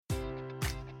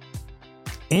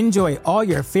Enjoy all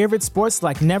your favorite sports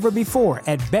like never before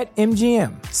at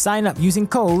BetMGM. Sign up using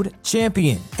code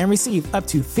CHAMPION and receive up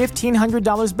to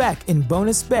 $1,500 back in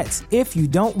bonus bets if you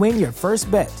don't win your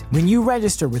first bet. When you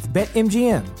register with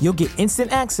BetMGM, you'll get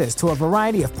instant access to a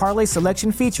variety of parlay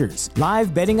selection features,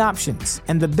 live betting options,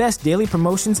 and the best daily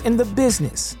promotions in the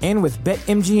business. And with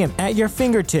BetMGM at your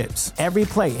fingertips, every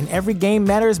play and every game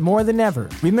matters more than ever.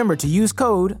 Remember to use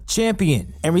code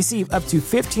CHAMPION and receive up to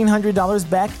 $1,500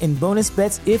 back in bonus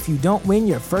bets if you don't win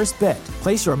your first bet.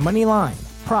 Place your money line,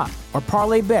 prop, or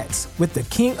parlay bets with the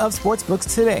king of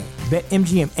sportsbooks today.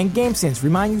 BetMGM and GameSense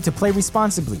remind you to play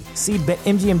responsibly. See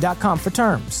BetMGM.com for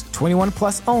terms. 21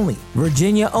 plus only.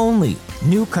 Virginia only.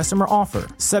 New customer offer.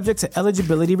 Subject to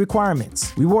eligibility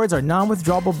requirements. Rewards are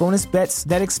non-withdrawable bonus bets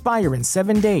that expire in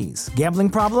 7 days. Gambling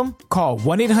problem? Call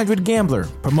 1-800-GAMBLER.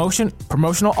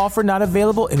 Promotional offer not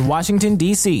available in Washington,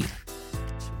 D.C.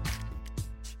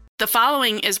 The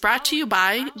following is brought to you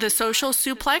by the Social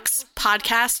Suplex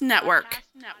Podcast Network.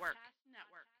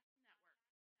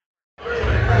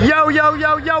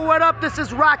 Yo, what up? This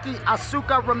is Rocky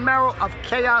Asuka Romero of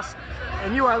Chaos,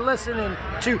 and you are listening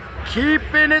to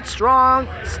Keeping It Strong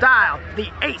Style, the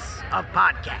ace of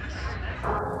podcasts.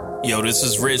 Yo, this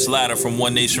is Rich Latta from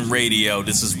One Nation Radio.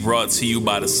 This is brought to you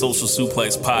by the Social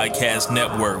Suplex Podcast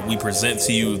Network. We present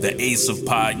to you the Ace of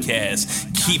Podcasts,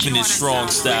 Keeping It Strong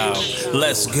Style.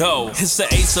 Let's go. It's the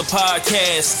Ace of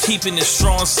Podcasts, Keeping It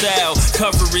Strong Style.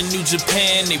 Covering New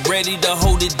Japan, they ready to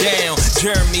hold it down.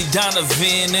 Jeremy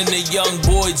Donovan and the young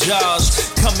boy Josh.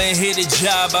 Come and hit a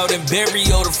job out in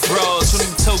Barrio the Frost. From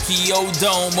the Tokyo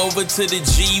Dome over to the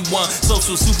G1.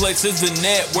 Social Suplex is the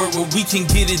network where we can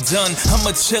get it done.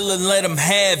 I'ma chill and let them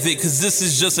have it, cause this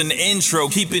is just an intro.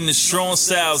 Keeping the strong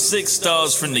style, 6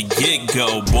 stars from the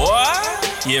get-go, boy.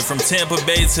 Yeah, from Tampa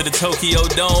Bay to the Tokyo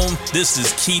Dome, this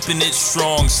is Keeping It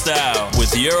Strong Style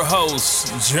with your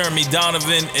hosts, Jeremy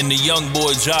Donovan and the young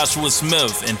boy Joshua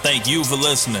Smith. And thank you for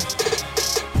listening.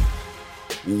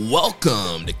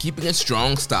 Welcome to Keeping It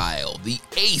Strong Style, the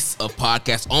ace of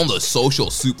podcasts on the Social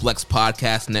Suplex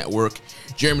Podcast Network.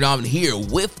 Jeremy Donovan here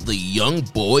with the young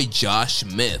boy Josh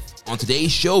Smith. On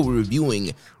today's show, we're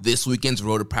reviewing this weekend's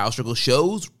Road to Power Struggle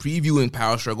shows, previewing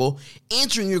Power Struggle,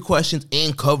 answering your questions,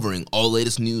 and covering all the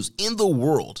latest news in the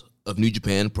world of New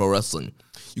Japan Pro Wrestling.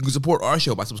 You can support our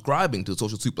show by subscribing to the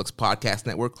Social Suplex Podcast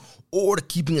Network or to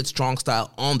Keeping It Strong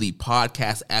Style on the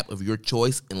podcast app of your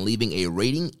choice and leaving a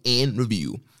rating and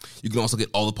review. You can also get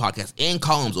all the podcasts and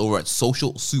columns over at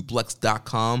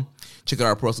socialsuplex.com. Check out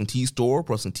our Pro Wrestling Tees store,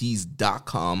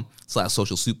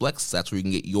 ProWrestlingTees.com/socialsuplex. That's where you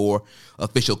can get your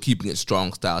official Keeping It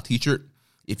Strong Style t-shirt.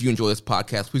 If you enjoy this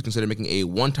podcast, please consider making a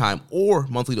one-time or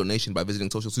monthly donation by visiting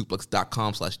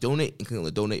socialsuplex.com/donate and clicking on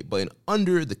the donate button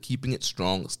under the Keeping It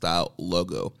Strong Style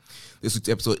logo. This week's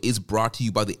episode is brought to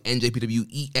you by the NJPW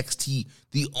EXT,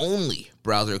 the only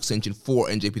browser extension for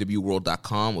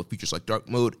NJPWWorld.com with features like dark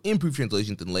mode, improved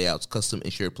translations and layouts, custom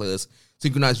and shared playlists,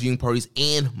 synchronized viewing parties,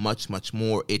 and much, much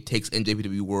more. It takes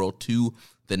NJPW World to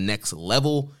the next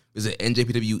level. Visit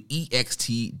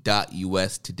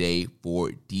njpwext.us today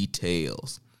for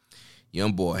details.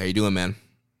 Young boy, how you doing, man?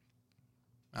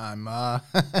 I'm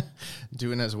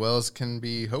doing as well as can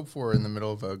be hoped for in the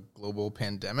middle of a global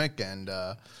pandemic and,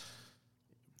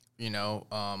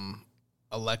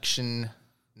 election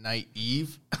night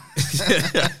eve.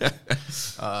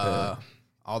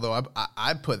 Although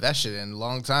I put that shit in a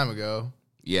long time ago.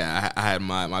 Yeah, I had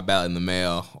my ballot in the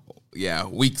mail,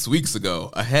 weeks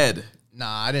ago, ahead.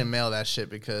 Nah, I didn't mail that shit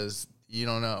because you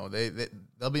don't know.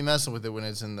 They'll be messing with it when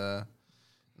it's in the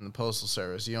postal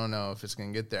service. You don't know if it's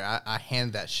gonna get there. I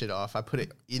hand that shit off. I put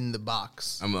it in the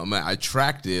box. I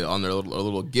tracked it on their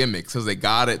little gimmick because they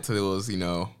got it till it was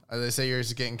They say yours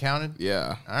is getting counted.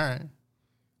 Yeah. All right.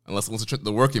 Unless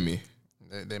they're working me.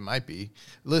 They might be.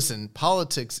 Listen,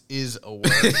 politics is a work.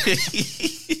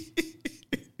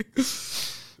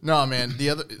 No, man.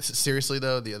 The other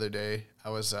day I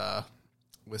was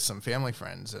with some family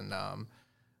friends, and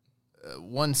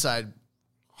one side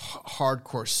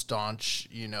hardcore staunch,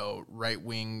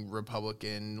 right-wing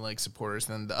Republican like supporters,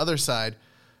 and then the other side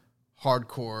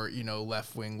hardcore,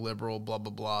 left-wing liberal, blah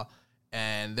blah blah,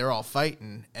 and they're all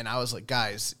fighting. And I was like,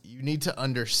 guys, you need to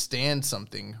understand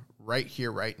something right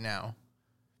here, right now,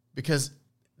 because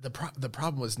the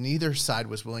problem was neither side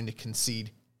was willing to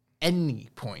concede any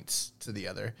points to the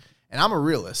other. And I'm a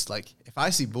realist. Like, if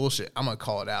I see bullshit, I'm going to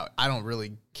call it out. I don't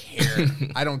really care.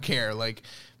 I don't care,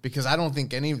 because I don't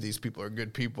think any of these people are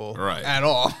good people at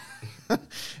all.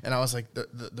 And I was like,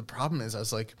 the problem is, I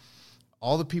was like,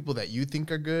 all the people that you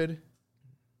think are good,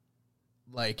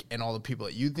 like, and all the people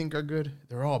that you think are good,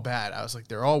 they're all bad. I was like,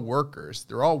 they're all workers.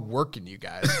 They're all working, you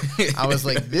guys. I was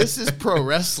like, this is pro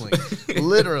wrestling.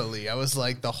 Literally. I was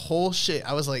like, the whole shit.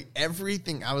 I was like,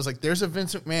 everything. I was like, there's a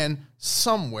Vince McMahon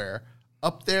somewhere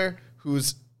up there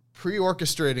who's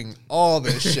pre-orchestrating all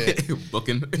this shit.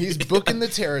 He's booking the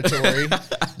territory.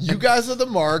 You guys are the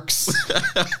marks.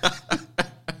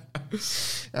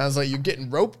 I was like, you're getting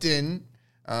roped in.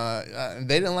 They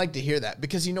didn't like to hear that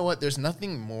because you know what? There's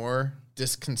nothing more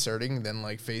disconcerting than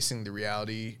like facing the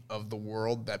reality of the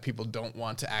world that people don't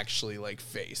want to actually like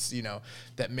face, you know,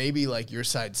 that maybe like your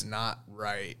side's not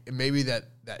right. And maybe that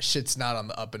shit's not on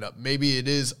the up and up. Maybe it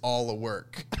is all a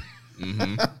work.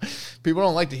 Mm-hmm. People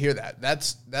don't like to hear that.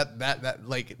 That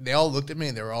like they all looked at me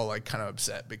and they were all like kind of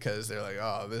upset because they're like,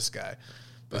 oh, this guy.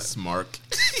 The smart.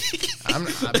 I'm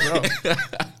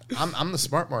the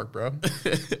smart mark, bro.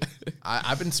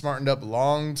 I've been smartened up a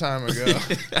long time ago.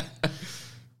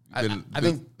 I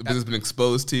think the business been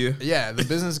exposed to you. Yeah, the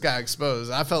business got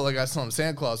exposed. I felt like I told them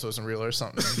Santa Claus wasn't real or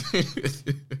something.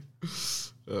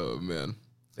 Oh man,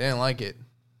 they didn't like it.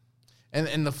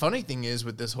 And the funny thing is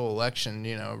with this whole election,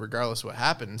 you know, regardless of what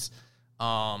happens,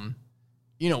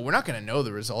 you know, we're not going to know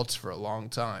the results for a long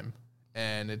time.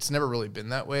 And it's never really been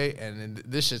that way. And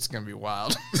this shit's going to be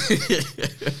wild.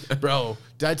 Bro,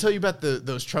 did I tell you about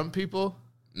those Trump people?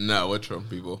 No, what Trump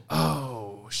people?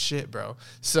 Oh, shit, bro.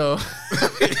 So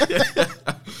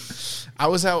I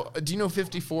was out. Do you know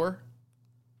 54?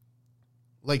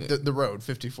 Like the road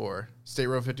 54, State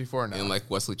Road 54 now. In like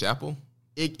Wesley Chapel?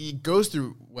 It goes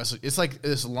through Wesley. It's like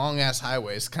this long-ass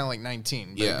highway. It's kind of like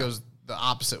 19, but it goes the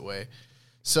opposite way.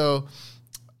 So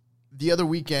the other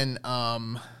weekend,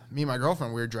 me and my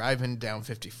girlfriend, we were driving down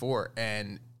 54,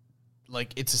 and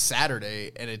like it's a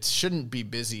Saturday, and it shouldn't be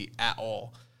busy at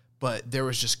all, but there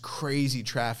was just crazy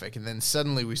traffic, and then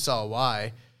suddenly we saw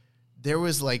why. There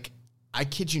was like, I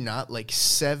kid you not, like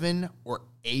 7 or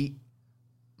 8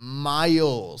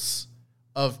 miles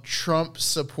of Trump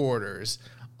supporters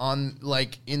on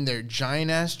like in their giant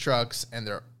ass trucks and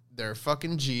their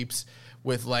fucking Jeeps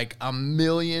with like 1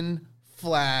 million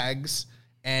flags,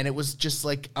 and it was just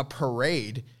like a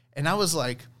parade. And I was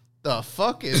like, the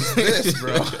fuck is this,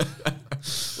 bro?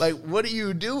 Like, what are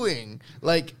you doing?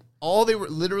 Like, all they were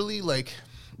literally like,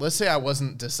 let's say I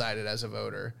wasn't decided as a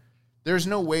voter. There's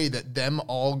no way that them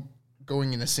all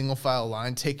going in a single file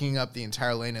line, taking up the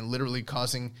entire lane and literally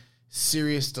causing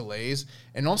serious delays,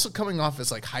 and also coming off as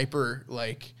like hyper,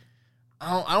 like,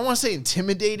 I don't want to say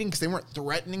intimidating because they weren't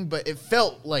threatening, but it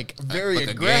felt like very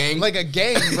aggressive, like a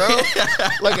gang, bro,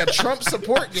 like a Trump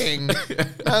support gang.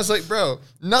 And I was like, bro,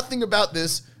 nothing about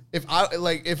this. If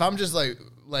I'm just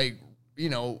like you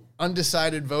know,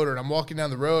 undecided voter, and I'm walking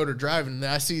down the road or driving, and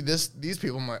I see these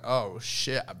people, I'm like, oh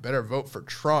shit, I better vote for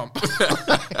Trump.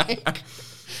 Like,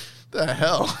 the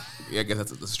hell? Yeah, I guess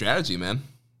that's the strategy, man.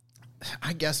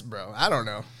 I guess, bro. I don't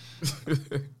know.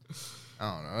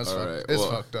 It's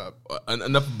fucked up.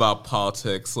 Enough about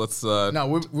politics. Let's. No,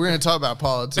 we're going to talk about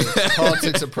politics.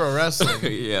 Politics of pro wrestling.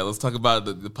 Yeah, let's talk about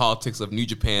the politics of New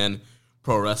Japan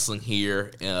Pro Wrestling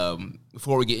here.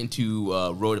 Before we get into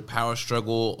Road to Power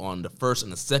Struggle on the 1st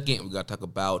and the 2nd, we got to talk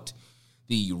about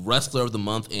the Wrestler of the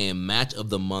Month and Match of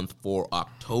the Month for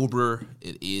October.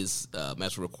 It is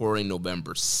match recording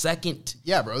November 2nd.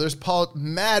 Yeah, bro. There's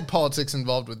mad politics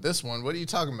involved with this one. What are you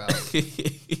talking about?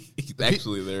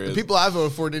 Actually, there is. The people I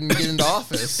voted for didn't get into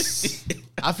office.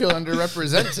 I feel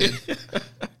underrepresented.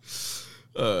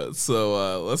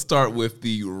 So let's start with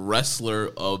the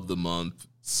Wrestler of the Month.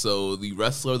 So the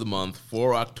Wrestler of the Month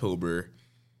for October,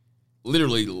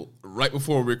 literally right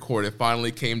before we recorded,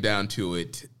 finally came down to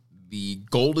it. The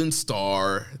Golden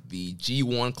Star, the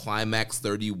G1 Climax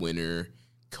 30 winner,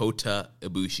 Kota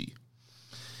Ibushi.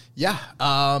 Yeah,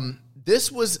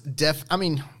 this was I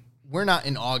mean, we're not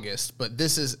in August, but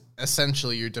this is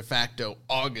essentially your de facto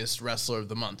August Wrestler of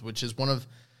the Month, which is one of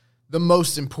the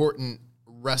most important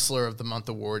Wrestler of the Month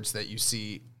awards that you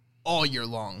see all year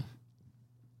long.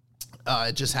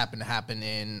 It just happened to happen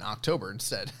in October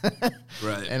instead.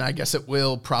 Right. And I guess it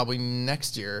will probably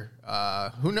next year.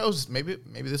 Who knows? Maybe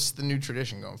this is the new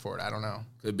tradition going forward. I don't know.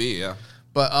 Could be, yeah.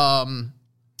 But,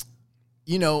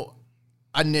 you know,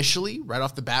 initially, right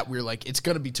off the bat, we were like, it's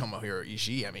going to be Tomohiro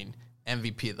Ishii. I mean,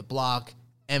 MVP of the block,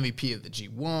 MVP of the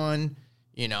G1.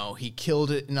 You know, he killed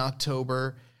it in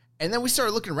October. And then we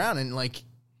started looking around, and, like,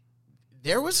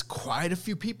 there was quite a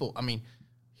few people. I mean,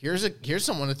 here's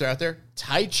someone to throw out there.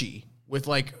 Taichi with,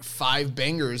 like, 5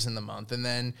 bangers in the month. And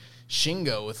then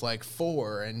Shingo with, like,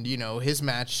 4. And, you know, his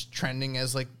match trending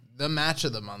as, like, the match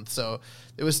of the month. So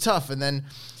it was tough. And then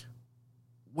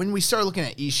when we started looking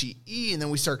at Ishii and then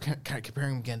we started kind of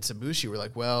comparing him against Ibushi, we're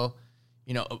like, well,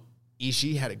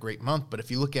 Ishii had a great month, but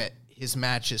if you look at his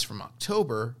matches from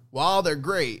October, while they're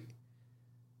great,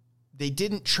 they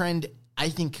didn't trend, I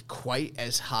think, quite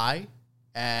as high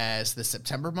as the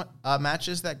September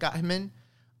matches that got him in.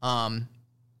 And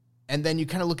then you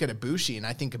kind of look at Ibushi, and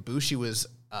I think Ibushi was,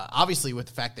 obviously with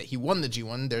the fact that he won the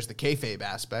G1, there's the kayfabe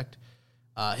aspect.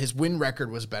 His win record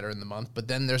was better in the month, but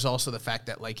then there's also the fact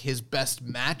that, like, his best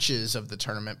matches of the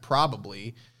tournament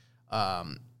probably,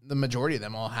 the majority of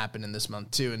them all happened in this month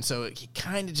too. And so he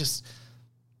kind of just,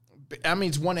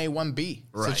 it's 1A, 1B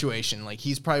situation. Like,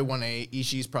 he's probably 1A,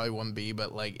 Ishii's probably 1B,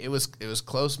 but, like, it was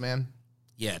close, man.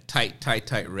 Yeah,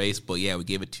 tight race, but yeah, we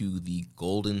gave it to the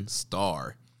Golden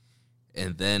Star.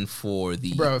 And then for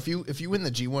the... Bro, if you win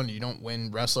the G1 and you don't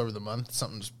win Wrestler of the Month,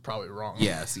 something's probably wrong.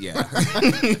 Yes, yeah.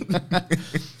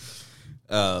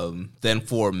 Then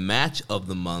for Match of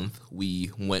the Month,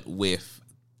 we went with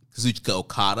Kazuchika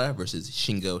Okada versus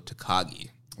Shingo Takagi.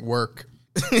 Work.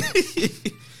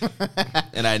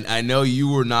 And I know you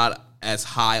were not as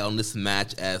high on this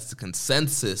match as the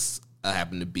consensus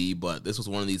happened to be, but this was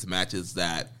one of these matches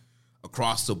that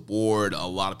across the board, a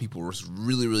lot of people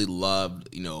really, really loved.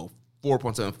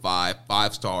 4.75,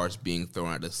 5 stars being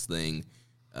thrown at this thing.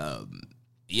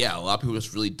 Yeah, a lot of people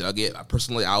just really dug it.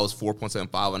 Personally, I was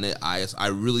 4.75 on it. I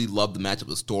really loved the matchup,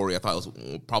 the story. I thought it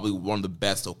was probably one of the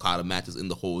best Okada matches in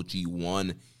the whole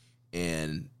G1.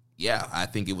 And yeah, I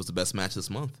think it was the best match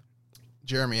this month.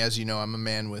 Jeremy, as you know, I'm a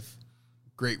man with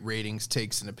great ratings,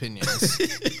 takes, and opinions.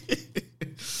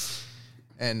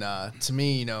 And to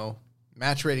me,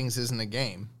 match ratings isn't a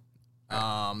game.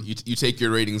 You take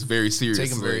your ratings very seriously.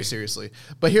 Take them very seriously.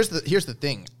 But here's the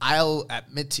thing. I'll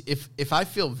admit if I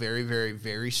feel very, very,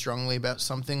 very strongly about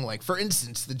something, like for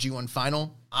instance the G1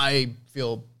 final, I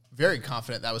feel very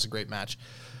confident that was a great match.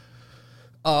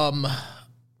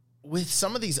 With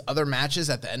some of these other matches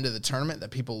at the end of the tournament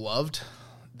that people loved,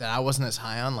 that I wasn't as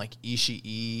high on, like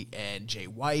Ishii and Jay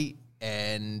White,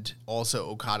 and also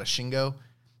Okada Shingo,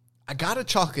 I gotta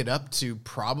chalk it up to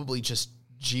probably just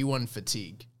G1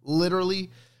 fatigue.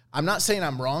 Literally, I'm not saying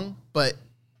I'm wrong, but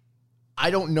I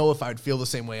don't know if I would feel the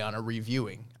same way on a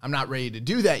reviewing. I'm not ready to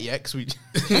do that yet,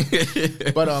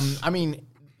 but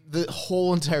the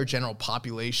whole entire general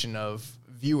population of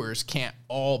viewers can't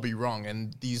all be wrong,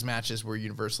 and these matches were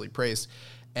universally praised.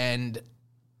 And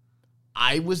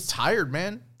I was tired,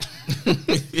 man.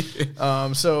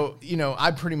 So,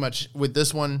 I pretty much, with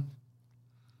this one,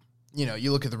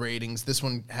 you look at the ratings, this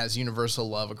one has universal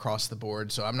love across the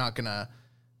board, so I'm not going to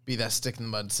be that stick in the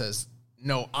mud that says,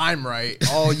 no, I'm right,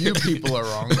 all you people are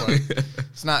wrong. Like,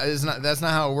 that's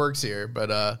not how it works here.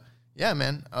 But yeah,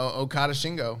 man, Okada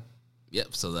Shingo.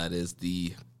 Yep, so that is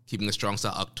the Keeping It Strong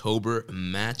Style October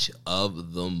match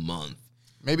of the month.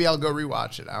 Maybe I'll go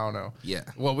rewatch it. I don't know. Yeah.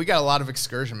 Well, we got a lot of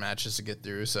excursion matches to get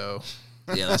through, so.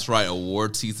 Yeah, that's right.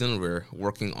 Award season. We're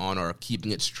working on our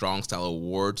Keeping It Strong Style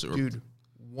awards. Dude,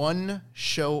 one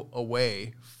show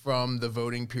away from the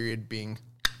voting period being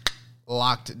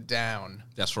locked down.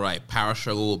 That's right. Power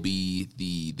Struggle will be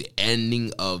the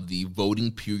ending of the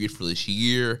voting period for this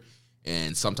year.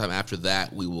 And sometime after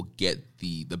that, we will get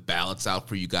the ballots out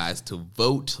for you guys to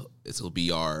vote. This will be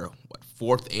our,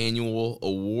 4th annual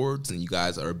awards, and you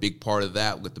guys are a big part of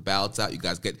that. With the ballots out, you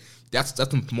guys get, that's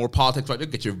some more politics right there.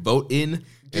 Get your vote in.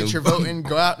 Get your vote in.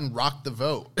 Go out and rock the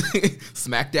vote.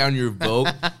 Smack down your vote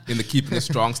in the Keeping It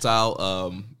Strong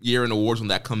Style year in awards when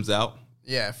that comes out.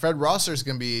 Yeah, Fred Rosser's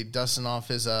going to be dusting off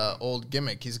his old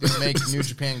gimmick. He's going to make New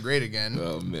Japan great again.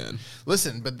 Oh, man.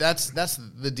 Listen, but that's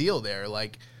the deal there.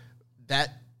 Like, that's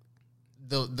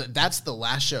the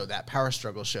last show, that Power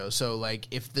Struggle show. So, like,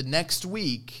 if the next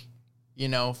week,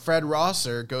 Fred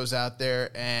Rosser goes out there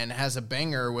and has a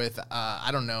banger with, I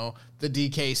don't know, the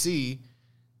DKC,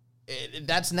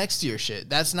 that's next year shit.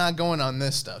 That's not going on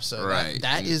this stuff. So right.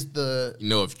 that is the...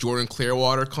 if Jordan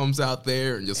Clearwater comes out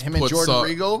there and just him and Jordan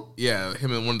Regal? Yeah,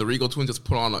 him and one of the Regal twins just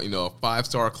put on, a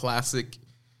 5-star classic.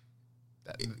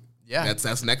 Yeah.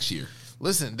 That's next year.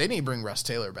 Listen, they need to bring Russ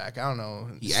Taylor back. I don't know.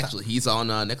 He's on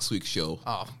next week's show.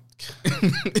 Oh,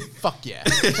 fuck yeah.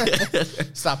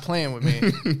 Stop playing with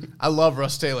me. I love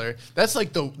Russ Taylor. That's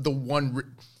like the one...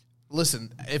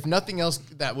 Listen, if nothing else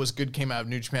that was good came out of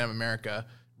New Japan of America...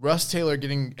 Russ Taylor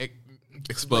getting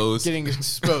exposed.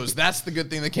 That's the good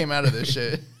thing that came out of this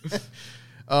shit.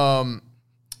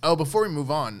 Before we move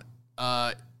on,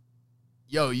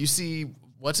 you see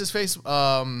what's his face?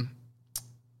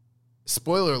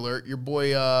 Spoiler alert, your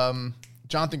boy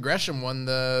Jonathan Gresham won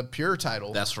the Pure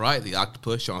title. That's right, the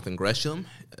Octopus, Jonathan Gresham.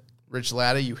 Rich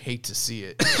Latta, you hate to see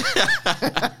it.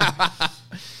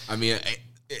 I mean,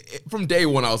 from day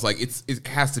one, I was like, it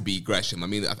has to be Gresham. I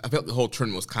mean, I felt the whole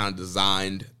tournament was kind of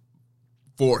designed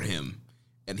for him.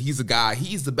 And he's the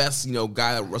best,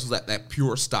 guy that wrestles that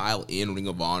pure style in Ring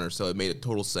of Honor. So it made a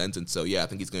total sense. And so, yeah, I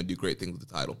think he's going to do great things with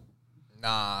the title.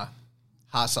 Nah,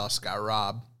 Hot Sauce got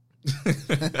robbed.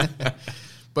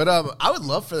 But I would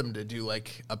love for them to do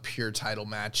like a pure title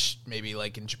match, maybe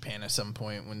like in Japan at some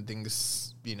point when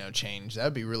things, change. That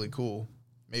would be really cool.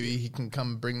 Maybe he can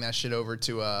come bring that shit over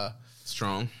to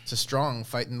Strong. To Strong,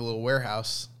 fight in the little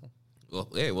warehouse. Well,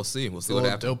 yeah, we'll see. We'll see what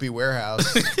happens. Dopey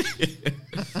warehouse.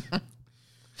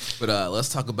 But let's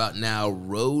talk about now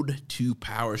Road to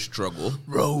Power Struggle.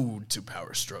 Road to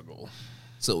Power Struggle.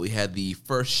 So we had the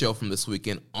first show from this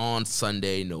weekend on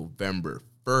Sunday, November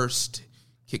 1st.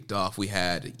 Kicked off, we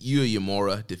had Yuya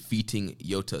Uemura defeating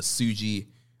Yota Tsuji.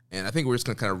 And I think we're just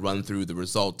going to kind of run through the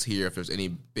results here. If there's any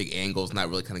big angles, not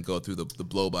really kind of go through the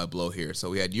blow-by-blow here. So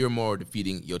we had Uemura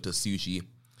defeating Yota Tsuji.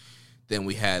 Then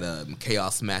we had a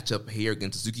chaos matchup here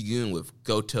against Suzuki-gun with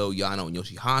Goto, Yano, and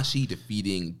Yoshihashi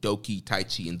defeating Doki,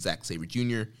 Taichi, and Zack Sabre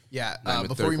Jr. Yeah,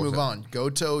 before we move on,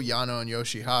 Goto, Yano, and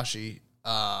Yoshihashi.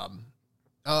 I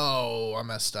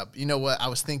messed up. You know what? I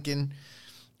was thinking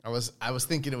it was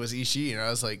Ishii, and I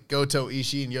was like, Goto,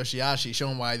 Ishii, and Yoshihashi,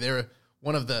 showing why they're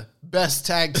one of the best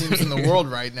tag teams in the world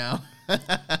right now.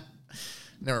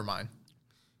 Never mind.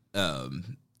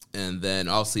 And then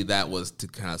obviously that was to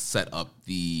kind of set up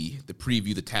the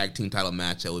preview, the tag team title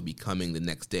match that would be coming the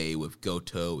next day with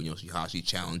Goto and Yoshihashi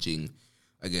challenging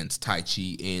against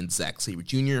Taichi and Zack Sabre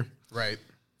Jr. Right.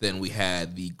 Then we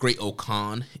had the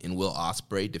Great-O-Khan and Will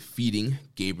Ospreay defeating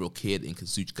Gabriel Kidd and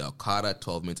Kazuchika Okada,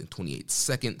 12 minutes and 28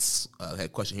 seconds. I had a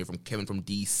question here from Kevin from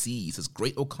DC. He says,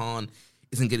 Great-O-Khan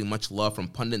isn't getting much love from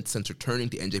pundits since returning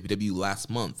to NJPW last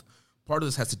month. Part of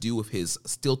this has to do with his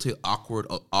stilted, awkward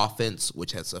offense,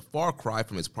 which has a far cry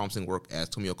from his promising work as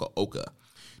Tomioka Oka.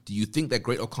 Do you think that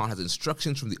Great-O-Khan has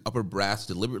instructions from the upper brass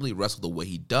to deliberately wrestle the way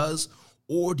he does,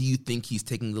 or do you think he's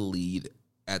taking the lead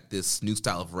at this new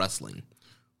style of wrestling?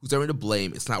 Who's ever to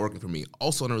blame? It's not working for me.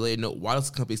 Also, on a related note, why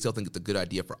does the company still think it's a good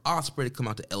idea for Ospreay to come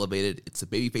out to elevate it? It's the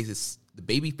babyface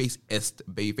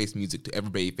music to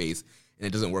every babyface, and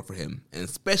it doesn't work for him. And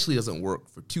especially doesn't work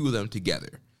for two of them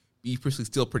together. Beef Priestley's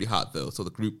still pretty hot, though, so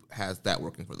the group has that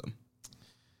working for them.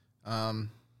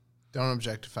 Don't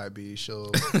objectify B.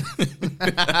 She'll...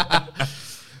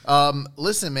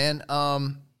 Listen, man,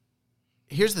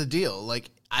 here's the deal. Like,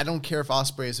 I don't care if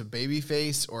Ospreay is a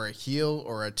babyface or a heel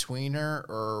or a tweener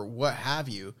or what have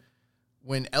you.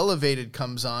 When Elevated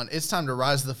comes on, it's time to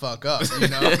rise the fuck up,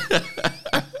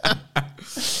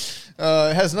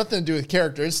 It has nothing to do with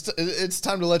character. It's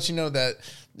time to let you know that,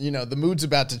 the mood's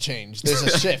about to change. There's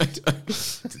a shift.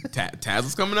 Taz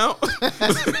is coming out?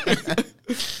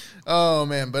 Oh,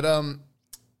 man. But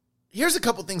here's a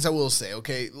couple things I will say,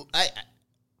 okay?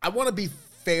 I want to be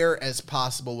fair as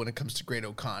possible when it comes to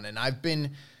Great-O-Khan, and I've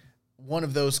been one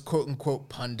of those quote-unquote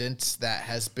pundits that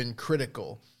has been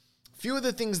critical. A few of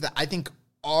the things that I think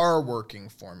are working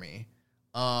for me,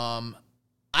 I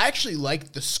actually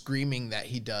like the screaming that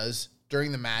he does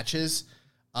during the matches.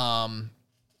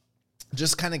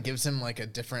 Just kind of gives him like a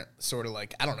different sort of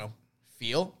like, I don't know,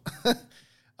 feel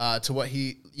to what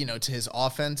he, to his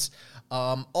offense.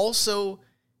 Also,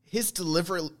 his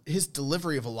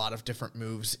delivery of a lot of different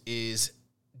moves is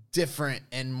different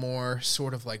and more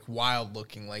sort of like wild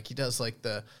looking. Like he does like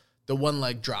the one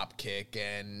leg drop kick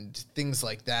and things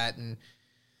like that. And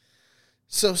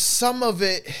so some of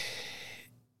it,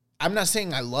 I'm not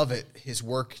saying I love it, his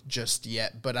work just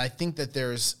yet, but I think that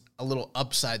there's a little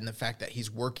upside in the fact that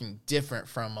he's working different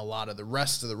from a lot of the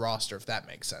rest of the roster, if that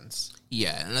makes sense.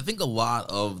 Yeah, and I think a lot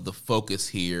of the focus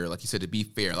here, like you said, to be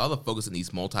fair, a lot of the focus in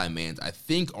these multi-mans, I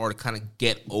think, are to kind of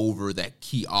get over that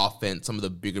key offense, some of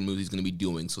the bigger moves he's going to be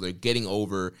doing. So they're getting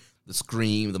over the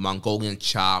scream, the Mongolian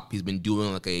chop. He's been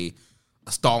doing like a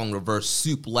stalling reverse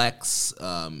suplex,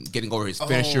 getting over his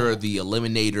finisher, the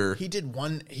Eliminator. He did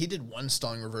one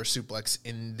stalling reverse suplex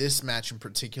in this match in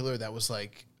particular that was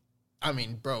like, I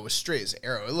mean, bro, it was straight as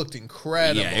arrow. It looked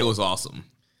incredible. Yeah, it was awesome.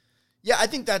 Yeah, I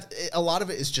think that a lot of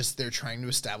it is just they're trying to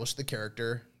establish the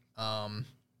character.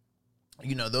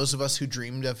 Those of us who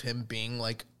dreamed of him being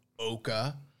like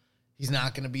Oka, he's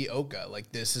not going to be Oka.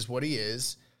 Like, this is what he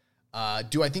is.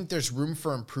 Do I think there's room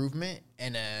for improvement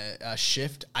and a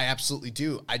shift? I absolutely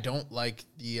do. I don't like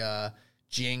the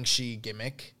Jiangxi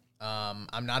gimmick.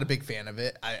 I'm not a big fan of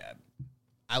it.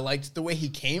 I liked the way he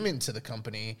came into the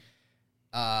company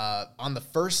on the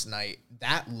first night.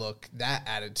 That look, that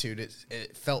attitude,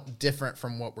 it felt different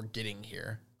from what we're getting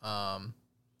here.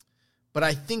 But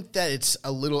I think that it's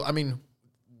a little,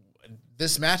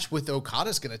 this match with Okada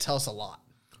is going to tell us a lot.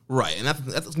 Right, and that's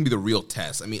going to be the real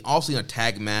test. I mean, obviously in a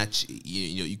tag match,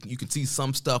 you can see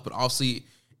some stuff, but obviously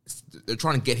they're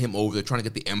trying to get him over. They're trying to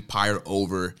get the Empire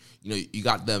over. You know, you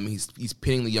got them. He's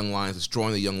pinning the Young Lions,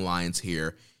 destroying the Young Lions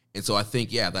here. And so I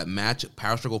think, that match,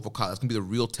 Power Struggle for Okada, that's going to be the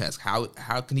real test. How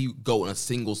can he go in a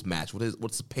singles match?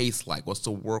 What's the pace like? What's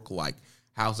the work like?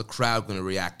 How's the crowd going to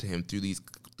react to him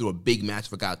through a big match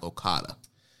for a guy like Okada?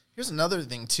 Here's another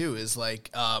thing, too, is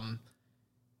like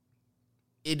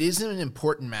it is an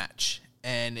important match,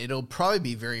 and it'll probably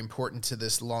be very important to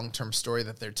this long-term story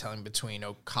that they're telling between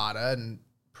Okada and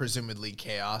presumably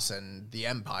Chaos and the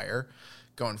Empire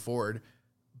going forward.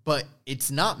 But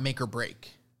it's not make or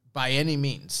break by any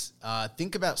means.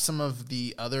 Think about some of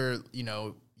the other,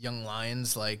 young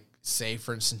lions, like, say,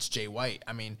 for instance, Jay White.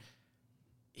 I mean,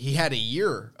 he had a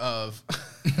year of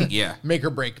make or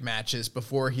break matches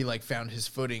before he, found his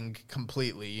footing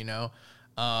completely,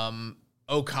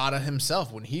 Okada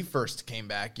himself, when he first came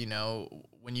back,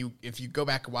 if you go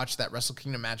back and watch that Wrestle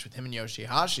Kingdom match with him and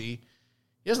Yoshihashi,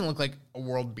 he doesn't look like a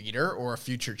world beater or a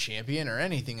future champion or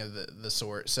anything of the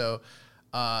sort. So,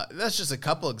 that's just a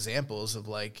couple examples of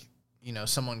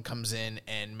someone comes in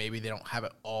and maybe they don't have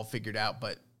it all figured out,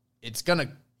 but it's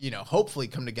gonna, hopefully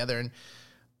come together. And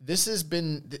this is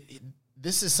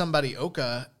somebody,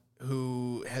 Oka,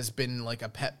 who has been like a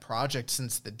pet project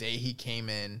since the day he came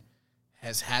in,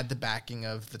 has had the backing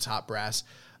of the top brass.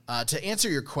 To answer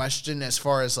your question, as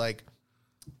far as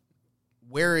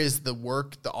where is the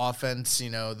work, the offense,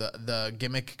 the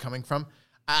gimmick coming from?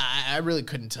 I really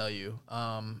couldn't tell you.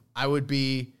 I would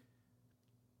be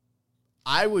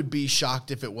shocked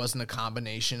if it wasn't a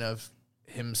combination of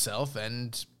himself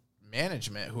and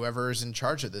management, whoever is in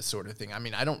charge of this sort of thing. I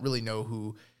mean, I don't really know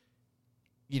who,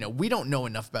 we don't know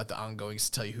enough about the ongoings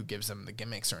to tell you who gives them the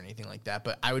gimmicks or anything like that,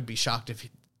 but I would be shocked if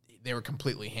they were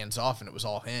completely hands off and it was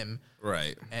all him.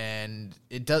 Right. And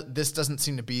this doesn't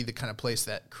seem to be the kind of place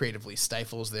that creatively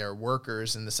stifles their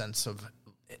workers in the sense of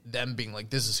them being like,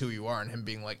 this is who you are, and him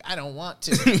being like, I don't want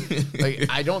to.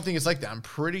 I don't think it's like that. I'm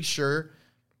pretty sure,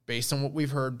 based on what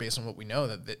we've heard, based on what we know,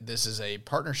 that this is a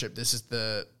partnership. This is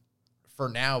the, for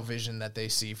now, vision that they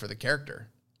see for the character.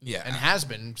 Yeah. And has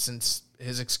been since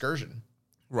his excursion.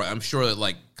 Right. I'm sure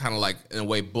that kind of in a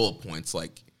way, bullet points,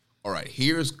 all right,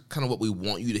 here's kind of what we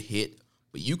want you to hit,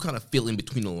 but you kind of fill in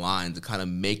between the lines and kind of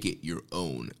make it your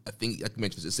own. I think, like you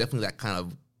mentioned, it's definitely that kind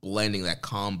of blending, that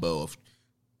combo of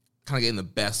kind of getting the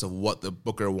best of what the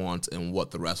booker wants and what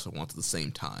the wrestler wants at the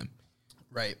same time.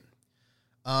 Right.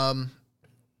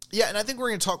 Yeah, and I think we're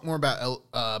going to talk more about I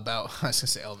was going to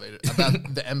say Elevated,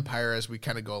 about the Empire as we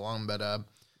kind of go along, but I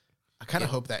kind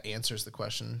of hope that answers the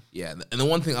question. Yeah, and the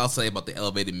one thing I'll say about the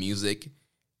elevated music,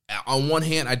 on one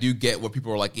hand, I do get where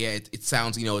people are like, yeah, it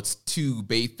sounds, it's too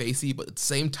babyfacey, but at the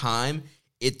same time,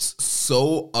 it's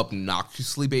so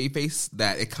obnoxiously babyface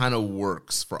that it kind of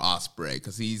works for Ospreay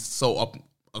because he's so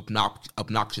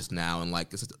obnoxious now and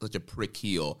it's such a prick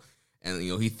heel, and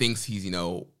he thinks he's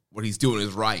what he's doing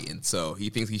is right, and so he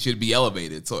thinks he should be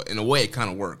elevated. So in a way, it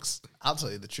kind of works. I'll tell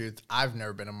you the truth. I've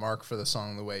never been a mark for the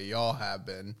song the way y'all have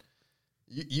been.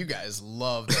 You guys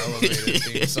love the elevated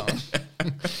theme song.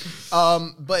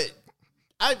 But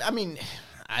I mean,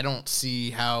 I don't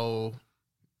see how,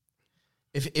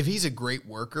 if he's a great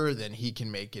worker, then he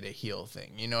can make it a heel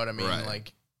thing. You know what I mean?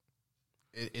 Right.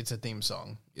 It's a theme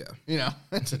song. Yeah.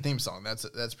 It's a theme song.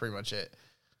 That's pretty much it.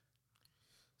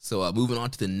 So moving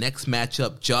on to the next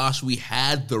matchup, Josh, we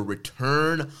had the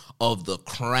return of the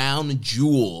crown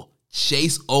jewel,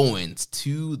 Chase Owens,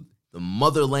 to the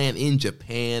motherland in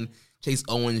Japan. Chase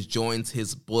Owens joins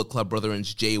his Bullet Club brethren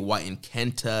Jay White and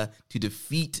Kenta to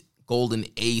defeat Golden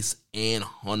Ace and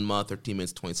Honma, 13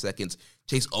 minutes, 20 seconds.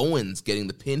 Chase Owens getting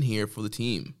the pin here for the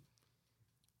team.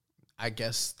 I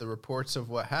guess the reports of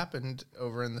what happened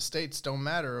over in the States don't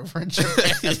matter over in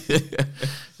Japan.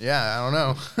 Yeah, I don't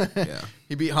know. Yeah.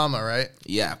 He beat Honma, right?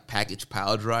 Yeah, package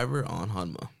pile driver on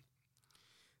Honma.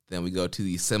 Then we go to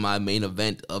the semi-main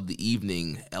event of the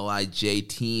evening. LIJ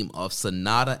team of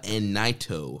Sanada and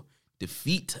Naito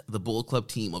defeat the Bullet Club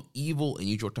team of Evil and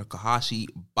Yujiro Takahashi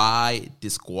by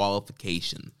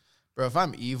disqualification. Bro, if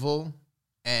I'm Evil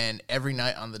and every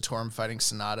night on the tour I'm fighting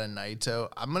Sanada and Naito,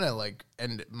 I'm going to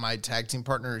and my tag team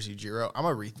partner is Yujiro, I'm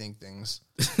going to rethink things.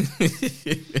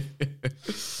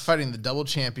 Fighting the double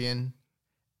champion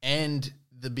and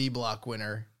the B block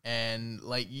winner, and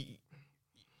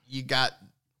you got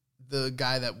the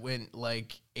guy that went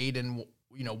 1-8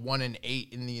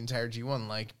 in the entire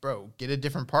G1. Bro, get a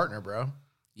different partner, bro.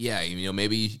 Yeah,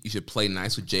 maybe you should play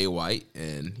nice with Jay White,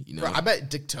 and Bro, I bet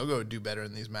Dick Togo would do better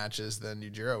in these matches than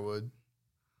Yujiro would.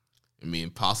 I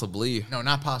mean, possibly. No,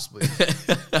 not possibly.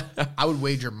 I would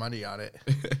wager money on it.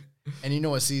 And you know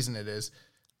what season it is?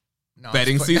 No,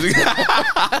 betting season?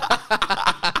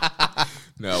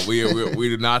 No, we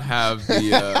do not have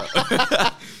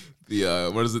the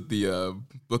what is it? The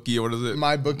bookie, or what is it?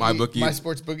 My bookie, my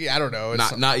sports bookie. I don't know.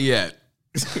 It's not yet.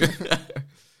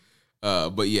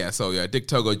 But yeah, so yeah, Dick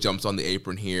Togo jumps on the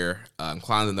apron here,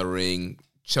 climbs in the ring,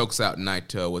 chokes out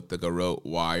Naito with the garrote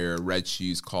wire. Red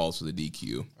Shoes calls for the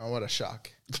DQ. Oh, what a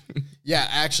shock! Yeah,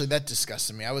 actually, that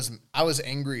disgusted me. I was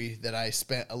angry that I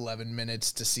spent 11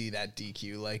 minutes to see that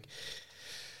DQ. Like,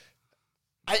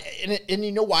 and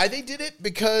you know why they did it?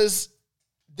 Because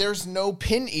there's no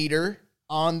pin eater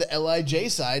on the LIJ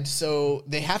side, so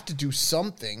they have to do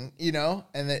something, you know,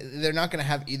 and they're not going to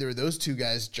have either of those two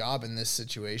guys' job in this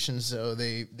situation, so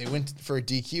they went for a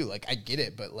DQ. Like, I get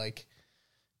it, but, like,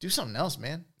 do something else,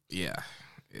 man. Yeah.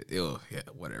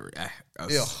 Whatever. I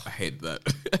hate that.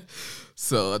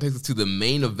 So that takes us to the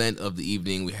main event of the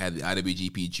evening. We had the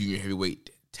IWGP Junior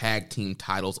Heavyweight Tag Team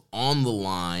titles on the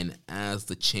line as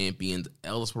the champions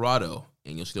El Desperado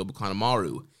and Yoshinobu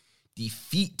Kanemaru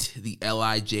defeat the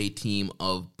LIJ team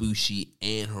of Bushi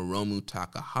and Hiromu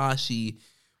Takahashi.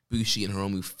 Bushi and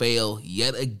Hiromu fail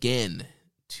yet again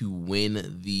to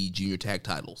win the junior tag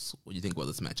titles. What do you think about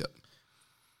this matchup?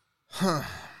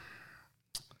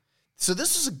 So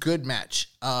this is a good match.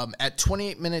 At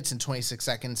 28 minutes and 26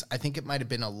 seconds, I think it might have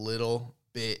been a little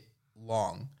bit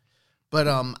long. But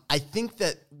I think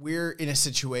that we're in a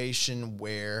situation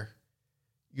where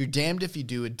you're damned if you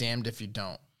do and damned if you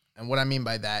don't. And what I mean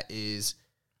by that is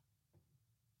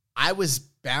I was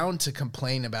bound to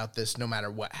complain about this no matter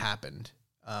what happened.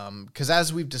 Because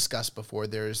as we've discussed before,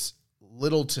 there's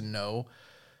little to no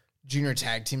junior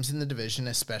tag teams in the division,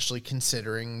 especially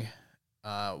considering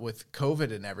with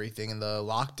COVID and everything and the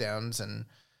lockdowns, and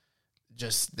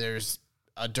just there's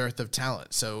a dearth of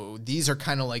talent. So these are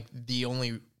kind of like the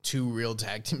only two real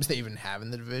tag teams they even have in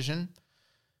the division.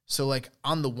 So, like,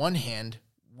 on the one hand,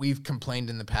 we've complained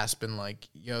in the past, been like,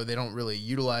 they don't really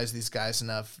utilize these guys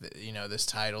enough. You know, this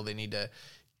title, they need to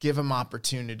give them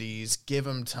opportunities, give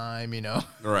them time,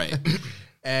 Right.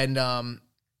 And on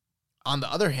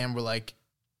the other hand, we're like,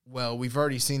 well, we've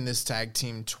already seen this tag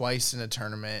team twice in a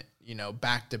tournament,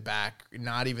 back to back,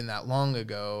 not even that long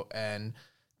ago. And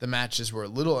the matches were a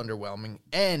little underwhelming.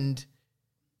 And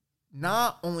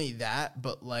not only that,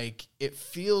 but like, it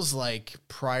feels like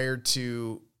prior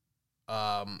to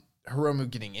Hiromu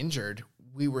getting injured,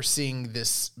 we were seeing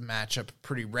this matchup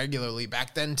pretty regularly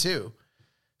back then too.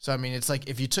 So, I mean, it's like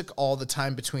if you took all the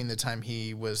time between the time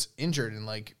he was injured and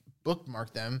like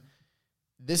bookmarked them,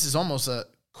 this is almost a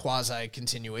quasi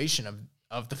continuation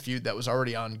of the feud that was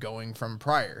already ongoing from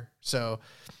prior. So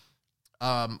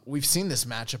we've seen this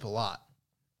matchup a lot.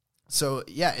 So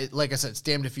yeah, like I said, it's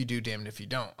damned if you do, damned if you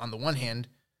don't. On the one hand,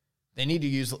 they need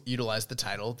to utilize the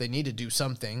title. They need to do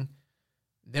something.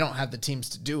 They don't have the teams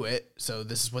to do it, so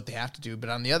this is what they have to do. But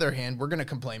on the other hand, we're going to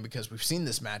complain because we've seen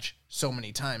this match so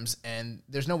many times, and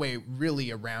there's no way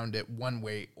really around it one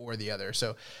way or the other.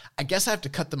 So I guess I have to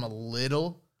cut them a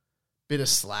little bit of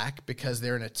slack because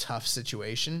they're in a tough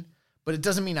situation, but it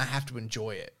doesn't mean I have to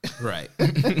enjoy it. Right.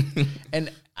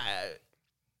 And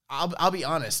I'll be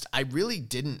honest, I really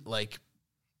didn't like.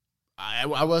 I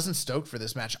wasn't stoked for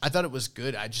this match. I thought it was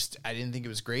good. I didn't think it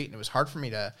was great, and it was hard for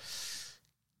me to,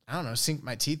 I don't know, sink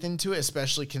my teeth into it,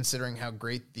 especially considering how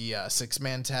great the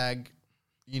 6-man tag,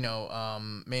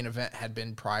 main event had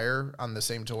been prior on the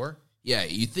same tour. Yeah,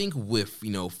 you think with,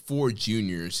 4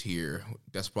 juniors here,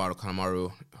 Desperado,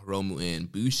 Kanemaru, Hiromu,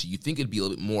 and Bushi, you think it'd be a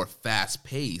little bit more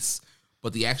fast-paced,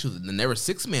 but the Never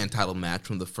 6-man title match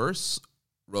from the first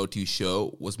Road 2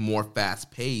 show was more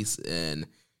fast-paced and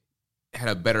had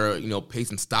a better, pace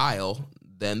and style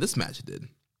than this match did.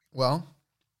 Well,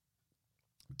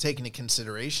 take into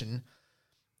consideration,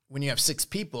 when you have 6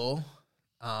 people,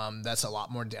 that's a lot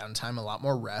more downtime, a lot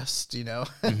more rest,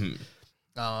 Mm-hmm.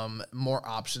 More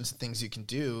options, things you can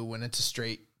do. When it's a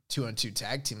straight 2-on-2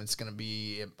 tag team, it's going to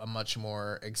be a much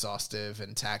more exhaustive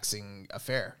and taxing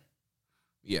affair.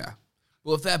 Yeah.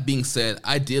 Well, with that being said,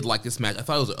 I did like this match. I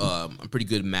thought it was a pretty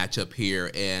good matchup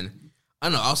here, and I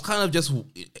don't know, I was kind of just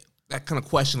that kind of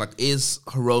question, like, is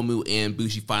Hiromu and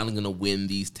Bushi finally going to win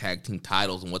these tag team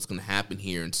titles, and what's going to happen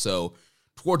here? And so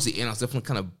towards the end, I was definitely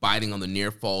kind of biting on the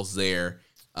near falls there.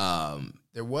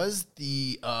 There was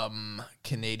the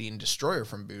Canadian Destroyer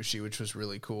from Bushi, which was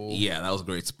really cool. Yeah, that was a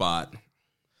great spot.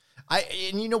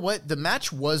 And you know what? The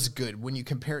match was good when you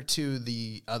compare it to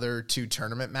the other 2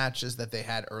 tournament matches that they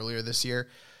had earlier this year.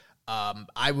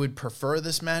 I would prefer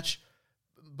this match.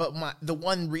 But the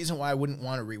one reason why I wouldn't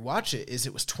want to rewatch it is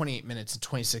it was 28 minutes and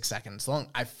 26 seconds long.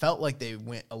 I felt like they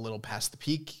went a little past the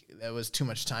peak. That was too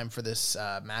much time for this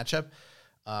matchup.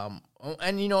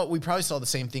 And you know what? We probably saw the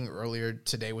same thing earlier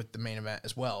today with the main event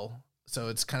as well. So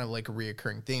it's kind of like a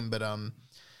reoccurring theme. But I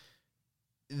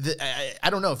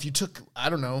don't know if you took,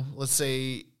 let's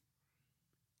say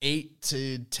 8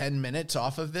 to 10 minutes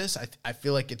off of this, I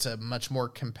feel like it's a much more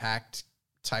compact,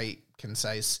 tight,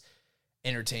 concise,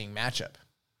 entertaining matchup.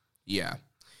 Yeah.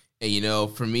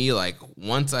 And, for me, like,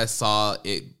 once I saw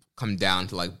it come down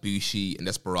to, like, Bushi and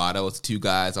Desperado, it's 2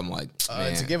 guys, I'm like,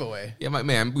 man. It's a giveaway. Yeah, I'm like,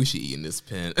 man, Bushi eating this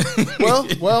pin.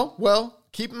 Well,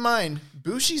 keep in mind,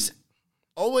 Bushi's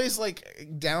always, like,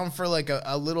 down for, like,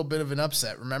 a little bit of an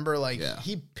upset. Remember, like,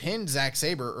 he pinned Zack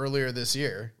Sabre earlier this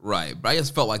year. Right. But I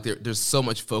just felt like there's so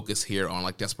much focus here on,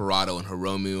 like, Desperado and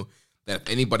Hiromu that if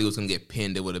anybody was going to get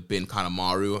pinned, it would have been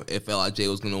Kanemaru if LIJ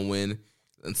was going to win.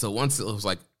 And so once it was,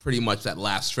 like, pretty much that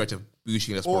last stretch of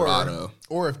Bushi and Desperado.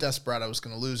 Or if Desperado was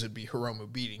going to lose, it'd be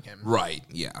Hiromu beating him. Right,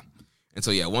 yeah. And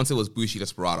so, once it was Bushi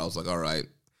Desperado, I was like, all right,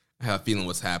 I have a feeling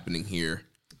what's happening here.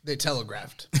 They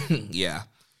telegraphed. Yeah.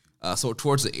 So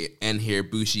towards the end here,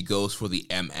 Bushi goes for the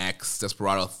MX.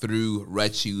 Desperado threw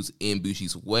Red Shoes in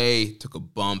Bushi's way, took a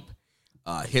bump,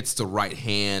 hits the right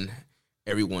hand.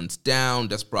 Everyone's down.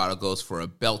 Desperado goes for a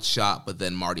belt shot, but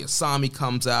then Marty Asami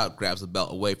comes out, grabs the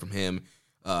belt away from him.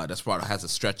 Desperado has a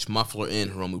stretch muffler in.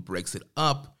 Hiromu breaks it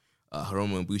up.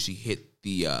 Hiromu and Bushi hit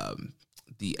the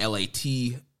LAT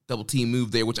double team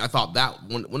move there, which I thought that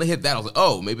when they hit that, I was like,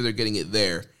 oh, maybe they're getting it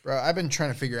there. Bro, I've been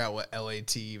trying to figure out what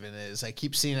LAT even is. I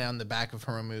keep seeing it on the back of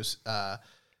Hiromu's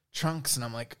trunks, and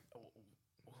I'm like,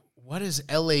 what is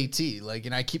LAT? Like,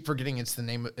 and I keep forgetting it's the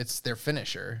name. It's their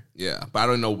finisher. Yeah, but I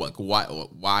don't know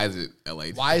why is it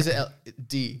LAT? Why is it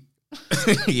D?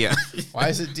 Yeah. Why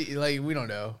is it D? Like, we don't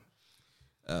know.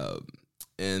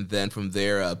 And then from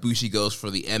there, Bushi goes for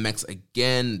the MX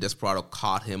again. Desperado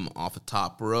caught him off the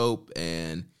top rope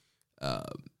and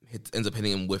ends up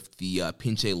hitting him with the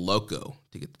Pinche Loco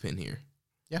to get the pin here.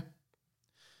 Yeah.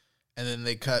 And then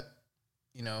they cut,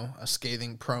 a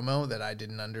scathing promo that I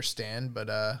didn't understand,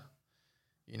 but,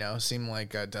 seemed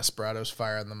like Desperado's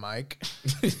fire on the mic.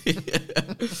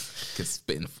 Could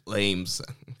spit in flames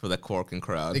for that Corkin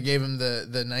crowd. They gave him the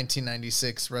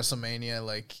 1996 WrestleMania,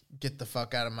 like, get the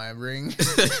fuck out of my ring.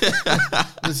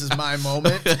 This is my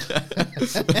moment.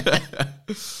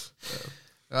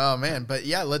 Oh, man. But,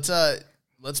 yeah,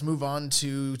 let's move on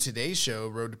to today's show,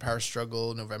 Road to Power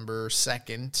Struggle, November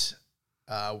 2nd.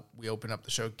 We open up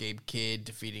the show, Gabe Kidd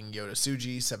defeating Yota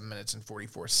Tsuji, 7 minutes and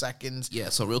 44 seconds. Yeah,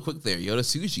 so real quick there, Yota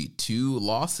Tsuji, 2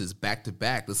 losses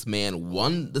back-to-back. This man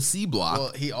won the C block.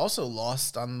 Well, he also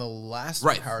lost on the last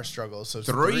Power Struggle, so it's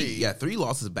 3. Yeah, 3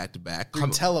 losses back-to-back.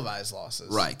 3 televised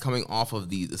losses. Right, coming off of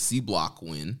the C block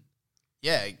win.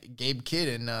 Yeah, Gabe Kidd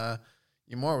and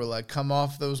Yamura were like, come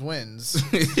off those wins.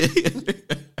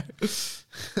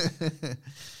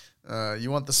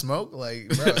 You want the smoke? Like,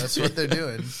 bro, that's what they're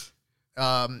doing.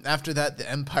 After that, the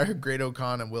Empire, Great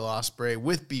Okan, and Will Ospreay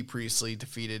with B. Priestley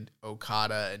defeated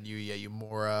Okada and Yuya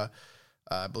Uemura.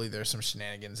 I believe there were some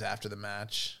shenanigans after the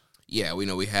match. Yeah,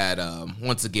 we had,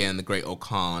 once again, the Great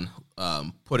Okan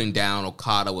putting down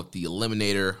Okada with the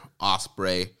Eliminator,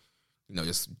 Ospreay,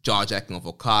 just jaw-jacking with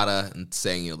Okada and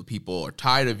saying, the people are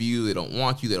tired of you, they don't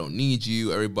want you, they don't need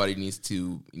you, everybody needs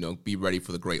to, be ready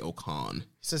for the Great Okan. He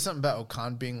said something about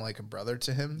Okan being like a brother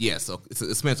to him? Yeah, so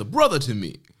this man's a brother to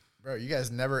me. Bro, you guys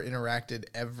never interacted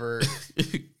ever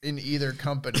in either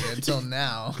company until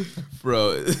now.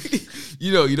 Bro,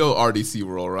 you know RDC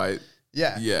World, right?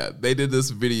 Yeah. Yeah, they did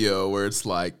this video where it's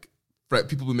like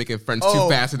people be making friends too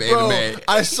fast in the anime.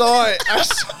 I saw it.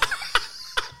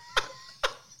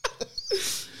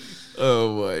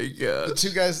 Oh my god.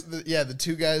 The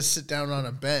two guys sit down on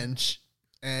a bench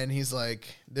and he's like,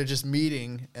 they're just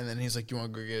meeting, and then he's like, you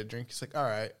want to go get a drink? He's like, all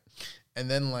right. And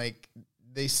then like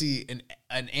they see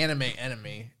an anime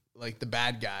enemy, like the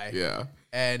bad guy. Yeah.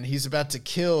 And he's about to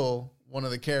kill one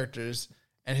of the characters,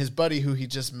 and his buddy who he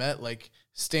just met, like,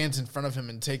 stands in front of him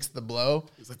and takes the blow.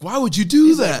 He's like, why would you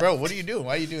do that? Like, bro, what are you doing?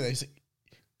 Why are you doing that? He's like,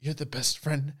 you're the best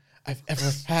friend I've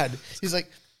ever had. He's like,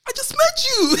 I just met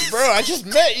you. Bro, I just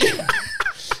met you.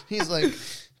 He's like,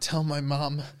 tell my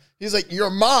mom. He's like,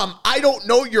 your mom? I don't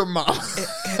know your mom.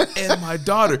 and my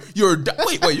daughter.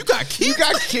 Wait, you got kids? You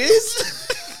got kids?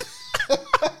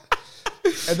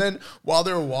 And then while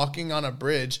they were walking on a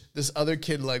bridge, this other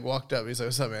kid like walked up. He's like,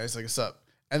 what's up, man? He's like, what's up?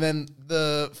 And then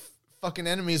the fucking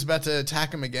enemy is about to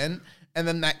attack him again. And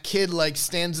then that kid like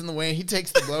stands in the way. He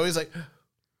takes the blow. He's like,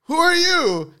 who are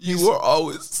you? You were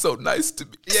always so nice to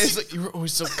me. Yeah, he's like, you were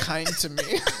always so kind to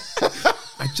me.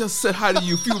 I just said hi to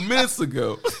you a few minutes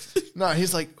ago. No,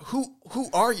 he's like, who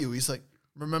are you? He's like,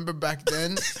 remember back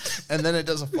then? And then it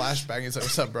does a flashback. He's like,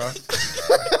 what's up, bro?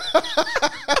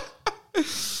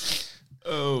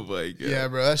 Oh my Yeah,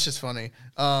 bro, that's just funny.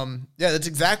 Yeah, that's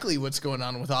exactly what's going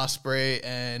on with Ospreay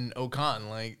and Okan.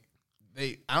 Like,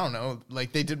 I don't know,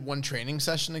 like they did one training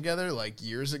session together like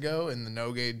years ago in the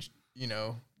No-Gage,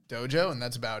 dojo, and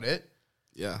that's about it.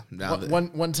 Yeah.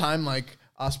 One time, like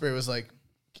Ospreay was like,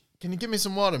 "Can you give me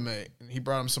some water, mate?" And he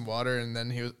brought him some water, and then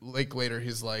he was like, later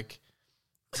he's like,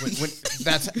 when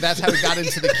that's how he got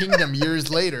into the kingdom years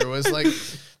later, was like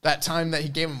that time that he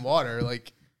gave him water.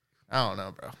 Like, I don't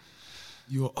know, bro.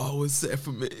 You were always there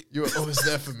for me. You were always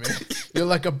there for me. You're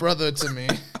like a brother to me,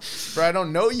 bro. I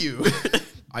don't know you.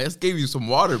 I just gave you some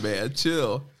water, man.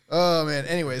 Chill. Oh man.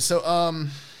 Anyway, so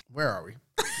where are we?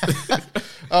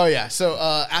 Oh yeah. So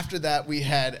after that, we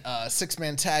had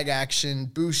 6-man tag action: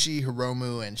 Bushi,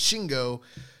 Hiromu, and Shingo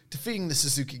defeating the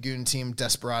Suzuki-gun team,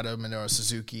 Desperado, Minoru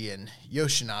Suzuki, and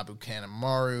Yoshinobu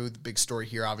Kanemaru. The big story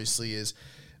here, obviously, is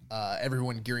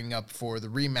everyone gearing up for the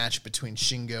rematch between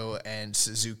Shingo and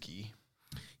Suzuki.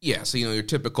 Yeah, so, your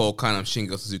typical kind of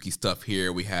Shingo Suzuki stuff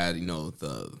here. We had,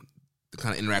 the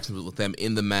kind of interactions with them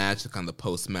in the match, the kind of the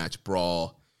post-match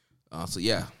brawl. So,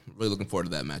 yeah, really looking forward to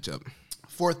that matchup.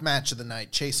 Fourth match of the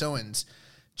night, Chase Owens,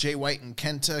 Jay White, and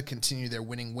Kenta continue their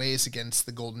winning ways against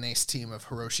the Golden Ace team of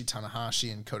Hiroshi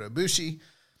Tanahashi and Kota Ibushi,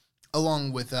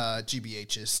 along with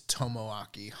GBH's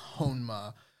Tomoaki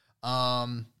Honma.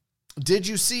 Did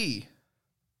you see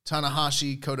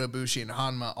Tanahashi, Kota Ibushi, and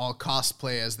Honma all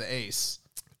cosplay as the Ace?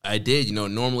 I did.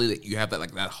 Normally you have that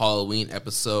that Halloween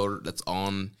episode that's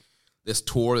on this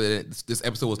tour. This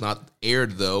episode was not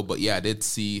aired though, but yeah, I did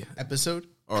see episode.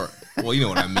 Or well, you know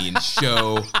what I mean,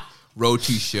 show, Road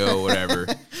to show, whatever.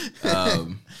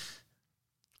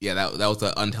 Yeah, that was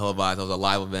an untelevised. That was a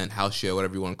live event, house show,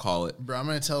 whatever you want to call it. Bro, I'm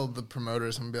gonna tell the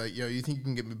promoters. I'm gonna be like, "Yo, you think you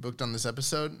can get me booked on this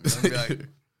episode?" And I'm gonna be like,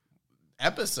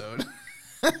 "Episode."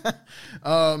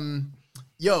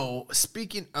 Yo,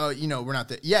 speaking. We're not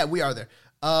there. Yeah, we are there.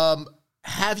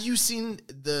 Have you seen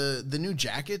the new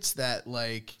jackets that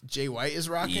like Jay White is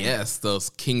rocking? Yes,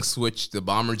 those King Switch, the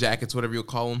bomber jackets, whatever you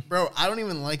call them. Bro, I don't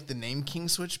even like the name King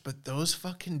Switch, but those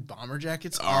fucking bomber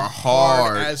jackets are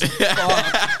hard as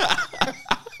fuck.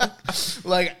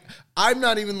 Like, I'm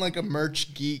not even like a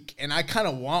merch geek, and I kind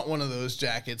of want one of those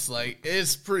jackets. Like,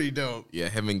 it's pretty dope. Yeah,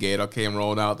 him and Gato came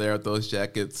rolling out there with those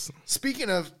jackets. Speaking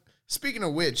of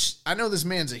which, I know this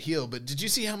man's a heel, but did you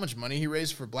see how much money he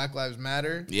raised for Black Lives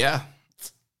Matter? Yeah.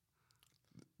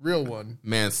 Real one.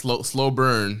 Man, slow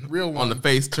burn. Real one. On the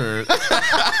face turn.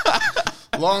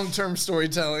 Long-term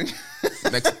storytelling.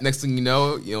 Next thing you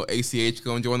know, ACH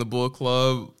going to join the Bullet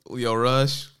Club. Leo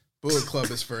Rush. Bullet Club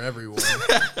is for everyone.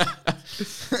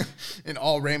 In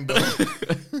all rainbow.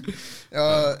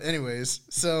 Anyways,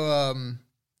 so,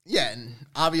 yeah, and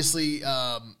obviously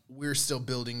we're still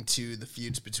building to the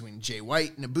feuds between Jay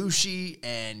White and Ibushi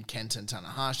and Kenta and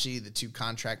Tanahashi, the two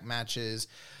contract matches.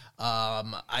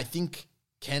 I think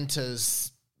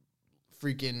Kenta's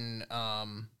freaking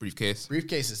briefcase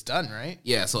is done, right?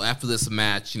 Yeah, so after this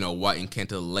match, White and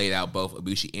Kenta laid out both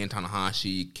Ibushi and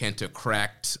Tanahashi. Kenta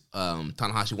cracked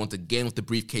Tanahashi once again with the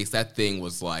briefcase. That thing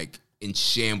was like in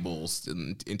shambles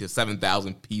into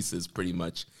 7,000 pieces pretty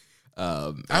much.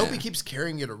 I hope he keeps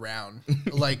carrying it around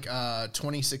like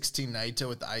 2016 Naito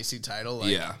with the IC title. Like,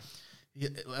 yeah.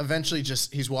 Eventually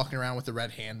he's walking around with the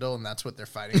red handle, and that's what they're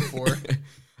fighting for.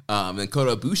 Then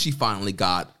Kota Ibushi finally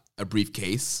got a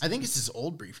briefcase. I think it's his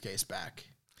old briefcase back.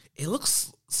 It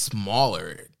looks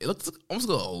smaller. It looks almost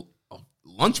like a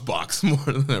lunchbox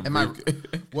more than a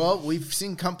briefcase. Well, we've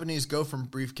seen companies go from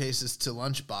briefcases to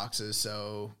lunchboxes,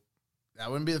 so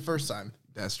that wouldn't be the first time.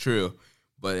 That's true.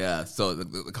 But yeah, so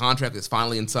the contract is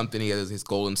finally in something. He has his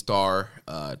Golden Star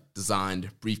designed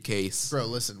briefcase. Bro,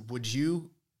 listen, when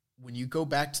you go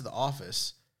back to the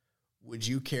office, would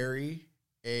you carry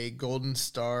a Golden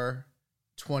Star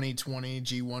 2020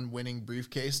 G1 winning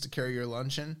briefcase to carry your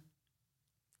lunch in?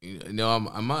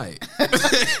 I might.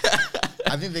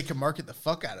 I think they could market the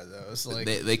fuck out of those. Like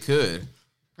they could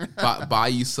buy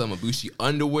you some Ibushi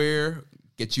underwear,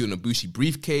 get you an Ibushi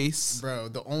briefcase. Bro,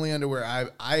 the only underwear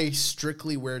I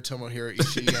strictly wear Tomohiro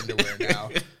Ishii underwear now.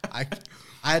 I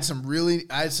had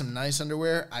some nice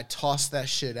underwear. I tossed that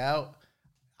shit out.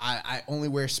 I only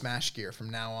wear Smash gear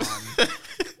from now on.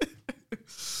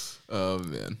 Oh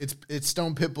man, it's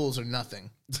Stone Pitbulls or nothing.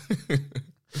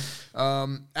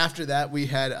 After that, we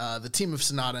had the team of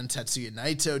Sonata and Tetsuya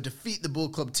Naito defeat the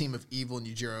Bullet Club team of Evil and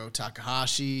Yujiro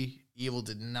Takahashi. Evil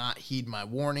did not heed my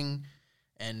warning,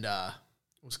 and it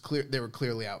was clear they were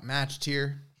clearly outmatched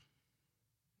here.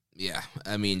 Yeah,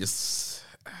 I mean, just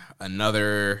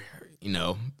another,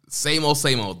 same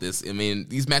old. This, I mean,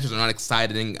 these matches are not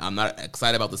exciting. I'm not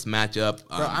excited about this matchup.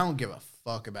 Bro, I don't give a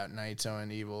fuck about Naito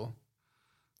and Evil.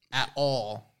 At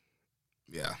all.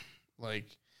 Yeah. Like,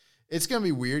 it's going to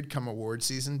be weird come award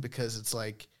season because it's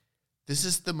like, this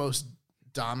is the most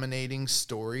dominating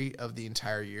story of the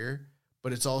entire year,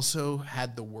 but it's also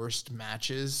had the worst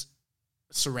matches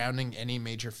surrounding any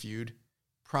major feud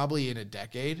probably in a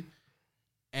decade.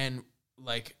 And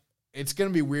like, it's going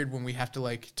to be weird when we have to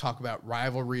like talk about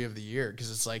rivalry of the year because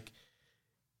it's like,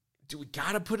 do we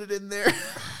got to put it in there?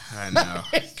 I know.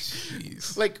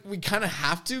 Jeez. Like, we kind of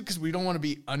have to because we don't want to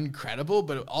be uncredible,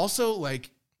 but also like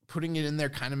putting it in there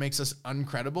kind of makes us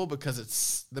uncredible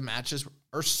because the matches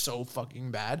are so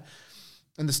fucking bad.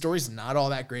 And the story's not all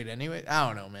that great anyway. I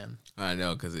don't know, man. I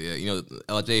know, because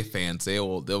LJ fans,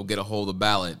 they'll get a hold of the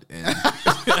ballot and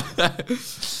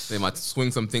they might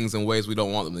swing some things in ways we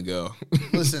don't want them to go.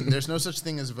 Listen, there's no such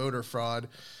thing as voter fraud.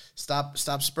 Stop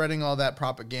spreading all that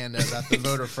propaganda about the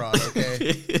voter fraud,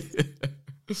 okay?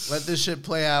 Let this shit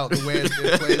play out the way it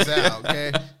plays out,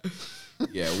 okay?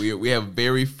 Yeah, we have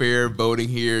very fair voting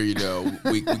here.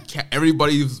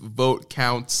 Everybody's vote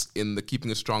counts in the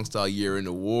Keeping It Strong Style Year in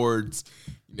awards.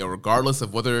 Regardless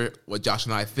of what Josh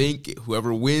and I think,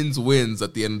 whoever wins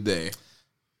at the end of the day.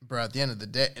 Bro, at the end of the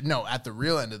day, no, at the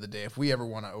real end of the day, if we ever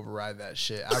want to override that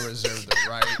shit, I reserve the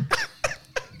right.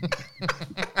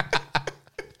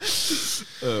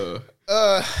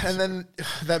 And then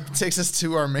that takes us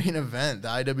to our main event, the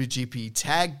IWGP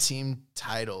Tag Team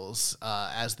titles,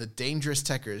 as the Dangerous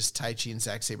Tekkers, Taichi and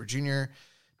Zack Sabre Jr.,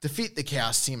 defeat the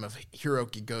Chaos team of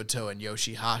Hiroki Goto and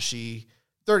Yoshihashi,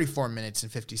 34 minutes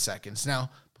and 50 seconds.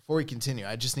 Now, before we continue,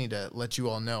 I just need to let you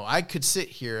all know, I could sit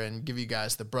here and give you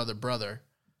guys the brother.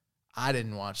 I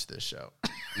didn't watch this show.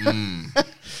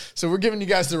 So we're giving you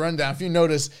guys the rundown. If you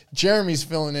notice, Jeremy's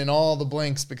filling in all the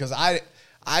blanks because I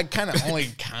kind of only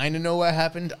kind of know what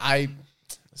happened.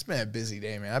 It's been a busy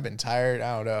day, man. I've been tired.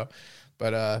 I don't know.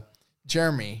 But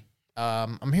Jeremy,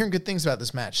 I'm hearing good things about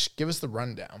this match. Give us the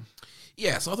rundown.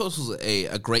 Yeah, so I thought this was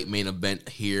a great main event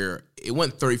here. It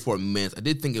went 34 minutes. I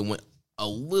did think it went a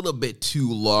little bit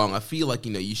too long. I feel like,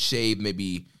 you shave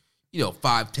maybe,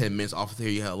 5-10 minutes off of there.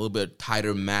 You had a little bit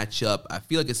tighter matchup. I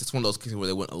feel like it's just one of those cases where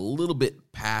they went a little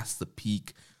bit past the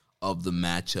peak of the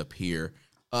matchup here.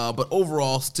 But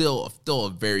overall, still a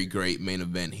very great main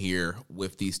event here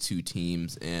with these two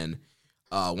teams. And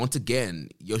once again,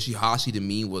 Yoshihashi to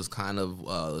me was kind of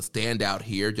a standout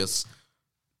here. Just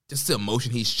the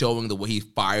emotion he's showing, the way he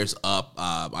fires up.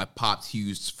 I popped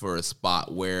Hughes for a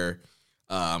spot where,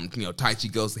 Taichi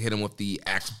goes to hit him with the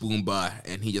Axe Boomba,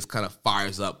 and he just kind of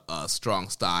fires up strong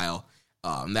style.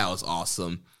 That was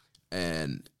awesome.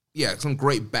 And, yeah, some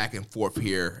great back and forth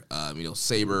here.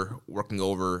 Sabre working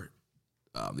over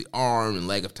the arm and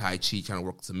leg of Taichi, trying to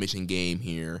work the submission game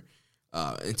here.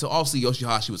 And so, obviously,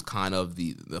 Yoshihashi was kind of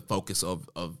the focus of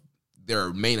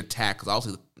their main attack, because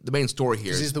obviously the main story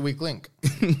here is he's the weak link.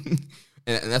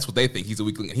 and that's what they think. He's the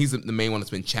weak link. And he's the main one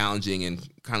that's been challenging and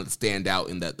kind of the standout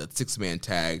in that six-man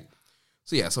tag.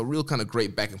 So, yeah, so real kind of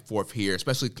great back and forth here,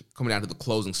 especially coming down to the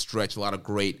closing stretch. A lot of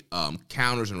great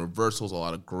counters and reversals, a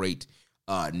lot of great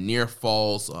near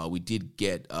falls. We did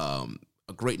get a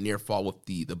great near fall with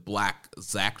the black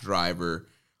Zack driver,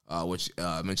 which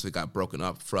eventually got broken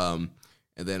up from.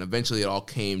 And then eventually it all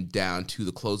came down to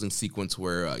the closing sequence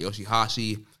where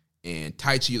Yoshihashi and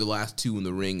Taichi are the last two in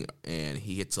the ring, and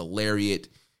he hits a lariat,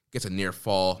 gets a near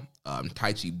fall.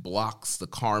 Taichi blocks the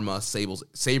karma.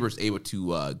 Sabre's able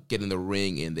to get in the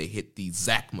ring, and they hit the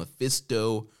Zack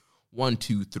Mephisto. 1,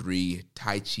 2, 3.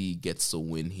 Taichi gets the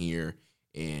win here,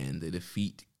 and they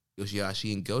defeat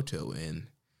Yoshihashi and Goto. And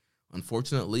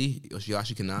unfortunately,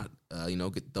 Yoshihashi cannot,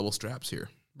 get double straps here.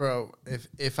 Bro,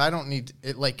 if I don't need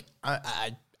it, like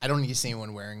I don't need to see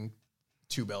anyone wearing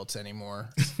two belts anymore.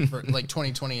 For, like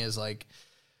 2020 is like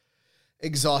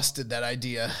exhausted that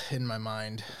idea in my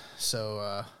mind,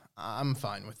 so I'm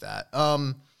fine with that.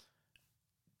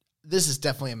 This is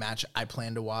definitely a match I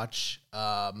plan to watch.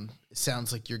 It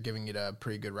sounds like you're giving it a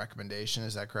pretty good recommendation.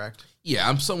 Is that correct? Yeah,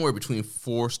 I'm somewhere between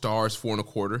 4 stars,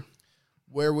 4.25.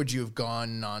 Where would you have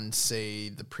gone on, say,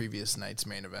 the previous night's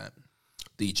main event?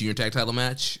 The junior tag title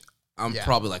match, I'm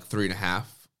probably like 3.5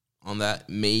 on that,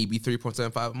 maybe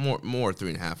 3.75, more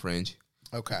 3.5 range.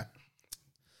 Okay,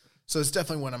 so it's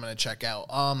definitely one I'm going to check out.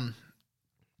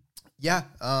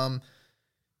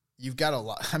 You've got a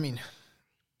lot. I mean,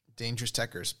 Dangerous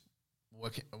Tekkers,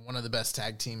 one of the best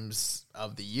tag teams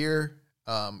of the year.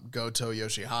 Goto,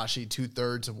 Yoshihashi,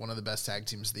 2/3 of one of the best tag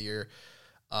teams of the year.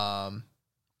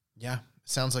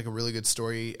 Sounds like a really good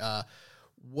story.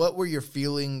 What were your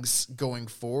feelings going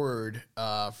forward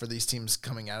for these teams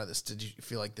coming out of this? Did you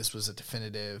feel like this was a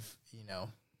definitive,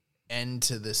 end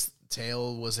to this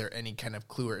tale? Was there any kind of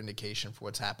clue or indication for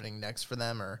what's happening next for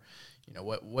them? Or,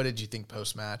 what did you think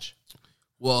post-match?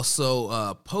 Well,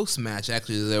 so post-match,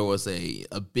 actually, there was a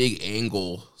big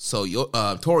angle. So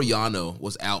Toru Yano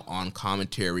was out on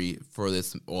commentary for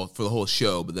the whole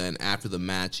show, but then after the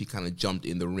match, he kind of jumped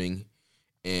in the ring,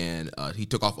 and he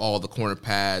took off all the corner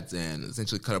pads and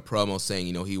essentially cut a promo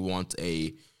saying, he wants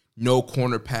a no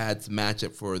corner pads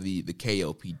matchup for the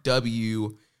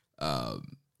KOPW.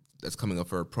 That's coming up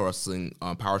for Pro Wrestling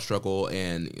Power Struggle,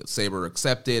 and Sabre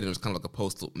accepted. It was kind of like a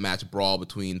post-match brawl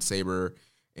between Sabre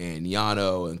and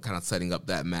Yano, and kind of setting up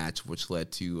that match, which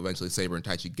led to eventually Sabre and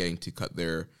Taichi getting to cut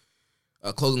their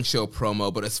closing show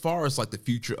promo. But as far as like the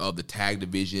future of the tag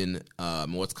division,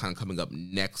 what's kind of coming up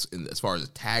next, as far as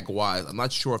the tag wise, I'm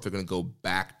not sure if they're going to go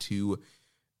back to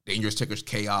Dangerous Tekkers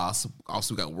Chaos.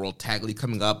 Also, we got World Tag League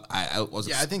coming up. I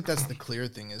think that's the clear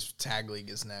thing is Tag League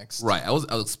is next. Right. I was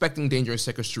expecting Dangerous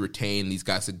Tekkers to retain, these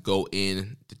guys to go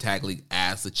in to Tag League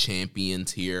as the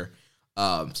champions here.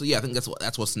 So yeah, I think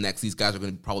that's what's next. These guys are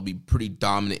going to probably be pretty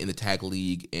dominant in the tag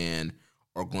league and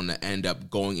are going to end up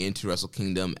going into Wrestle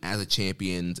Kingdom as the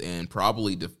champions and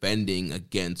probably defending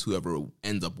against whoever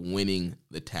ends up winning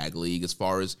the tag league. As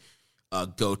far as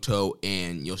Goto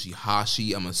and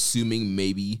Yoshihashi, I'm assuming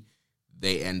maybe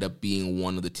they end up being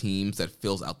one of the teams that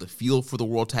fills out the field for the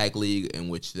World Tag League, in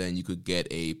which then you could get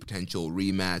a potential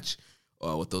rematch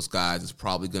with those guys. It's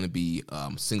probably going to be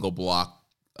single block.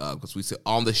 Because we said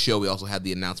on the show, we also had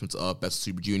the announcements of Best of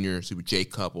Super Junior, Super J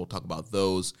Cup. We'll talk about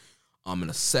those in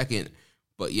a second.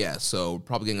 But yeah, so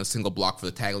probably getting a single block for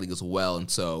the tag league as well. And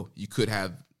so you could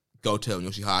have Goto and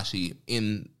Yoshihashi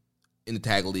in the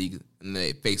tag league, and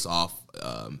they face off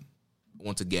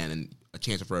once again, and a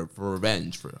chance for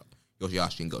revenge for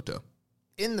Yoshihashi and Goto.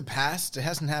 In the past, it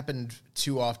hasn't happened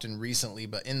too often recently,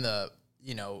 but in the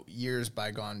years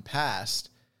bygone past,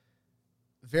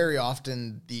 very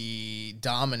often the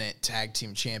dominant tag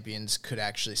team champions could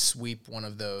actually sweep one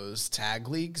of those tag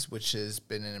leagues, which has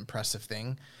been an impressive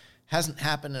thing. Hasn't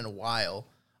happened in a while.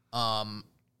 I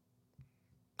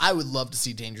would love to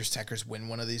see Dangerous Tekkers win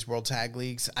one of these World Tag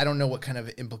Leagues. I don't know what kind of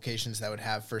implications that would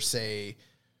have for, say,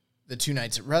 the 2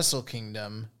 nights at Wrestle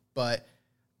Kingdom, but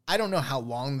I don't know how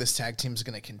long this tag team is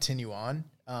going to continue on.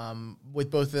 With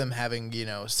both of them having,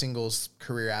 singles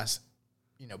career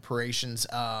parations.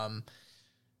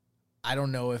 I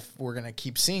don't know if we're going to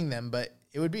keep seeing them, but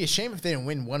it would be a shame if they didn't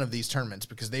win one of these tournaments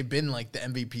because they've been like the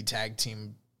MVP tag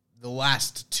team the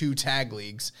last 2 tag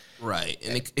leagues. Right.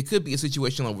 And it could be a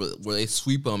situation where they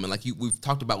sweep them. And like we've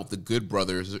talked about with the Good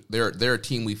Brothers, they're a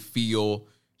team we feel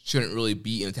shouldn't really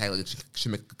be in a tag league.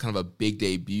 Should make kind of a big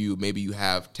debut. Maybe you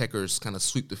have Tekkers kind of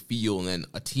sweep the field, and then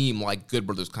a team like Good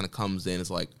Brothers kind of comes in. It's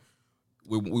like,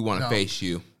 we want to face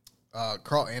you.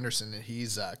 Carl Anderson,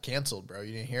 he's canceled, bro.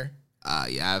 You didn't hear?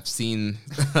 Yeah, I've seen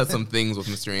some things with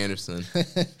Mr. Anderson.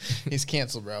 He's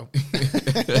canceled, bro.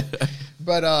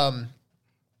 But,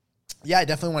 yeah, I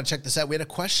definitely want to check this out. We had a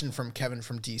question from Kevin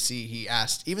from DC. He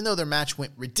asked, even though their match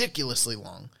went ridiculously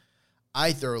long,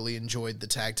 I thoroughly enjoyed the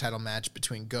tag title match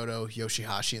between Goto,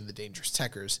 Yoshihashi, and the Dangerous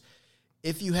Tekkers.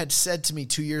 If you had said to me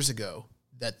 2 years ago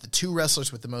that the 2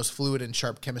 wrestlers with the most fluid and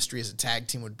sharp chemistry as a tag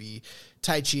team would be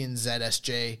Taichi and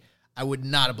ZSJ, I would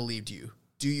not have believed you.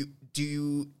 Do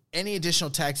you any additional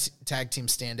tag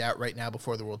teams stand out right now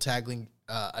before the World Tag League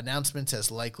announcements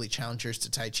as likely challengers to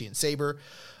Taichi and Sabre?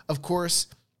 Of course,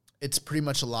 it's pretty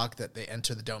much a lock that they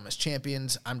enter the Dome as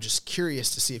champions. I'm just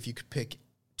curious to see if you could pick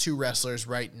 2 wrestlers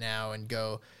right now and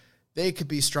go, they could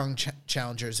be strong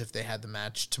challengers if they had the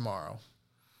match tomorrow.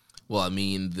 Well, I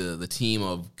mean, the team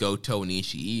of Goto and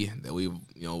Ishii that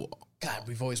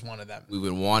we've always wanted that. We've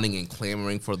been wanting and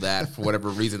clamoring for that. For whatever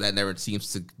reason, that never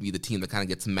seems to be the team that kind of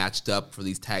gets matched up for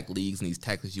these tag leagues and these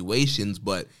tag situations.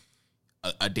 But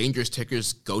a Dangerous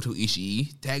Tekkers Goto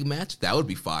Ishii tag match, that would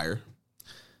be fire.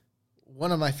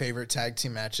 One of my favorite tag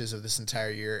team matches of this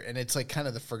entire year, and it's like kind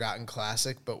of the forgotten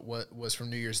classic, but what was from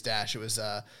New Year's Dash. It was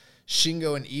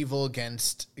Shingo and Evil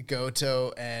against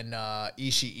Goto and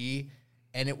Ishii,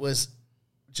 and it was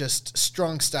just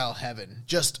strong style heaven,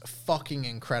 just fucking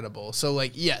incredible. So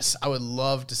like, yes, I would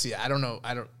love to see it. I don't know.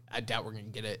 I doubt we're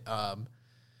going to get it.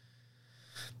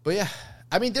 But yeah,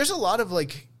 I mean, there's a lot of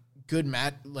like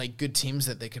good teams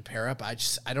that they could pair up. I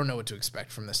don't know what to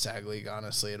expect from this tag league,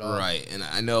 honestly, at all. Right. And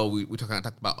I know we talked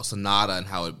about Sonata and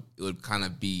how it would kind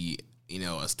of be,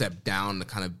 a step down to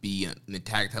kind of be in the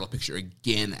tag title picture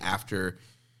again after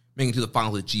making it to the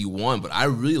finals of G1. But I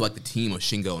really like the team of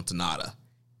Shingo and Sonata.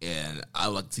 And I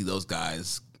like to see those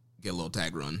guys get a little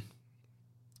tag run.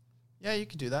 Yeah, you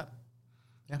could do that.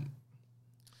 Yeah.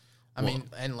 I mean,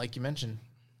 and like you mentioned,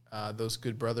 those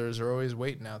Good Brothers are always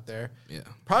waiting out there. Yeah.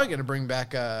 Probably going to bring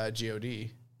back GOD.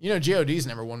 GOD's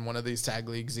never won one of these tag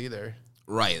leagues either.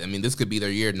 Right. I mean, this could be their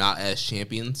year not as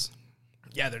champions.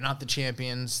 Yeah, they're not the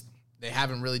champions. They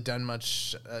haven't really done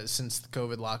much since the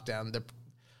COVID lockdown.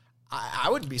 I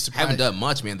wouldn't be surprised. Haven't done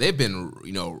much, man. They've been,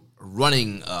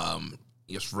 running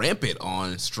just rampant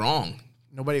on Strong.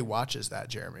 Nobody watches that,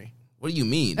 Jeremy. What do you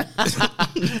mean? Are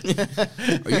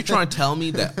you trying to tell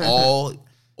me that all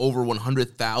over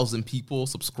 100,000 people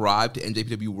subscribed to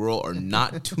NJPW World are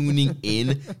not tuning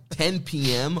in 10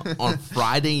 p.m. on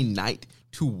Friday night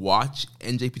to watch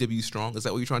NJPW Strong? Is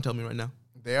that what you're trying to tell me right now?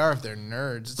 They are if they're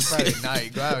nerds. It's Friday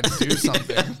night. Go out and do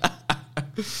something.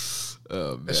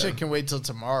 That shit can wait till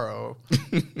tomorrow.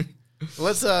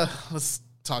 Let's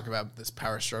talk about this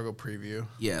Power Struggle preview.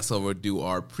 Yeah, so we'll do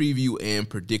our preview and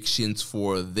predictions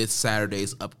for this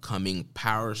Saturday's upcoming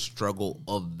Power Struggle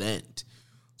event.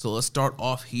 So let's start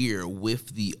off here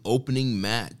with the opening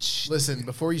match. Listen,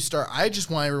 before you start, I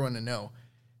just want everyone to know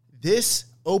this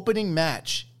opening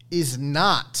match is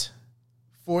not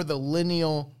for the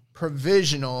lineal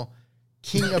provisional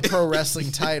King of Pro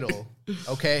Wrestling title,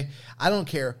 okay? I don't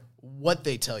care what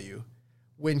they tell you.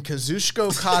 When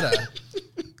Kazuchika Okada...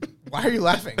 Why are you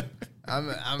laughing?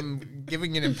 I'm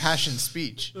giving an impassioned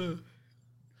speech.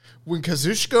 When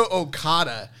Kazuchika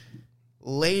Okada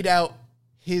laid out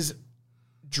his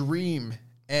dream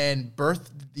and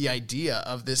birthed the idea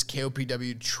of this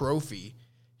KOPW trophy,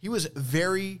 he was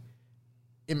very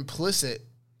implicit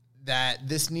that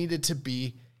this needed to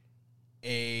be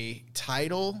a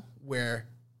title where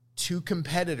two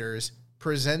competitors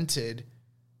presented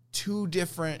two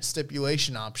different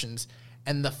stipulation options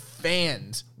and the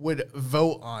fans would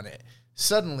vote on it.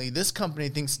 Suddenly, this company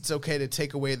thinks it's okay to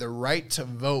take away the right to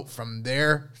vote from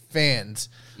their fans.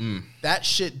 That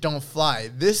shit don't fly.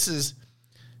 If this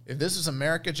was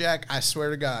America, Jack, I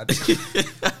swear to God.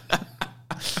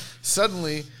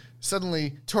 Suddenly,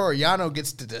 Toru Yano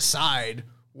gets to decide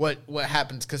what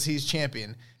happens because he's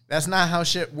champion. That's not how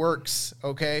shit works,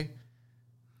 okay?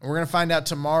 And we're going to find out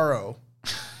tomorrow.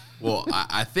 Well,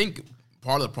 I think...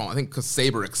 part of the problem, I think, because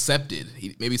Sabre accepted.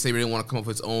 Maybe Sabre didn't want to come up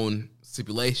with his own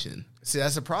stipulation. See,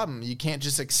 that's the problem. You can't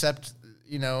just accept,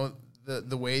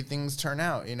 the way things turn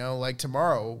out. Like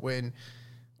tomorrow when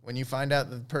you find out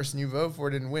the person you vote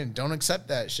for didn't win, don't accept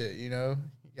that shit. You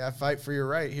gotta fight for your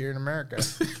right here in America.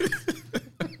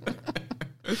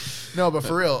 No, but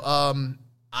for real,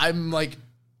 I'm like,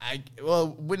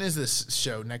 when is this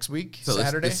show? Next week? So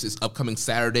Saturday? This is upcoming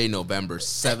Saturday, November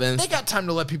 7th. They got time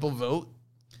to let people vote.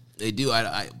 They do,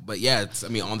 but yeah,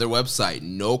 on their website,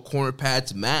 no corner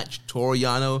pads match. Toru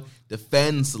Yano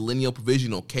defends the lineal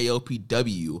provisional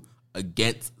KOPW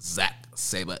against Zack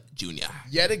Sabre Jr.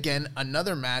 Yet again,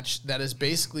 another match that is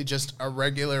basically just a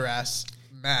regular ass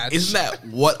match. Isn't that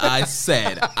what I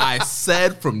said? I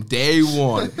said from day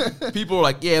one. People are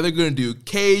like, yeah, they're going to do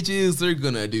cages, they're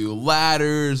going to do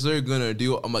ladders,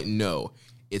 I'm like, no,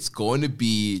 it's going to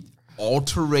be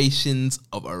alterations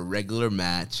of a regular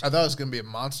match. I thought it was going to be a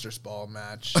Monsters Ball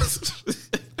match.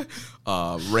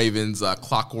 Ravens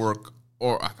Clockwork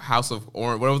or House of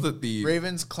Orange. What was it? The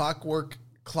Ravens Clockwork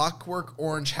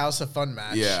Orange House of Fun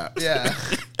match. Yeah.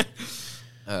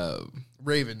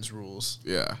 Ravens rules.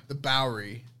 Yeah. The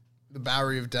Bowery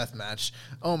of Death match.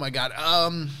 Oh my God.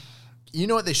 You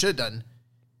know what they should have done?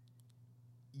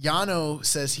 Yano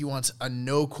says he wants a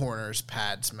no corners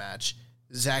pads match.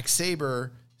 Zack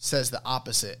Sabre says the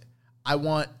opposite. I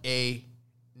want a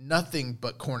nothing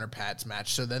but corner pads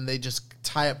match. So then they just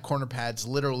tie up corner pads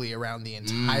literally around the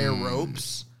entire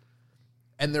ropes,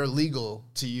 and they're legal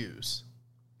to use.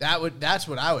 That's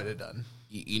what I would have done.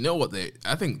 You know what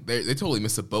I think they totally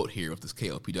missed a boat here with this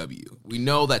KOPW. We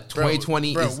know that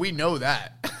 2020 bro, we know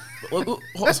that. Hold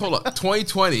up.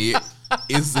 2020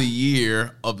 is the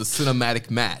year of the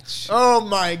cinematic match. Oh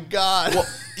my God. Well,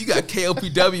 you got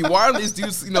KOPW. Why aren't these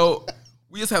dudes,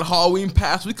 we just had Halloween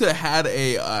Pass. We could have had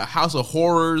a House of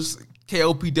Horrors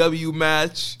KOPW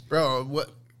match. Bro,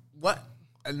 what?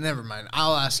 Never mind.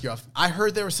 I'll ask you off. I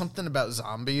heard there was something about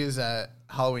zombies at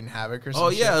Halloween Havoc or something. Oh,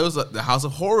 yeah. It was the House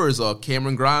of Horrors,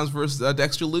 Cameron Grimes versus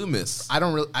Dexter Loomis.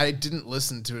 I didn't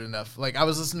listen to it enough. Like, I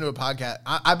was listening to a podcast.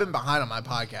 I've been behind on my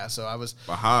podcast, so I was...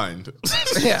 Behind.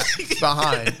 Yeah,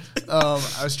 behind.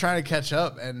 I was trying to catch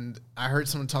up, and I heard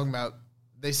someone talking about...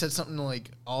 They said something like,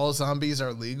 all zombies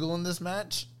are legal in this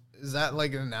match? Is that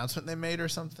like an announcement they made or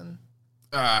something?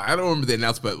 I don't remember the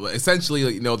announcement, but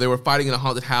essentially, they were fighting in a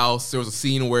haunted house. There was a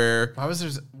scene where... Why was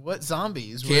there... What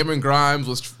zombies? Cameron Grimes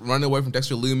was running away from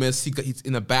Dexter Loomis. He's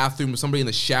in a bathroom with somebody in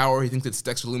the shower. He thinks it's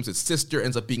Dexter Loomis' sister.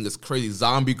 Ends up being this crazy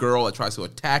zombie girl that tries to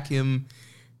attack him.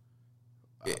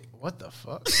 What the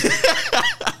fuck?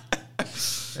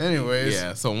 Anyways.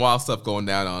 Yeah, some wild stuff going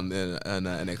down on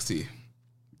NXT.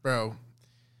 Bro,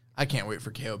 I can't wait for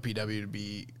KOPW to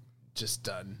be just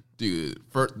done. Dude,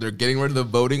 they're getting rid of the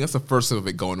voting. That's the first of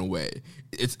it going away.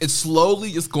 It's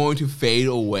slowly just going to fade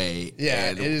away.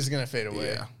 Yeah, it is going to fade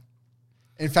away. Yeah.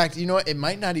 In fact, you know what? It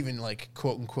might not even like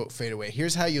quote unquote fade away.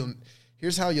 Here's how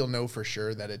you'll know for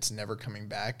sure that it's never coming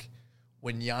back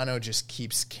when Yano just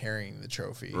keeps carrying the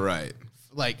trophy. Right.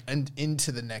 Like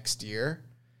into the next year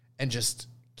and just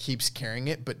keeps carrying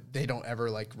it, but they don't ever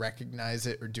like recognize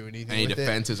it or do anything Any with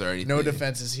defenses or anything. No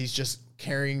defenses. He's just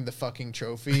carrying the fucking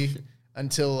trophy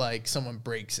until like someone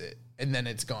breaks it and then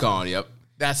it's gone. Gone, yep.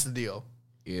 That's the deal.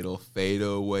 It'll fade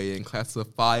away and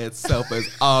classify itself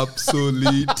as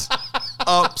obsolete.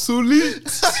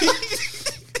 Obsolete.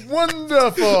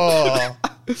 Wonderful.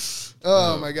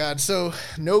 Oh my God. So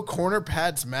no corner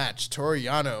pads match. Toru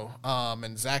Yano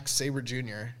and Zack Sabre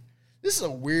Jr. This is a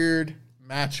weird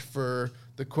match for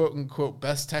the quote unquote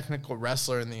best technical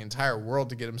wrestler in the entire world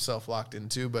to get himself locked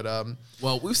into. But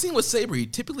well, we've seen with Sabre, he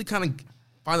typically kind of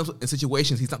finds himself in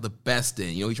situations he's not the best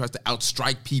in. You know, he tries to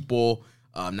outstrike people.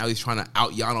 Now he's trying to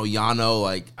out Yano.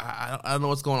 Like, I don't know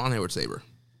what's going on here with Sabre.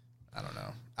 I don't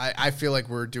know. I feel like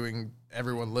we're doing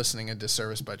everyone listening a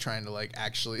disservice by trying to like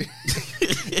actually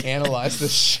analyze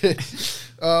this shit.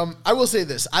 I will say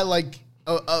this. I like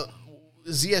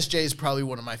ZSJ is probably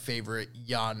one of my favorite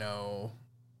Yano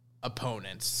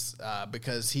opponents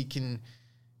because he can,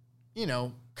 you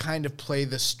know, kind of play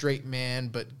the straight man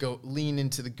but go lean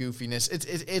into the goofiness.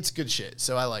 It's good shit.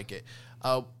 So I like it.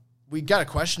 We got a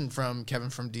question from Kevin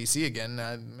from DC again.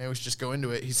 Maybe we should just go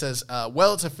into it. He says,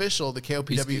 well, it's official. The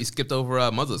KOPW... He skipped over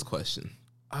Muzza's question.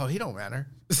 Oh, he don't matter.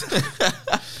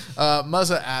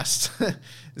 Muzza asked,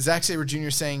 Zack Sabre Jr.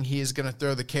 saying he is going to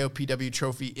throw the KOPW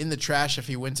trophy in the trash if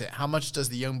he wins it. How much does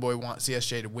the young boy want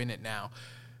CSJ to win it now?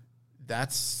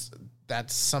 That's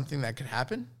something that could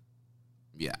happen?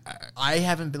 Yeah. I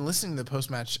haven't been listening to the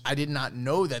post-match. I did not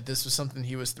know that this was something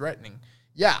he was threatening.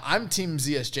 Yeah, I'm Team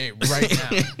ZSJ right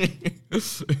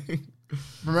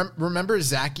now. Remember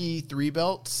Zacky 3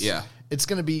 belts? Yeah. It's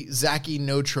going to be Zacky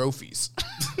no trophies.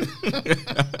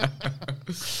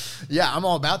 Yeah, I'm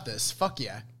all about this. Fuck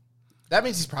yeah. That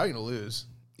means he's probably going to lose.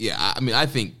 Yeah, I mean, I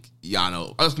think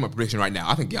Yano... I'll just do my prediction right now.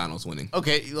 I think Yano's winning.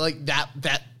 Okay, like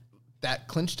that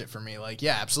clinched it for me. Like,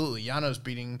 yeah, absolutely. Yano's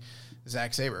beating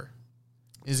Zack Sabre.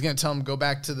 He's going to tell him, go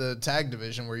back to the tag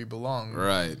division where you belong,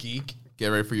 right? Geek. Get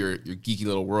ready for your geeky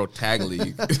little world tag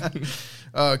league.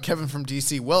 Kevin from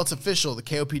DC. Well, it's official. The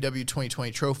KOPW 2020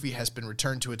 trophy has been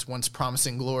returned to its once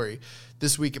promising glory.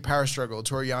 This week at Power Struggle,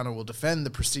 Toru Yano will defend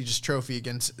the prestigious trophy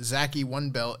against Zacky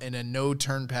 1 belt in a no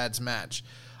turn pads match.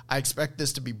 I expect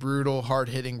this to be brutal,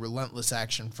 hard-hitting, relentless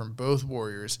action from both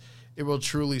warriors. It will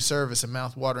truly serve as a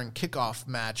mouth-watering kickoff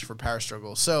match for Power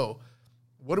Struggle. So,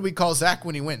 what do we call Zack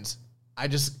when he wins?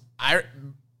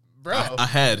 Bro.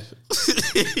 Ahead.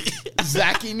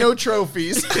 Zacky, no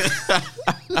trophies.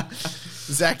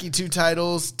 Zacky, 2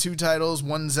 titles,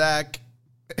 1 Zack.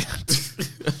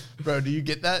 Bro, do you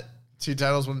get that? 2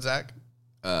 titles, 1 Zack?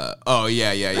 Oh,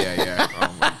 yeah.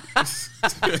 Oh, my.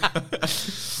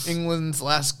 England's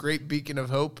last great beacon of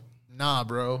hope. Nah,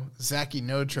 bro. Zacky,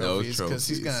 no trophies. Because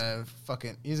he's gonna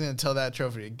tell that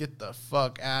trophy to get the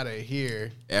fuck out of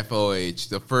here. FOH.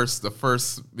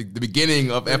 The beginning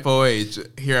of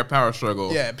FOH here at Power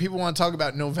Struggle. Yeah, people want to talk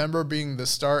about November being the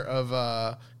start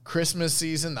of Christmas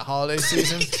season, the holiday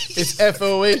season. It's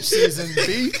FOH season,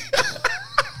 B.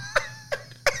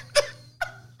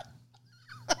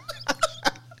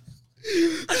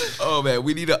 Oh, man,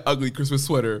 we need an ugly Christmas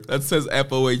sweater that says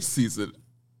FOH season.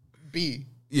 B.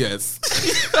 Yes.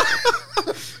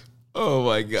 Oh,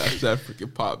 my gosh, that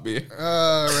freaking popped me.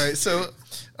 All right, so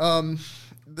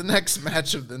the next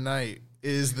match of the night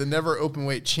is the Never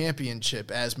Openweight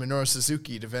Championship as Minoru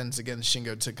Suzuki defends against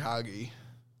Shingo Takagi.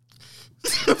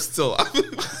 I'm still...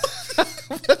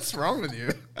 What's wrong with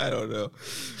you? I don't know.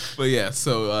 But yeah,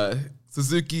 so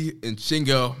Suzuki and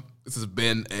Shingo, this has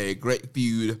been a great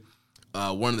feud.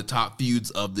 One of the top feuds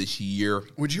of this year.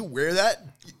 Would you wear that?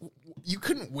 You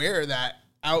couldn't wear that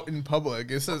out in public.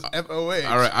 It says FOH.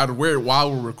 All right, I'd wear it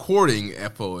while we're recording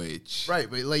FOH. Right,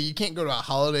 but like you can't go to a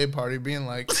holiday party being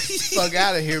like, fuck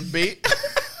out of here, B.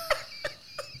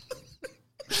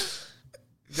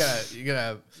 You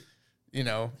gotta, you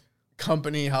know,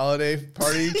 company holiday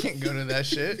party. You can't go to that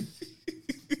shit.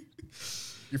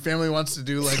 Your family wants to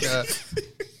do like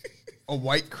a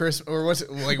white Christmas, or what's it,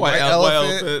 like white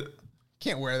elephant.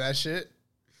 Can't wear that shit.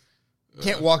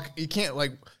 Can't walk. You can't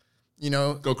like, you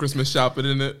know, go Christmas shopping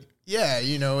in it. Yeah,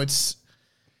 you know,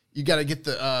 you got to get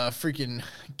the freaking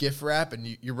gift wrap, and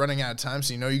you're running out of time,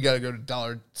 so you know you got to go to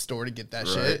dollar store to get that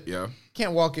shit. Yeah,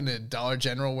 Can't walk into Dollar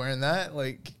General wearing that.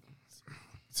 Like,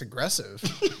 It's aggressive.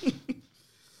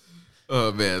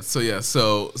 Oh, man.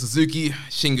 So Suzuki,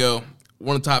 Shingo,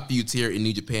 one of the top feuds here in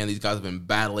New Japan. These guys have been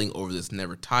battling over this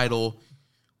Never title.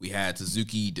 We had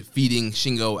Suzuki defeating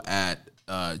Shingo at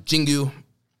Jingu,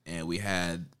 and we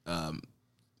had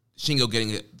Shingo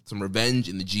getting some revenge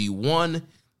in the G1.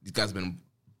 These guys have been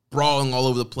brawling all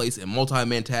over the place in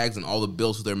multi-man tags and all the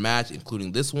builds for their match,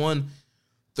 including this one.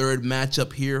 Third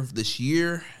matchup here this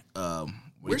year.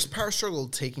 Where's Power Struggle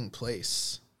taking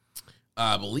place?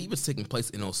 I believe it's taking place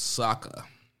in Osaka.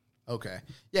 Okay.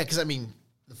 Yeah, because, I mean,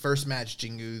 the first match,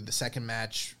 Jingu, the second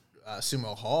match,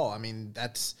 Sumo Hall. I mean,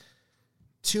 that's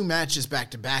 2 matches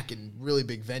back-to-back in really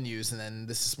big venues, and then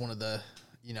this is one of the,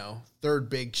 third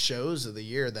big shows of the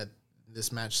year that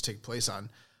this match take place on.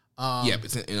 Yep,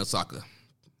 it's in Osaka.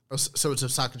 So it's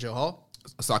Osaka Joe Hall?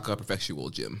 Osaka Prefectural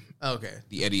Gym. Okay.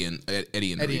 The Eddie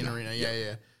Arena.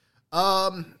 Yeah.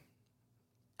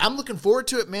 I'm looking forward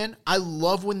to it, man. I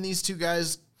love when these two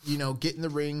guys, get in the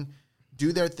ring,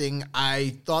 do their thing.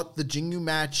 I thought the Jingu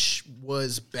match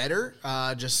was better,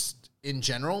 just in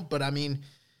general. But, I mean,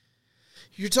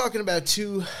 you're talking about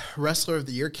 2 Wrestler of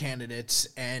the Year candidates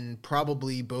and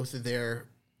probably both of their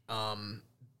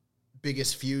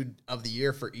biggest feud of the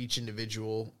year for each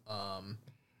individual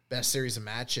best series of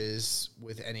matches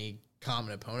with any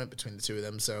common opponent between the 2 of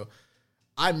them. So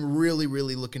I'm really,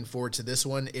 really looking forward to this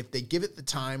one. If they give it the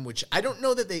time, which I don't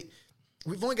know that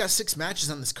we've only got 6 matches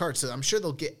on this card, so I'm sure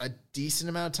they'll get a decent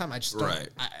amount of time. I just don't. Right.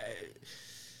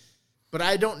 But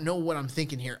I don't know what I'm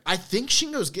thinking here. I think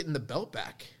Shingo's getting the belt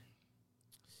back.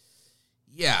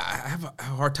 Yeah, I have a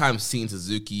hard time seeing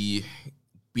Suzuki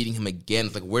beating him again.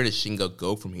 It's like, where does Shingo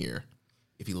go from here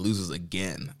if he loses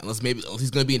again? Unless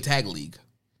he's going to be in Tag League.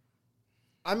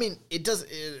 I mean,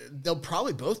 they'll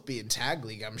probably both be in Tag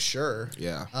League, I'm sure.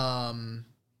 Yeah.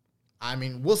 I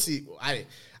mean, we'll see.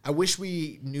 I wish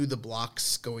we knew the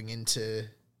blocks going into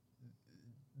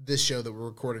this show that we're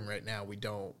recording right now. We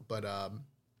don't, but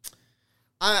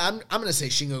I'm going to say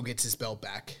Shingo gets his belt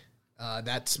back.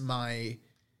 That's my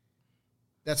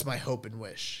hope and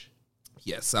wish.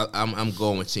 Yes, I'm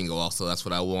going with Shingo also. That's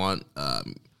what I want. I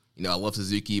love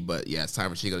Suzuki, but yeah, it's time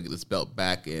for Shingo to get this belt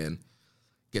back and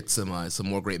get some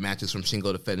more great matches from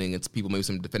Shingo defending against people, maybe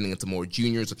some defending against some more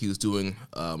juniors like he was doing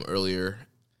earlier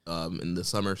in the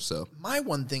summer. So my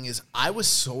one thing is I was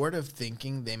sort of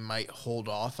thinking they might hold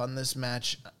off on this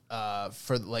match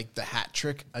for like the hat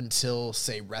trick until,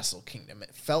 say, Wrestle Kingdom.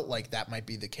 It felt like that might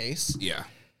be the case. Yeah.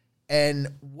 And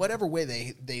whatever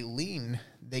way they lean,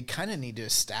 they kind of need to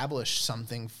establish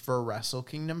something for Wrestle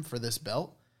Kingdom for this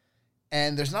belt.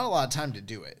 And there's not a lot of time to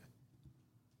do it.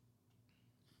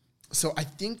 So I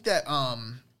think that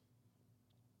I'm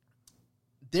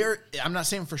not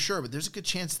saying for sure, but there's a good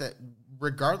chance that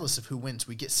regardless of who wins,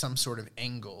 we get some sort of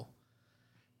angle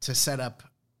to set up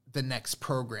the next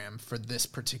program for this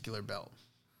particular belt.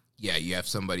 Yeah, you have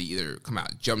somebody either come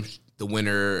out, jump the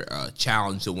winner,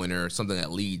 challenge the winner, something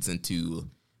that leads into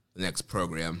the next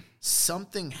program.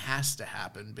 Something has to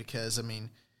happen because, I mean,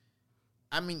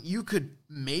 you could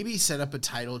maybe set up a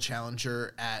title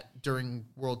challenger during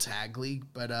World Tag League,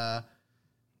 but it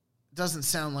doesn't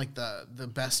sound like the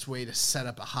best way to set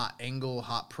up a hot angle,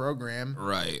 hot program.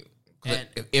 Right. And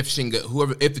if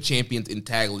the champion's in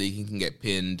Tag League, he can get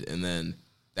pinned, and then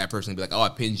that person can be like, "Oh, I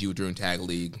pinned you during Tag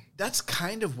League." That's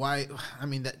kind of why. I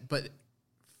mean that, but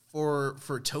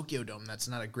for Tokyo Dome, that's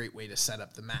not a great way to set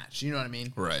up the match. You know what I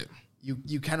mean? Right.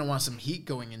 You kind of want some heat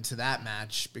going into that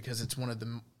match because it's one of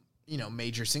the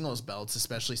major singles belts,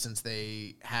 especially since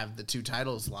they have the 2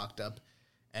 titles locked up,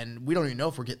 and we don't even know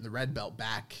if we're getting the red belt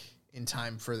back in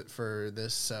time for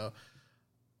this. So,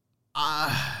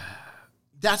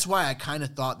 that's why I kind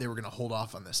of thought they were going to hold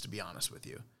off on this, to be honest with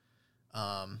you.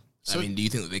 Do you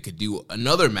think that they could do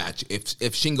another match if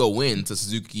Shingo wins? Does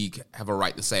Suzuki have a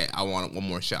right to say, "I want one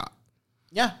more shot"?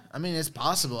 Yeah, I mean it's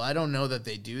possible. I don't know that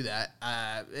they do that.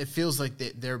 It feels like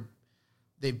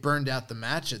they burned out the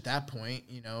match at that point,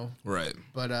 Right.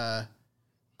 But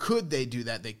could they do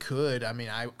that? They could. I mean,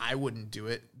 I wouldn't do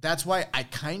it. That's why I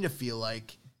kind of feel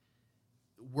like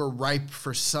we're ripe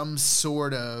for some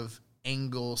sort of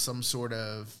angle, some sort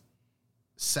of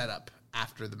setup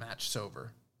after the match is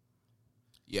over.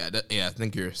 Yeah, I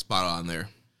think you're spot on there.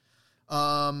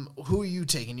 Who are you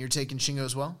taking? You're taking Shingo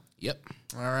as well? Yep.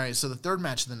 All right, so the third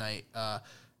match of the night,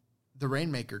 the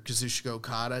Rainmaker, Kazuchika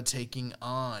Okada, taking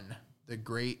on the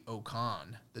Great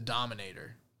Okan, the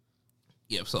Dominator.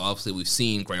 Yep, so obviously we've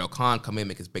seen Great Okan come in,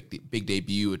 make his big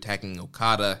debut, attacking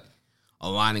Okada,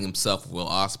 aligning himself with Will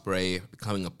Ospreay,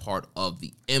 becoming a part of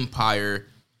the Empire.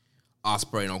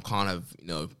 Ospreay and Okan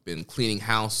have, been cleaning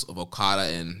house of Okada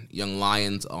and Young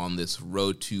Lions on this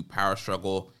road to power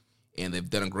struggle, and they've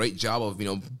done a great job of,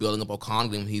 building up Okan,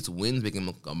 giving him these wins, making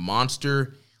him a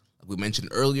monster. Like we mentioned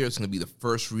earlier, it's going to be the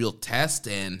first real test,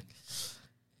 and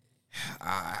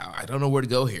I don't know where to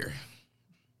go here.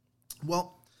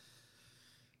 Well,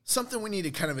 something we need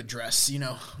to kind of address,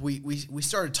 we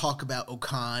started to talk about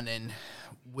Okan and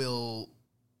Will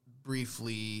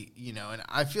briefly, and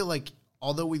I feel like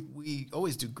although we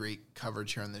always do great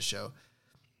coverage here on this show,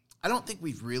 I don't think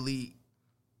we've really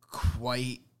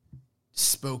quite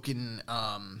spoken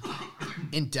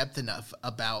in depth enough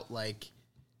about like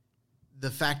the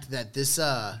fact that this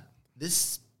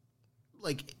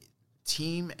like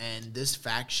team and this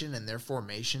faction and their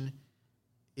formation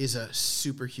is a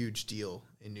super huge deal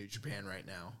in New Japan right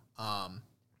now.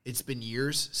 It's been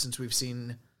years since we've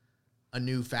seen a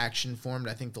new faction formed.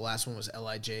 I think the last one was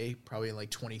LIJ, probably in like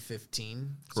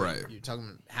 2015. So right. You're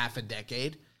talking half a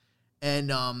decade.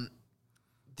 And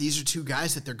these are two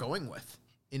guys that they're going with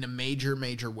in a major,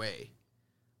 major way.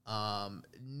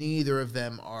 Neither of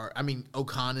them are... I mean,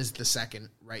 Okan is the second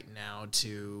right now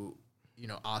to,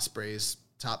 Ospreay's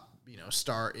top,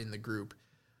 star in the group.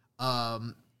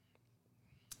 That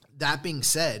being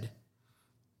said,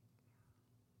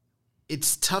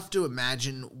 it's tough to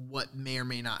imagine what may or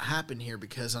may not happen here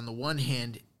because on the one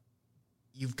hand,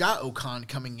 you've got Okan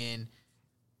coming in.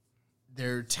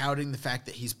 They're touting the fact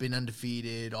that he's been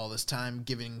undefeated all this time,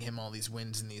 giving him all these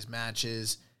wins in these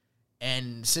matches.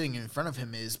 And sitting in front of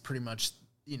him is pretty much,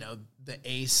 the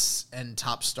ace and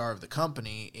top star of the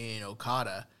company in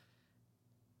Okada.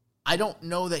 I don't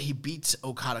know that he beats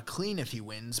Okada clean if he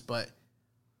wins, but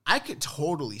I could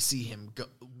totally see him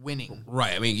winning.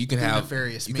 Right. I mean, you could have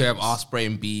Ospreay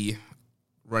and B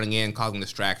running in, causing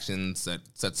distractions that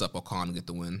sets up Okan to get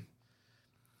the win.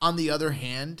 On the other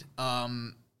hand,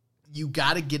 you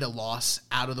got to get a loss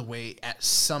out of the way at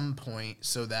some point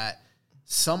so that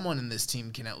someone in this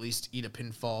team can at least eat a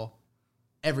pinfall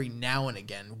every now and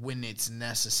again when it's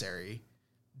necessary.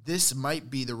 This might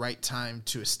be the right time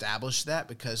to establish that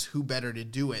because who better to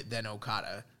do it than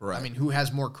Okada? Right. I mean, who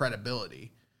has more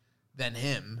credibility than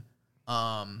him?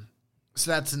 So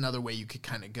that's another way you could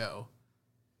kind of go.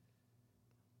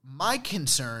 My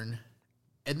concern,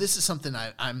 and this is something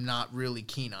I'm not really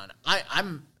keen on.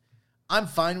 I'm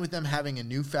fine with them having a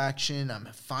new faction. I'm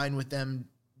fine with them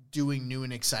doing new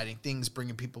and exciting things,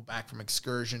 bringing people back from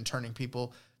excursion, turning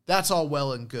people. That's all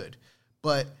well and good.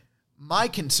 But my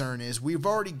concern is we've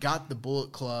already got the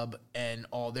Bullet Club and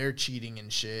all their cheating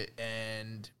and shit,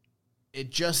 and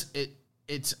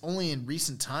it's only in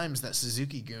recent times that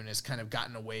Suzuki-gun has kind of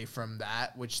gotten away from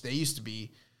that, which they used to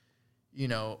be,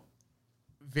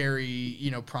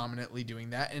 very, prominently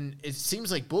doing that. And it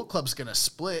seems like Bullet Club's going to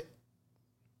split,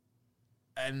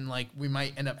 and like we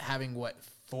might end up having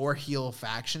 4 heel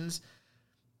factions.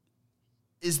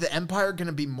 Is the Empire going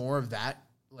to be more of that?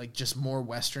 Like just more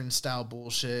Western style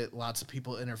bullshit, lots of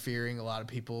people interfering, a lot of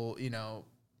people,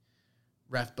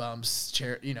 ref bumps,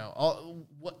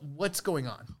 what's going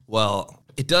on? Well,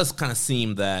 it does kind of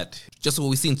seem that just what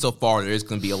we've seen so far, there is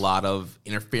going to be a lot of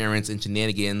interference and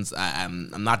shenanigans.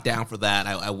 I'm not down for that.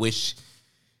 I wish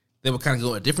they would kind of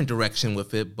go a different direction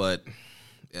with it, but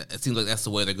it seems like that's the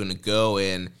way they're going to go.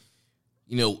 And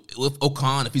with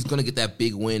Okan, if he's going to get that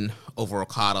big win over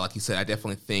Okada, like you said, I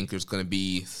definitely think there's going to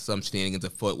be some shenanigans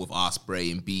afoot with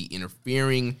Ospreay and B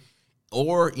interfering.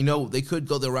 Or, they could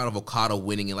go the route of Okada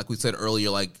winning. And like we said earlier,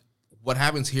 like what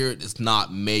happens here does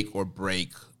not make or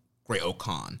break Great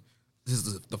Okan. This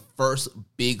is the first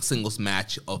big singles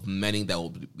match of many that will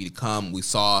be to come. We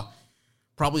saw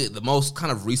probably the most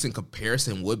kind of recent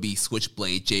comparison would be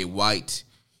Switchblade Jay White,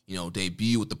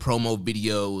 debut with the promo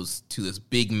videos to this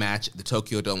big match at the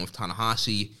Tokyo Dome with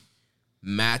Tanahashi.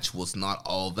 Match was not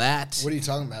all that. What are you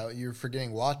talking about? You're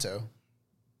forgetting Wato.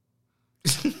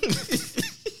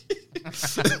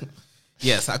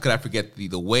 Yes, how could I forget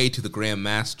the way to the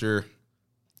Grandmaster?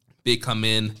 Big come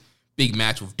in, big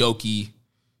match with Doki.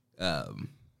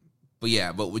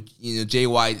 But with Jay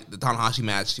White, the Tanahashi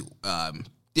match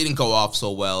didn't go off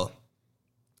so well,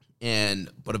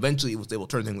 but eventually it was able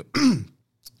to turn things.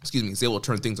 Excuse me, was able to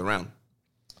turn things around.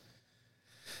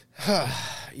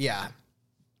 Yeah.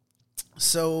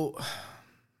 So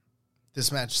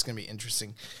this match is going to be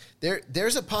interesting.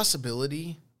 There's a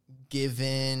possibility,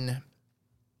 given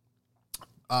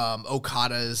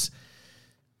Okada's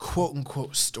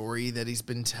quote-unquote story that he's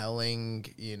been telling,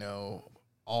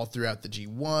 all throughout the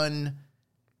G1,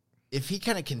 if he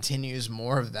kind of continues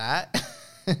more of that,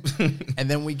 and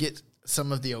then we get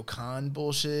some of the Okan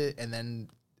bullshit, and then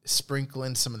sprinkle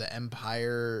in some of the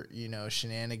Empire,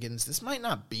 shenanigans. This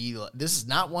is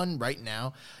not one right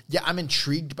now. Yeah, I'm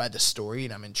intrigued by the story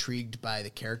and I'm intrigued by the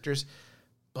characters,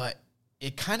 but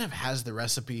it kind of has the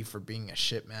recipe for being a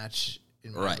shit match.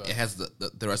 In my book. It has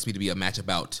the recipe to be a match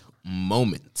about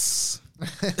moments.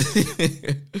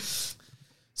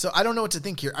 So I don't know what to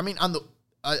think here. I mean, on the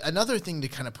another thing to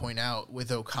kind of point out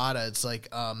with Okada, it's like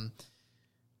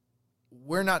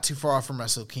we're not too far off from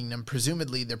Wrestle Kingdom.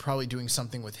 Presumably, they're probably doing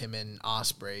something with him and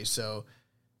Ospreay. So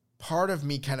part of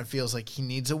me kind of feels like he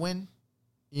needs a win,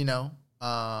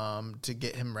 to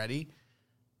get him ready.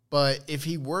 But if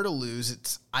he were to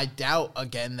lose, I doubt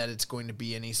again that it's going to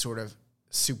be any sort of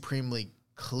supremely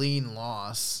clean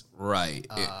loss. Right.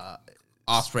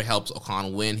 Ospreay helps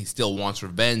Okan win. He still wants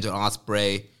revenge on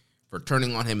Ospreay for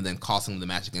turning on him and then costing the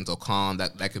match against Okan.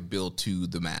 That could build to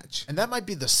the match. And that might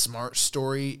be the smart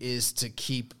story, is to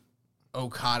keep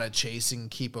Okada chasing,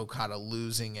 keep Okada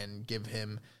losing, and give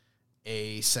him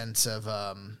a sense of,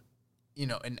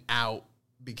 an out,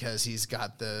 because he's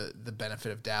got the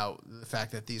benefit of doubt, the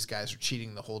fact that these guys are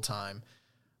cheating the whole time.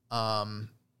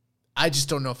 I just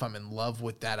don't know if I'm in love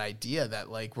with that idea that,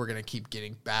 like, we're going to keep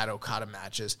getting bad Okada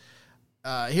matches.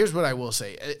 Here's what I will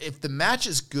say. If the match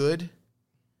is good,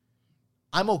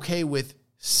 I'm okay with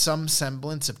some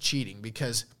semblance of cheating,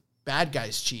 because bad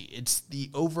guys cheat. It's the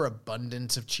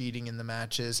overabundance of cheating in the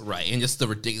matches. Right, and just the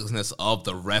ridiculousness of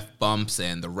the ref bumps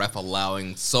and the ref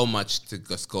allowing so much to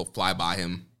just go fly by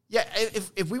him. Yeah,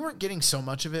 if we weren't getting so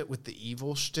much of it with the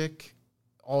evil shtick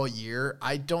all year,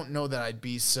 I don't know that I'd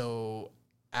be so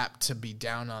apt to be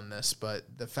down on this. But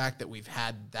the fact that we've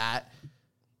had that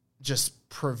just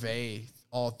pervade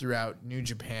all throughout New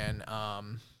Japan, I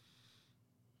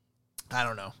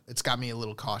don't know. It's got me a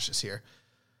little cautious here.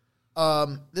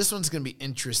 This one's going to be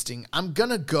interesting. I'm going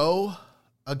to go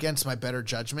against my better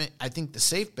judgment. I think the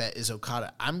safe bet is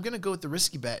Okada. I'm going to go with the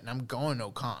risky bet, and I'm going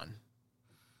Okan.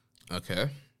 Okay.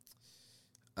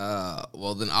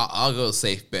 Well, then I'll go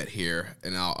safe bet here,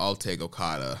 and I'll take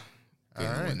Okada. All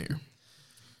right. Win here.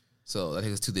 So that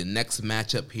takes us to the next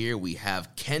matchup here. We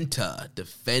have Kenta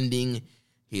defending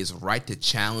his right to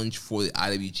challenge for the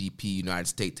IWGP United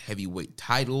States Heavyweight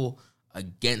title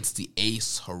against the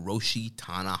ace Hiroshi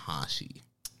Tanahashi.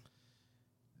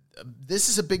 This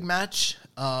is a big match,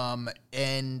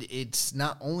 and it's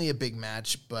not only a big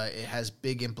match, but it has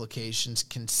big implications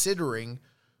considering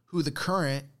who the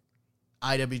current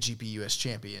IWGP US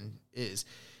champion is.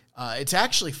 It's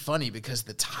actually funny because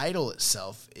the title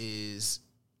itself is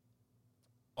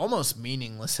almost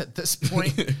meaningless at this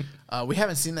point. We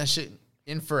haven't seen that shit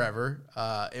in forever.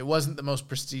 It wasn't the most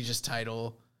prestigious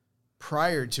title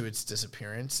prior to its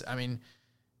disappearance. I mean,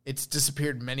 it's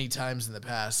disappeared many times in the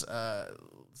past.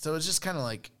 So it's just kind of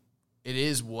like, it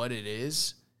is what it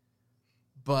is.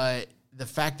 But the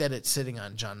fact that it's sitting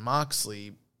on Jon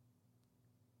Moxley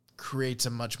creates a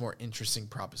much more interesting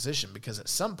proposition, because at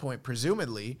some point,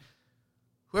 presumably,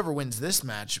 whoever wins this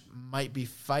match might be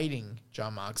fighting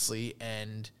Jon Moxley,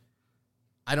 and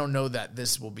I don't know that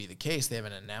this will be the case. They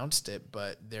haven't announced it,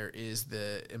 but there is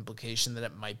the implication that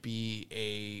it might be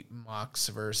a Mox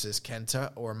versus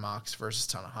Kenta or Mox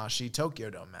versus Tanahashi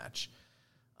Tokyo Dome match.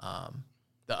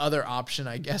 The other option,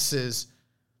 I guess, is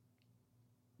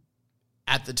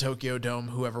at the Tokyo Dome,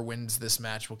 whoever wins this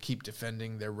match will keep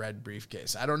defending their red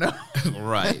briefcase. I don't know.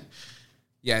 Right.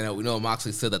 Yeah, I know. We know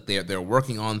Moxley said that they're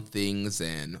working on things,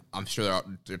 and I'm sure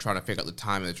they're trying to figure out the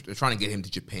time. They're trying to get him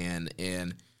to Japan,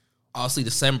 and obviously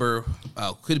December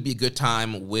could be a good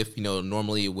time with,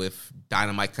 normally with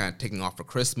Dynamite kind of taking off for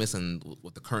Christmas, and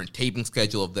with the current taping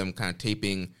schedule of them kind of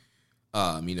taping,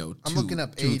 I'm looking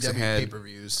up AEW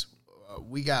pay-per-views.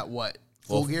 We got what?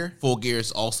 Full Gear? Full Gear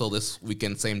is also this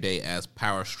weekend, same day as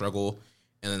Power Struggle.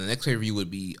 And then the next pay-per-view would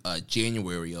be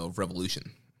January of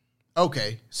Revolution.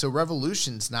 Okay, so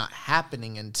Revolution's not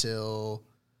happening until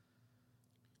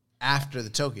after the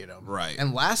Tokyo Dome. Right.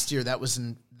 And last year it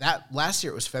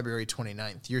was February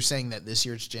 29th. You're saying that this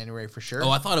year it's January for sure? Oh,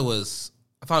 I thought it was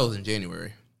in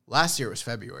January. Last year it was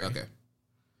February. Okay.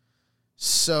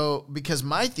 So, because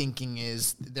my thinking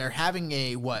is they're having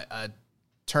a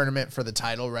tournament for the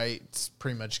title, right? It's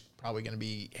pretty much probably going to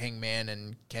be Hangman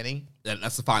and Kenny.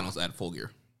 That's the finals at Full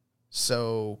Gear.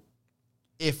 So,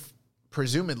 if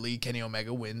presumably Kenny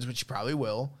Omega wins, which he probably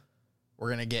will, we're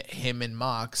going to get him and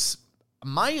Mox.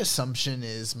 My assumption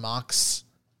is Mox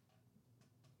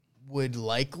would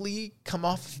likely come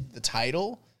off the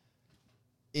title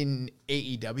in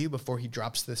AEW before he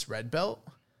drops this red belt.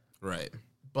 Right.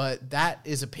 But that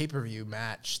is a pay-per-view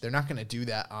match. They're not going to do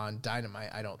that on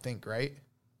Dynamite, I don't think, right?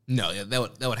 No,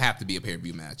 that would have to be a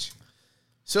pay-per-view match.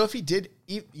 So if he did,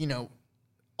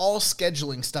 all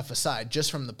scheduling stuff aside, just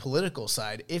from the political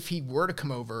side, if he were to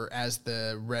come over as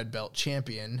the red belt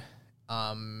champion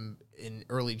in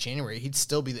early January, he'd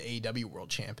still be the AEW world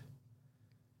champ.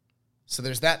 So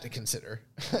there's that to consider.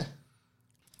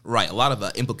 Right. A lot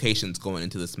of implications going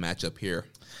into this matchup here.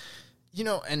 You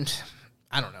know, and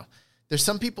I don't know. There's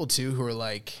some people, too, who are,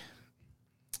 like,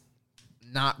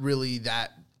 not really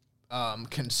that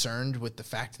concerned with the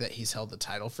fact that he's held the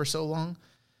title for so long.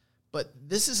 But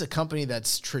this is a company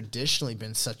that's traditionally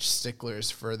been such sticklers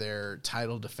for their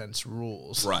title defense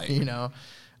rules. Right. You know?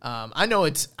 I know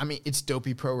it's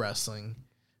dopey pro wrestling.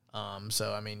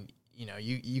 So, I mean, you know,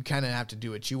 you kind of have to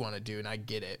do what you want to do, and I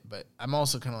get it. But I'm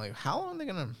also kind of like, how long are they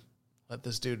going to let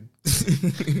this dude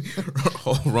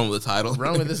run with the title?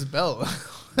 Run with this belt.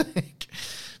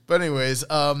 But anyways.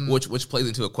 Which plays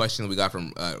into a question we got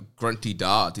from Grunty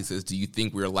Dodds. He says, do you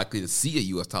think we're likely to see a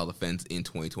U.S. title defense in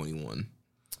 2021?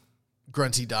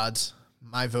 Grunty Dodds,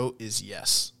 my vote is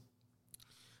yes.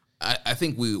 I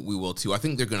think we will too. I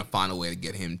think they're going to find a way to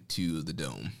get him to the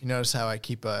Dome. You notice how I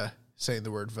keep saying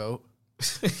the word vote?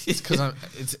 It's because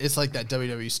it's like that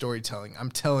WWE storytelling.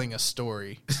 I'm telling a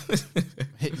story,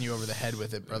 hitting you over the head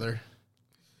with it, brother.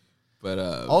 But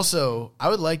also, I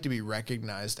would like to be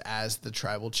recognized as the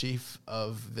tribal chief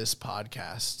of this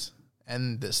podcast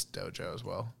and this dojo as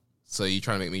well. So you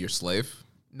trying to make me your slave?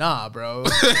 Nah, bro.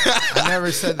 I never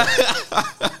said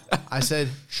that. I said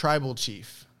tribal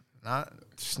chief, not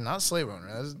slave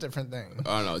owner. That's a different thing.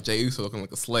 Oh no, Jey Uso looking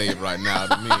like a slave right now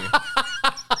to me.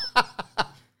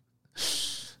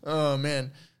 Oh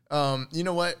man, you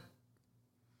know what?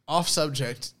 Off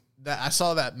subject. That I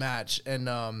saw that match, and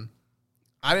I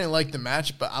didn't like the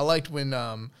match, but I liked when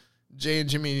Jey and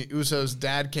Jimmy Uso's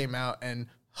dad came out and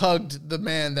hugged the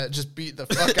man that just beat the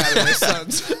fuck out of his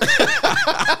sons.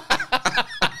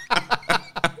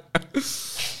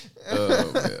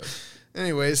 Oh man.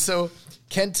 Anyways, so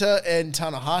Kenta and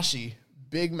Tanahashi,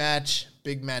 big match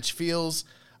feels.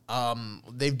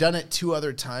 They've done it 2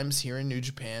 other times here in New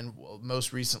Japan, well,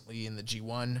 most recently in the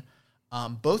G1.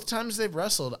 Both times they've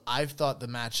wrestled, I've thought the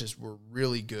matches were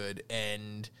really good,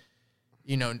 and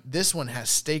you know, this one has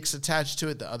stakes attached to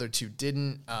it. The other 2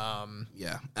 didn't.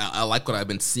 Yeah, I like what I've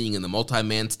been seeing in the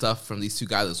multi-man stuff from these 2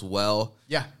 guys as well.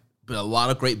 Yeah. But a lot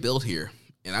of great build here.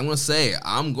 And I'm going to say,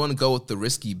 I'm going to go with the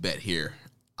risky bet here.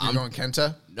 I'm going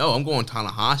Kenta? No, I'm going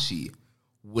Tanahashi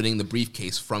winning the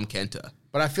briefcase from Kenta.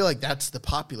 But I feel like that's the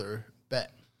popular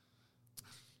bet.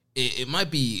 It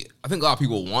might be, I think a lot of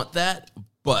people want that,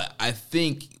 but I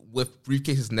think with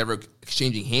briefcases never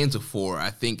exchanging hands before,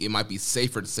 I think it might be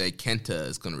safer to say Kenta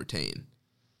is going to retain.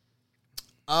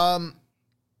 Yeah,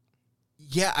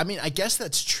 I mean, I guess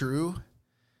that's true.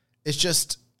 It's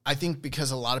just, I think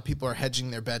because a lot of people are hedging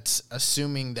their bets,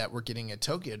 assuming that we're getting a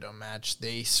Tokyo Dome match,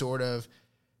 they sort of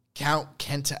count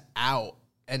Kenta out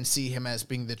and see him as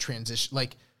being the transition.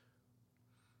 Like,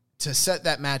 to set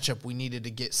that matchup, we needed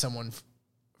to get someone,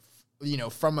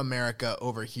 from America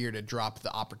over here to drop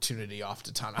the opportunity off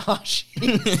to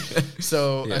Tanahashi.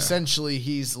 So Yeah. essentially,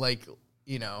 he's like,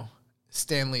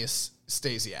 Stanley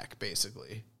Stasiak,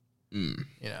 basically.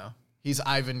 He's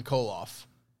Ivan Koloff,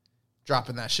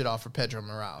 dropping that shit off for Pedro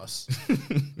Morales.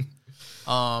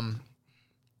 But,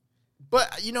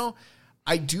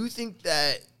 I do think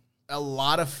that a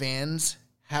lot of fans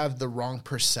have the wrong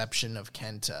perception of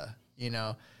Kenta.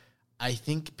 I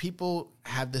think people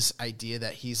have this idea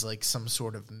that he's like some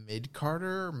sort of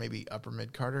mid-carder, maybe upper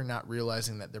mid-carder, not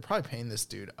realizing that they're probably paying this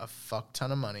dude a fuck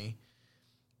ton of money.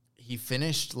 He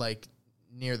finished like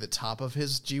near the top of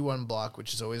his G1 block,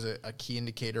 which is always a key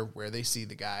indicator where they see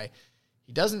the guy.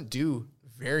 He doesn't do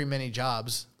very many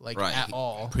jobs at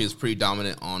all. He's pretty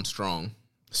dominant on Strong.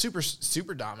 Super,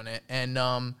 super dominant. And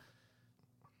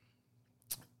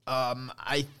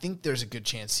I think there's a good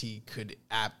chance he could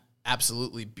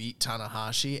absolutely beat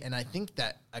Tanahashi. And I think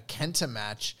that a Kenta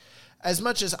match, as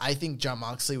much as I think Jon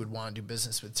Moxley would want to do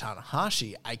business with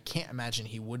Tanahashi, I can't imagine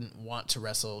he wouldn't want to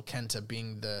wrestle Kenta,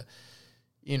 being the,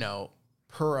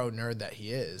 pro nerd that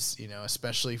he is,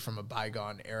 especially from a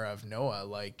bygone era of Noah,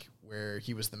 where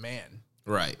he was the man.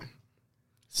 Right.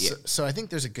 So I think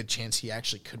there's a good chance he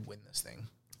actually could win this thing.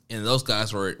 And those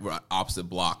guys were opposite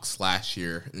blocks last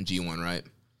year in G1, right?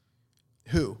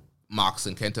 Who? Mox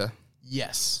and Kenta.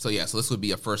 Yes. So this would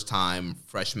be a first-time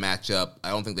fresh matchup. I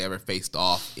don't think they ever faced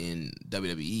off in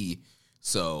WWE.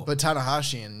 But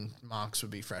Tanahashi and Mox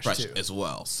would be fresh too as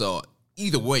well. So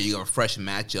either way, you have a fresh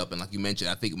matchup, and like you mentioned,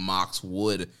 I think Mox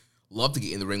would love to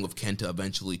get in the ring with Kenta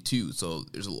eventually too. So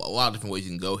there's a lot of different ways you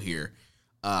can go here.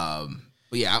 But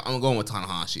yeah, I'm going with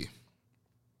Tanahashi.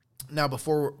 Now,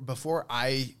 before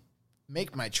I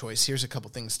make my choice, here's a couple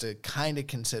things to kind of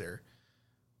consider.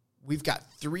 we've got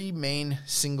 3 main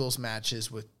singles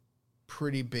matches with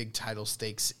pretty big title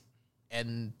stakes,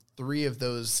 and 3 of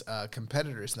those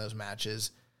competitors in those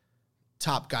matches,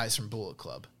 top guys from Bullet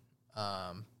Club.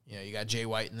 You got Jay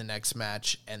White in the next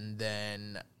match, and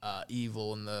then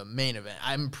Evil in the main event.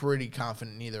 I'm pretty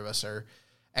confident neither of us are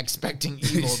expecting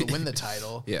Evil to win the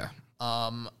title. Yeah.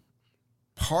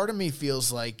 Part of me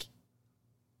feels like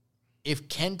if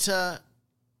Kenta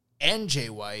and Jay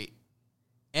White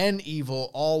and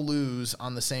Evil all lose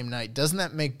on the same night, doesn't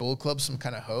that make Bullet Club some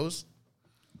kind of hose?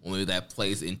 Only that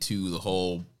plays into the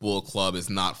whole Bullet Club is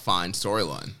not fine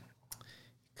storyline.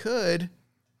 Could,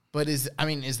 but is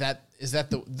that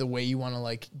the way you want to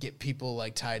like get people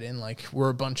like tied in? Like, we're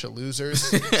a bunch of losers,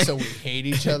 so we hate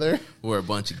each other. We're a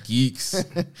bunch of geeks.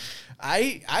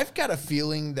 I've got a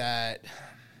feeling that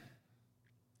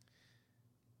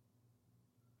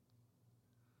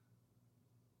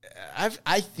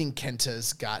I think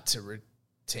Kenta's got to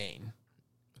retain.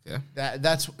 Okay.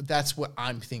 That's what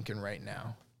I'm thinking right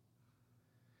now.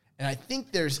 And I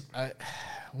think there's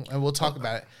and we'll talk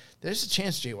about it. There's a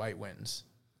chance Jay White wins.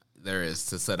 There is,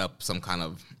 to set up some kind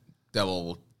of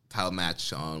double title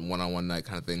match on one-on-one night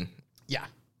kind of thing. Yeah.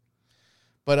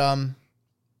 But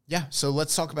yeah, so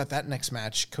let's talk about that next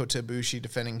match. Kota Ibushi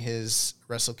defending his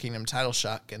Wrestle Kingdom title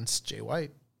shot against Jay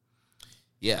White.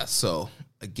 Yeah, so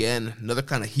again, another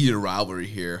kind of heated rivalry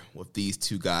here with these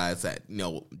two guys that,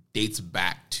 dates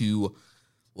back to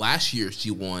last year's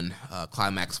G1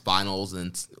 Climax Finals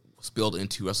and spilled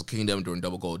into Wrestle Kingdom during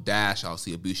Double Gold Dash.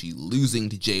 Obviously, Ibushi losing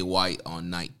to Jay White on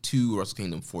night 2, Wrestle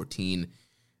Kingdom 14.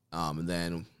 And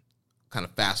then kind of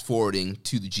fast forwarding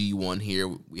to the G1 here,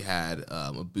 we had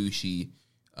Ibushi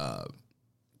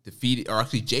defeated, or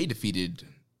actually Jay defeated.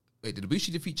 Wait, did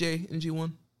Ibushi defeat Jay in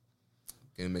G1?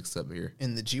 Getting mixed up here.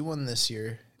 In the G1 this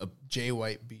year, Jay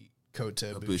White beat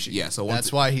Kota Ibushi. Yeah, so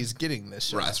that's why he's getting this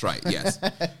shot. Right, that's right, yes.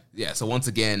 Yeah, so once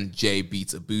again, Jay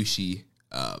beats Ibushi.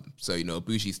 So,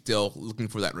 Ibushi's still looking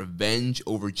for that revenge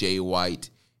over Jay White,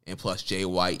 and plus Jay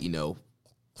White,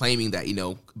 claiming that,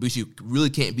 Ibushi really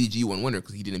can't be the G1 winner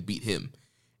because he didn't beat him.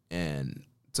 And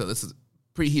so this is a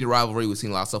pretty heated rivalry. We've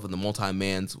seen a lot of stuff in the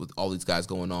multi-mans with all these guys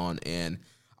going on, and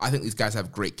I think these guys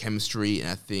have great chemistry, and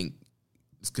I think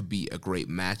this could be a great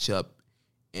matchup.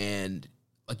 And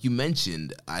like you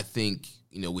mentioned, I think,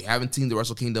 we haven't seen the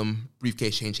Wrestle Kingdom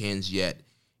briefcase change hands yet.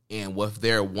 And with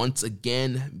there once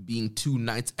again being 2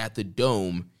 nights at the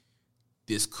Dome,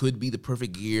 this could be the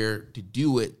perfect year to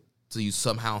do it. So you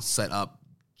somehow set up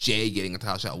Jay getting a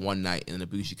title shot one night and then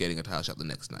Ibushi getting a title shot the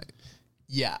next night.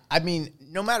 Yeah,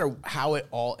 no matter how it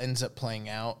all ends up playing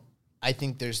out, I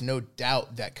think there's no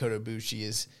doubt that Kota Ibushi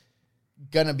is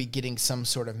going to be getting some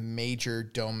sort of major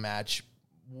Dome match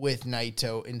with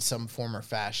Naito in some form or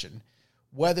fashion.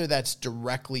 Whether that's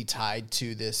directly tied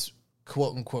to this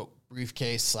quote-unquote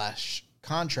briefcase /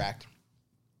 contract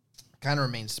kind of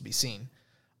remains to be seen.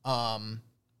 So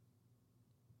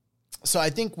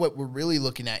I think what we're really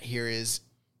looking at here is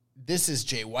this is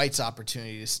Jay White's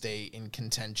opportunity to stay in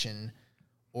contention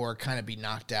or kind of be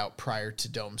knocked out prior to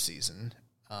Dome season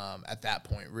at that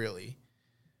point, really.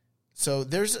 So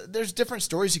there's different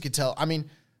stories you could tell.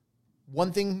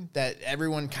 One thing that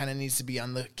everyone kind of needs to be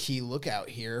on the key lookout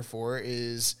here for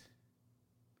is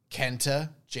Kenta,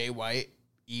 Jay White,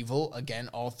 Evil. Again,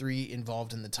 all 3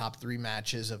 involved in the top 3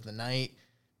 matches of the night.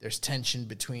 There's tension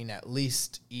between at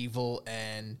least Evil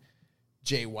and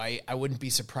Jay White. I wouldn't be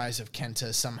surprised if Kenta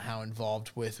is somehow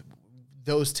involved with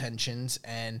those tensions.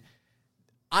 And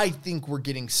I think we're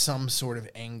getting some sort of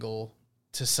angle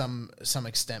to some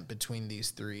extent between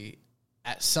these 3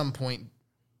 at some point.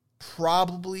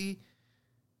 Probably,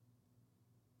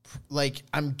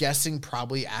 I'm guessing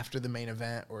probably after the main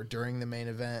event or during the main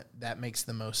event. That makes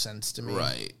the most sense to me.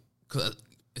 Right. 'Cause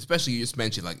especially you just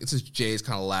mentioned, this is Jay's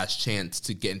kind of last chance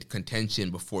to get into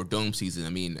contention before Dome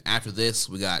season. After this,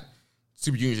 we got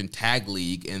Super Juniors and Tag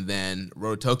League, and then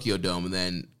Road to Tokyo Dome, and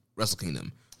then Wrestle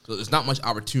Kingdom. So there's not much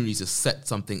opportunities to set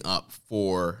something up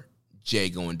for Jay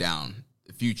going down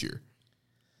the future.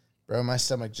 Bro, my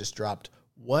stomach just dropped.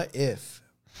 What if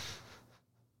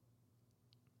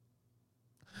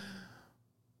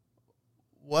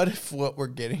what we're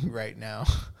getting right now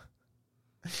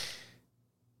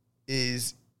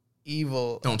is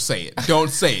Evil? Don't say it. Don't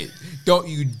say it. Don't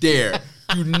you dare.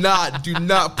 Do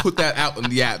not put that out in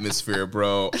the atmosphere,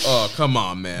 bro. Oh, come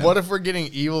on, man. What if we're getting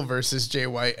Evil versus Jay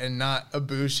White and not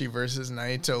Ibushi versus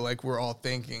Naito like we're all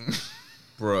thinking?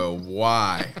 Bro,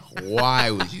 why?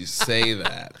 Why would you say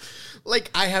that?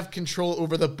 I have control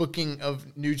over the booking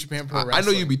of New Japan Pro Wrestling. I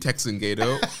know you'd be texting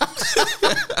Gato.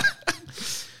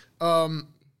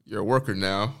 You're a worker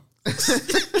now.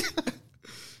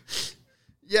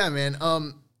 Yeah, man.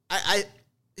 I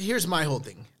here's my whole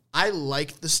thing. I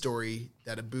like the story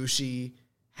that Ibushi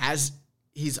has.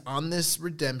 He's on this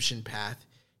redemption path.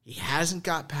 He hasn't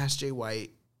got past Jay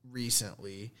White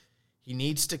recently. He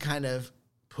needs to kind of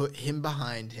put him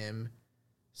behind him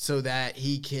so that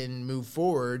he can move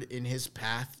forward in his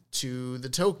path to the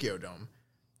Tokyo Dome.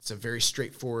 It's a very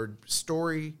straightforward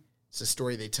story. It's a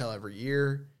story they tell every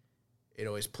year. It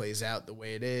always plays out the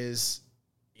way it is.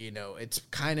 You know, it's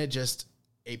kind of just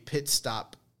a pit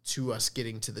stop to us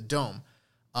getting to the Dome.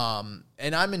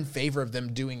 And I'm in favor of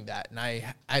them doing that, and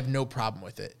I have no problem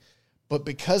with it. But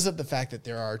because of the fact that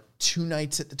there are 2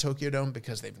 nights at the Tokyo Dome,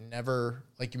 because they've never,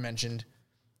 like you mentioned,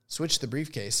 switched the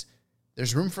briefcase,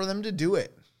 there's room for them to do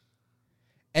it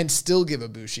and still give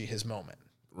Ibushi his moment.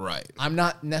 Right. I'm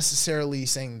not necessarily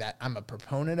saying that I'm a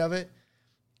proponent of it.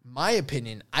 My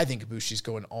opinion, I think Ibushi's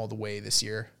going all the way this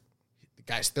year. The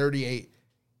guy's 38.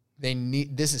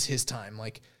 This is his time.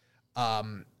 Like,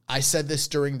 I said this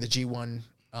during the G1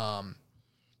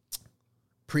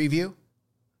 preview,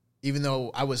 even though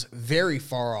I was very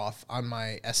far off on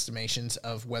my estimations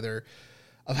of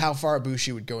how far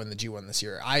Ibushi would go in the G1 this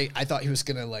year. I thought he was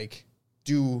going to like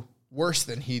do worse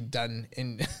than he'd done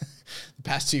in the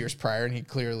past 2 years prior, and he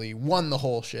clearly won the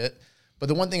whole shit. But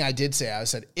the one thing I did say, I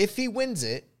said, if he wins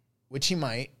it, which he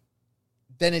might,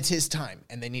 then it's his time,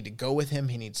 and they need to go with him.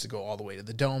 He needs to go all the way to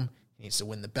the Dome. He needs to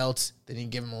win the belts. They need to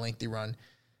give him a lengthy run.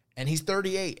 And he's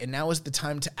 38, and now is the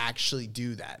time to actually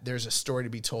do that. There's a story to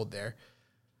be told there.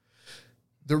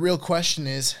 The real question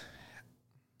is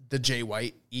the Jay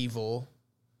White, Evil,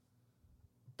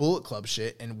 Bullet Club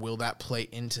shit, and will that play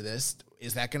into this?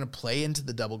 Is that going to play into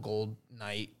the Double Gold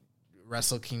Night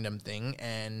Wrestle Kingdom thing?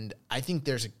 And I think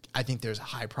there's a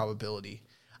high probability.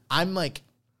 I'm like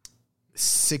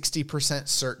 60%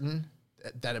 certain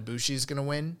that Ibushi is going to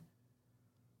win,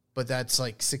 but that's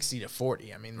like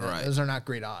 60-40. I mean, those are not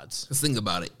great odds. Let's think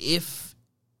about it. If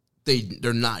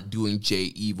they're not doing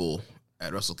Jay Evil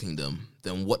at Wrestle Kingdom,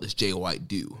 then what does Jay White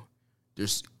do?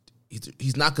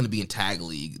 He's not going to be in Tag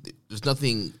League. There's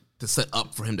nothing to set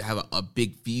up for him to have a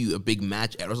big feud, a big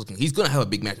match at Wrestle Kingdom. He's going to have a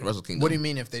big match at Wrestle Kingdom. What do you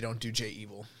mean if they don't do Jay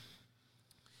Evil?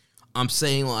 I'm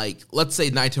saying, like, let's say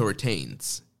Naito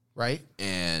retains, right?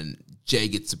 And Jay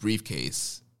gets the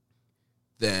briefcase,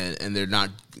 and they're not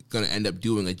going to end up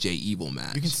doing a Jay Evil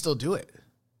match. You can still do it.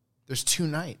 There's 2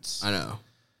 nights. I know.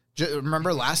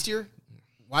 Remember last year?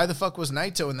 Why the fuck was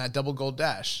Naito in that Double Gold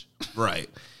Dash? Right.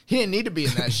 He didn't need to be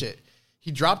in that shit.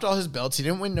 He dropped all his belts. He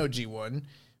didn't win no G1,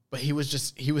 but he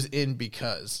was in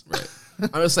because. Right.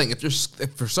 I'm just saying,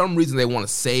 if for some reason they want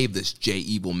to save this Jay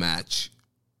Evil match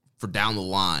for down the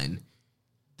line,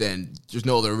 then there's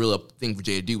no other real thing for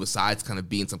Jay to do besides kind of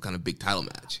being some kind of big title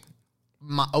match.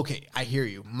 Okay, I hear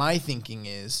you. My thinking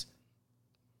is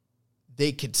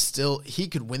he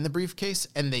could win the briefcase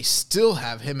and they still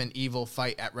have him and Evil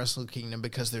fight at Wrestle Kingdom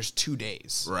because there's 2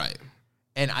 days. Right.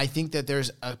 And I think that there's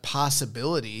a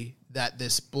possibility that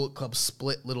this Bullet Club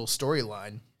split little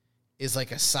storyline is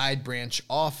like a side branch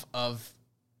off of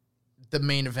the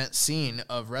main event scene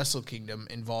of Wrestle Kingdom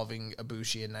involving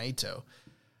Ibushi and Naito.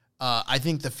 I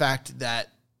think the fact that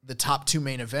the top 2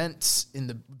 main events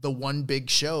in the one big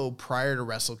show prior to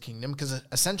Wrestle Kingdom, because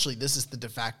essentially this is the de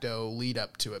facto lead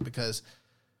up to it, because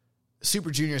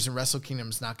Super Juniors and Wrestle Kingdom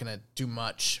is not going to do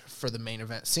much for the main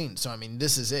event scene. So, I mean,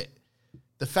 this is it.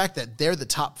 The fact that they're the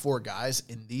top 4 guys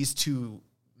in these 2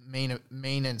 main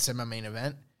and semi-main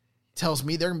event tells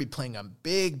me they're going to be playing a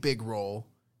big, big role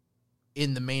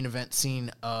in the main event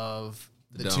scene of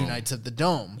the 2 nights of the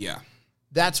Dome. Yeah.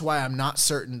 That's why I'm not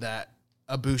certain that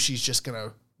Ibushi's just going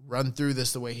to run through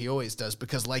this the way he always does,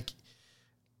 because, like,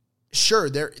 sure,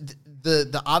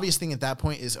 the obvious thing at that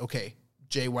point is, okay,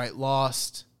 Jay White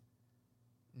lost.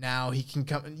 Now he can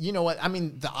come. You know what? I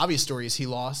mean, the obvious story is he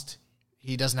lost.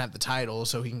 He doesn't have the title,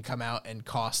 so he can come out and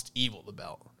cost Evil the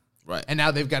belt. Right. And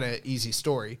now they've got an easy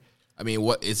story. I mean,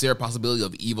 what is there a possibility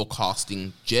of Evil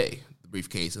costing Jay the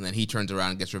briefcase, and then he turns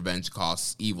around and gets revenge,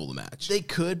 costs Evil the match? They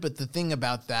could, but the thing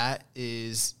about that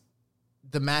is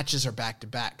the matches are back to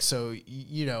back. So,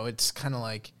 you know, it's kind of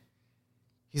like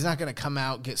he's not going to come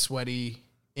out, get sweaty,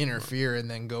 interfere, and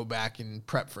then go back and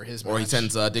prep for his match. Or he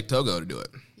sends Dick Togo to do it.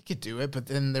 He could do it, but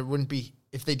then there wouldn't be,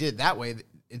 if they did it that way,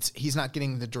 he's not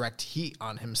getting the direct heat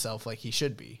on himself like he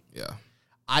should be. Yeah.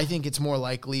 I think it's more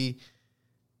likely,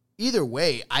 either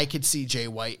way, I could see Jay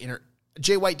White.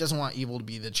 Jay White doesn't want Evil to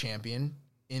be the champion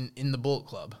in the Bullet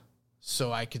Club.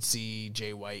 So I could see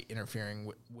Jay White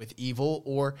interfering with Evil,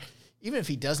 or even if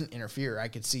he doesn't interfere, I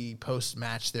could see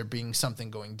post-match there being something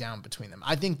going down between them.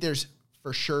 I think there's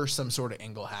for sure some sort of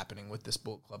angle happening with this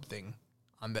Bullet Club thing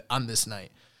on this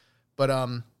night. But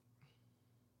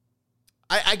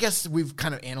I guess we've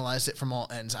kind of analyzed it from all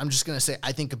ends. I'm just going to say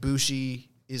I think Ibushi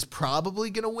is probably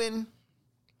going to win,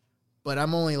 but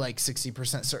I'm only like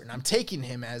 60% certain. I'm taking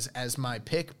him as my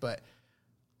pick, but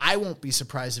I won't be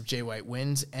surprised if Jay White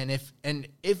wins. And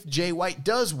if Jay White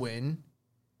does win,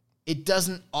 it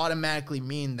doesn't automatically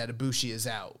mean that Ibushi is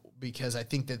out, because I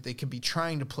think that they could be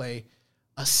trying to play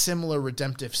a similar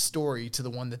redemptive story to the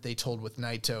one that they told with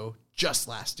Naito just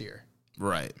last year.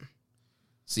 Right.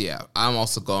 So, yeah, I'm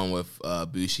also going with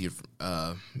Ibushi.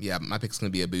 My pick's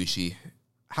going to be Ibushi.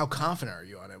 How confident are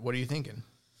you on it? What are you thinking?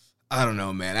 I don't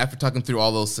know, man. After talking through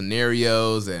all those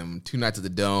scenarios and 2 nights at the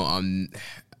Dome,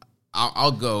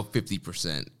 I'll go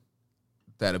 50%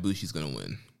 that Ibushi's going to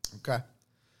win. Okay.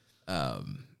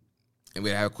 And we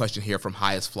have a question here from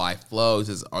Highest Fly Flow. It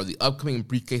says, are the upcoming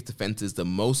briefcase defenses the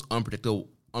most unpredictable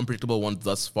ones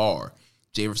thus far?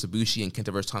 Jay versus Ibushi and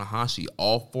Kenta versus Tanahashi,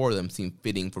 all 4 of them seem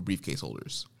fitting for briefcase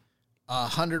holders.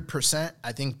 100%.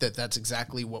 I think that's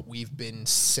exactly what we've been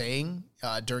saying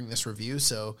during this review.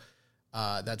 So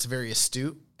that's very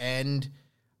astute. And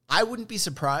I wouldn't be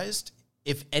surprised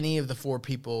if any of the 4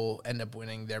 people end up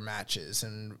winning their matches.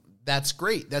 And that's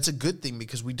great. That's a good thing,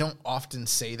 because we don't often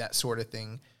say that sort of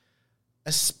thing,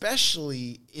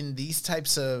 especially in these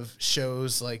types of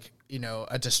shows like,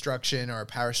 a Destruction or a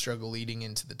Power Struggle leading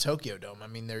into the Tokyo Dome. I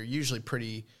mean, they're usually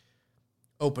pretty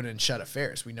open and shut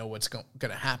affairs. We know what's going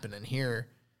to happen. And here,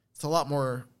 it's a lot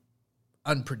more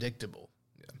unpredictable.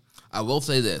 Yeah. I will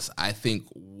say this. I think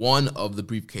one of the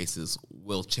briefcases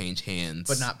will change hands.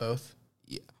 But not both?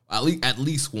 Yeah. At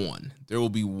least one. There will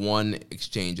be one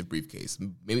exchange of briefcase.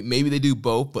 Maybe they do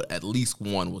both, but at least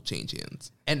one will change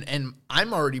hands. And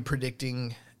I'm already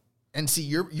predicting, and see,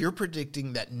 you're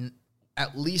predicting that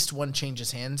at least one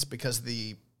changes hands because of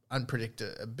the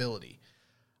unpredictability.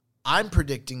 I'm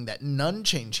predicting that none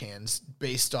change hands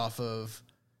based off of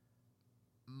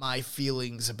my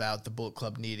feelings about the Bullet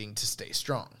Club needing to stay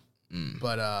strong.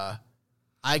 But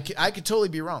I could totally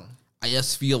be wrong. I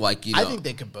just feel like, I think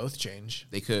they could both change.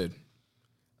 They could.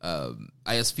 I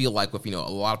just feel like with, a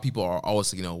lot of people are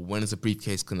always, when is a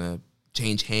briefcase going to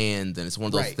change hands? And it's one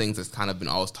of those things that's kind of been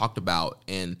always talked about.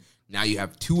 And now you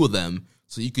have 2 of them.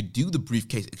 So you could do the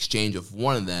briefcase exchange of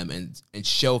one of them and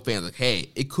show fans like, hey,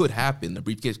 it could happen. The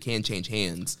briefcase can change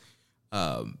hands.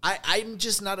 I'm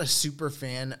just not a super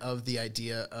fan of the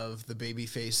idea of the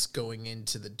babyface going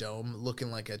into the Dome looking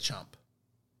like a chump.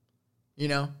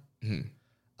 Mm-hmm.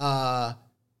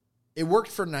 It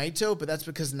worked for Naito, but that's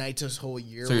because Naito's whole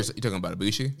year. So you're talking about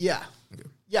Ibushi? Yeah. Okay.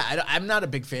 Yeah, I'm not a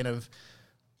big fan of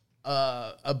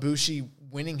Ibushi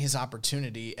winning his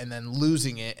opportunity and then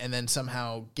losing it and then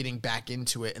somehow getting back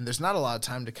into it. And there's not a lot of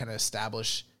time to kind of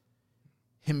establish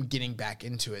him getting back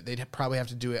into it. They'd probably have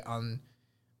to do it on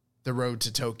the road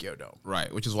to Tokyo Dome.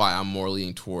 Right, which is why I'm more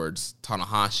leaning towards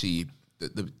Tanahashi,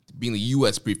 being the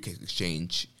U.S. briefcase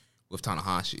exchange with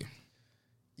Tanahashi.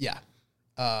 Yeah.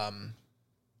 I'm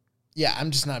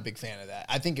just not a big fan of that.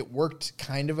 I think it worked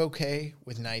kind of okay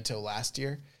with Naito last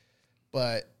year,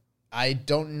 but I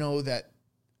don't know that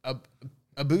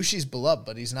Ibushi's beloved,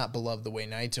 but he's not beloved the way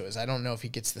Naito is. I don't know if he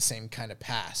gets the same kind of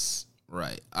pass.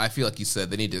 Right. I feel like you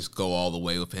said they need to just go all the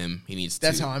way with him.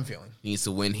 That's how I'm feeling. He needs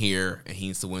to win here, and he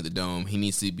needs to win the Dome. He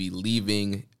needs to be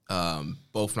leaving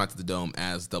both nights of the Dome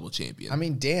as double champion. I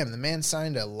mean, damn, the man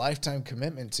signed a lifetime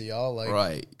commitment to y'all. Like,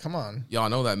 right. Come on. Y'all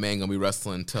know that man going to be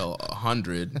wrestling until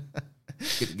 100.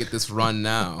 Get this run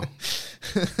now.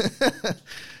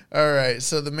 All right,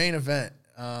 so the main event.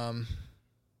 The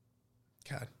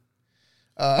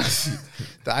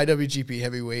IWGP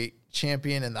Heavyweight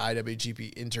Champion and the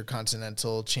IWGP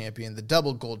Intercontinental Champion, the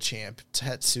double gold champ,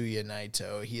 Tetsuya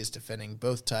Naito. He is defending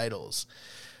both titles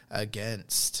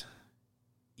against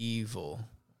Evil.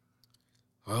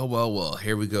 Well,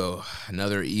 here we go.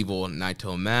 Another Evil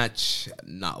Naito match.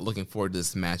 Not looking forward to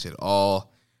this match at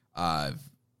all. I've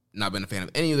not been a fan of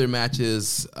any of their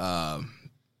matches. The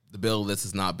build of this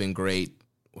has not been great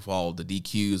with all the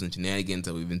DQs and shenanigans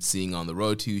that we've been seeing on the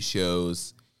Road 2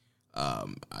 shows.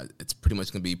 It's pretty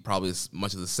much going to be probably as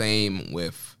much of the same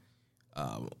with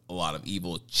a lot of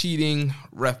Evil cheating,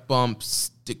 ref bumps,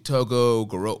 Dick Togo,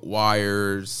 garrote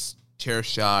wires, chair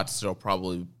shots. There'll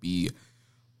probably be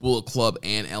Bullet Club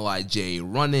and LIJ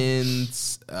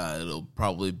run-ins. It'll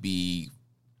probably be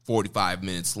 45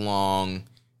 minutes long.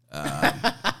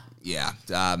 I'm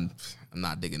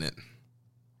not digging it.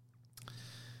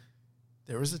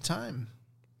 There was a time,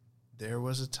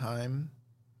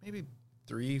 maybe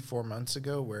 3-4 months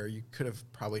ago, where you could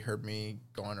have probably heard me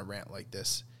go on a rant like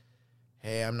this.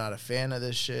 Hey, I'm not a fan of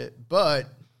this shit, but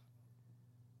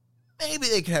maybe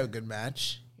they could have a good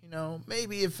match.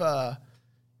 Maybe if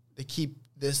they keep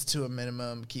this to a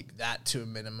minimum, keep that to a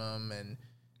minimum, and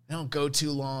don't go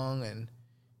too long. And,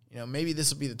 maybe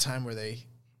this will be the time where they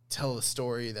tell the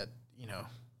story that,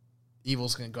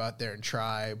 Evil's going to go out there and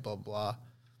try, blah, blah.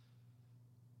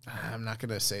 I'm not going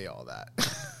to say all that.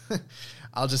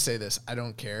 I'll just say this. I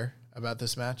don't care about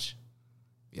this match.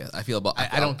 Yeah, I feel like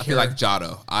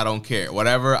Jado. I don't care.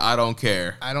 Whatever, I don't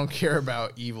care. I don't care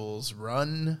about Evil's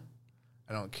run.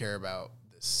 I don't care about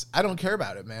this. I don't care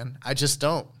about it, man. I just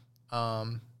don't.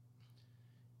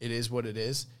 It is what it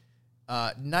is.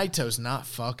 Naito's not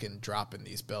fucking dropping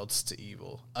these belts to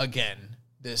Evil again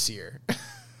this year.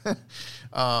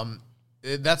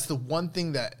 That's the one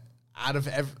thing that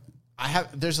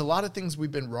there's a lot of things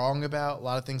we've been wrong about, a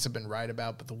lot of things have been right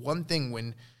about, but the one thing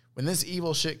when this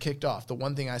Evil shit kicked off, the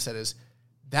one thing I said is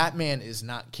that man is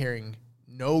not carrying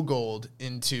no gold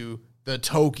into the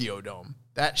Tokyo Dome.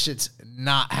 That shit's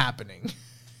not happening.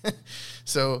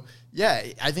 So, yeah,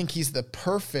 I think he's the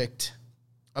perfect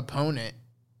opponent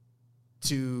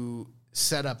to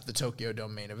set up the Tokyo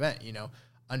Dome main event,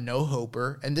 a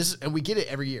no-hoper. And we get it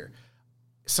every year.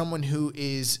 Someone who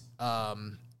is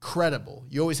credible.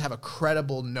 You always have a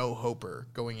credible no-hoper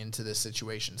going into this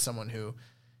situation. Someone who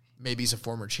maybe is a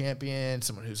former champion,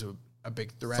 someone who's a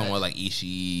big threat. Someone like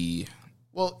Ishii.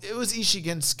 Well, it was Ishii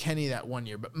against Kenny that one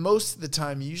year, but most of the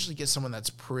time you usually get someone that's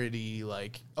pretty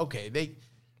okay, they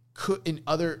could in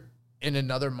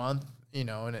another month, in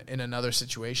another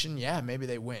situation, yeah, maybe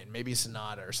they win. Maybe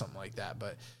Sonata or something like that.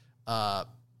 But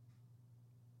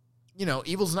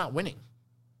Evil's not winning.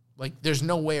 There's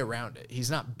no way around it.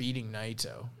 He's not beating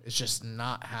Naito. It's just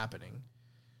not happening.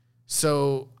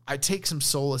 So I take some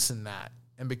solace in that.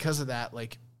 And because of that, I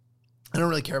don't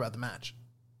really care about the match.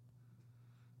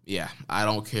 Yeah, I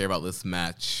don't care about this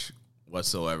match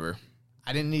whatsoever.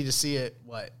 I didn't need to see it,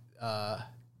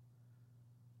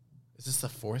 is this the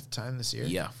fourth time this year?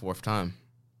 Yeah, fourth time.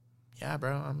 Yeah,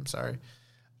 bro, I'm sorry.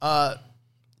 The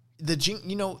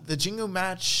Jingu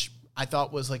match I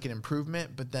thought was an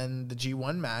improvement, but then the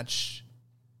G1 match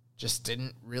just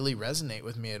didn't really resonate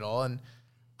with me at all, and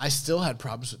I still had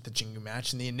problems with the Jingu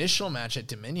match, and the initial match at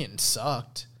Dominion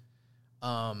sucked.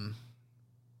 I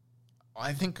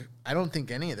don't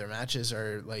think any of their matches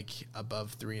are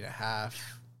above 3.5,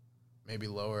 maybe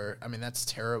lower. I mean, that's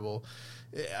terrible.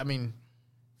 I mean,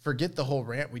 forget the whole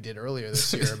rant we did earlier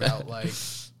this year about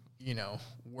worst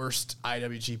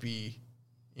IWGP,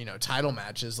 title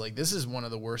matches. This is one of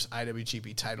the worst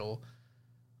IWGP title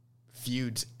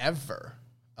feuds ever.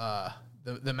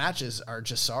 The matches are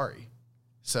just sorry.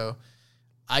 So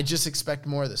I just expect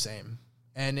more of the same.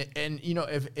 And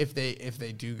if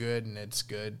they do good and it's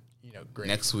good, great.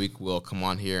 Next week we'll come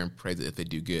on here and praise it if they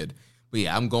do good. But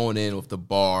yeah, I'm going in with the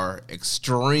bar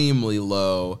extremely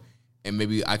low, and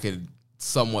maybe I could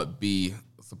somewhat be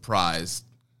surprised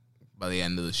by the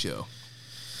end of the show.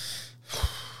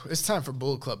 It's time for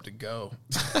Bullet Club to go.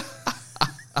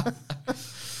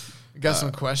 Got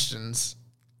some questions.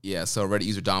 Yeah, so Reddit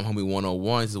user Dom Homie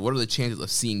 101 says, what are the chances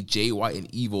of seeing Jay White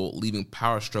and Evil leaving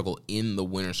Power Struggle in the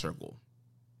winner's circle?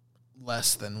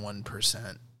 Less than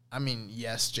 1%. I mean,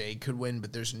 yes, Jay could win,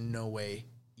 but there's no way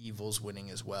Evil's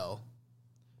winning as well.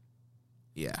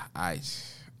 Yeah,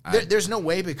 there's no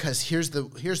way, because here's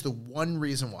the one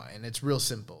reason why, and it's real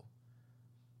simple.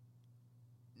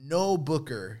 No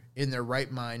booker in their right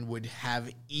mind would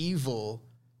have Evil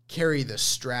carry the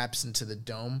straps into the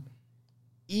Dome,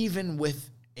 even with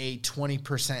a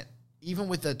 20%, even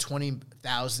with a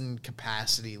 20,000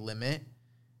 capacity limit.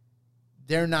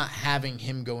 They're not having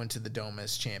him go into the Dome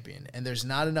as champion, and there's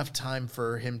not enough time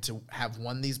for him to have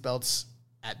won these belts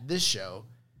at this show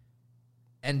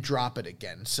and drop it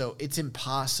again. So it's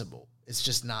impossible. It's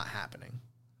just not happening.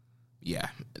 Yeah,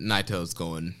 Naito's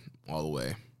going all the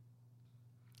way.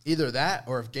 Either that,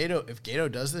 or if Gato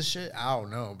does this shit, I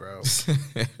don't know, bro.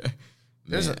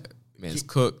 It's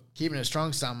cooked. Keeping it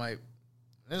strong style might.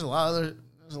 There's a lot of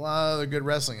other good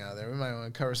wrestling out there. We might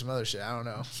want to cover some other shit. I don't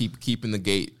know. Keeping the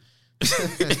gate.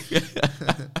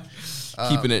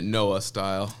 Keeping it Noah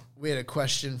style. We had a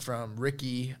question from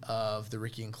Ricky of the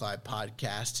Ricky and Clyde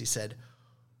podcast. He said,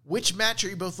 which match are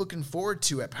you both looking forward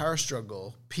to at Power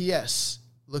Struggle? P.S.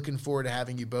 Looking forward to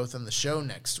having you both on the show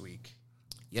next week.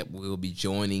 Yep, we'll be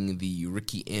joining the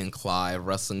Ricky and Clyde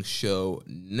wrestling show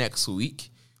next week.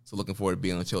 So looking forward to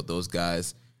being on the show with those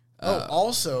guys.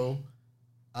 Also,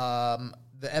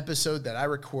 the episode that I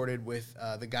recorded with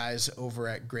the guys over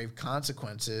at Grave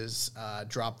Consequences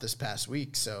dropped this past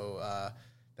week. So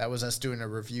that was us doing a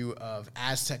review of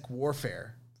Aztec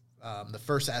Warfare, the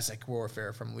first Aztec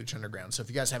Warfare from Lucha Underground. So if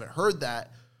you guys haven't heard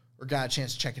that or got a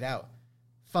chance to check it out,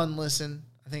 fun listen.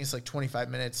 I think it's 25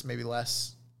 minutes, maybe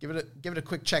less. give it a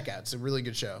quick check out. It's a really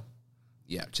good show.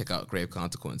 Yeah, check out Grave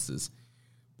Consequences.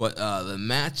 But the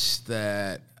match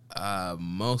that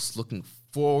most looking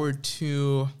forward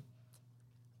to,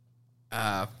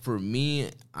 for me,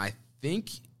 I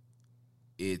think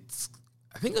it's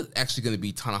actually going to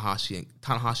be Tanahashi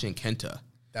and Kenta.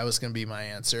 That was going to be my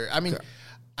answer. I mean,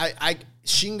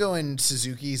 Shingo and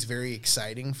Suzuki is very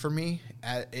exciting for me.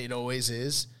 It always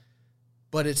is.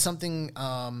 But it's something,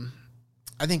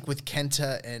 I think with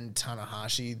Kenta and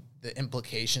Tanahashi, the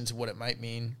implications of what it might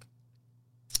mean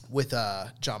with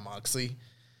Jon Moxley,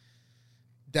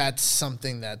 that's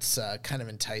something that's kind of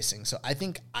enticing. So I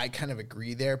think I kind of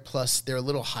agree there. Plus, they're a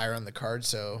little higher on the card,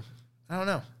 so I don't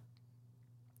know.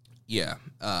 Yeah,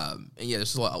 and yeah,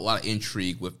 there's a lot of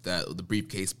intrigue with the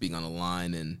briefcase being on the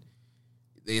line, and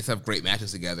they just have great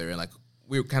matches together. And like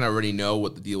we kind of already know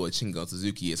what the deal with Shingo and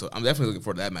Suzuki is, so I'm definitely looking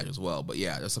forward to that match as well. But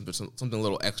yeah, there's something a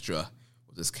little extra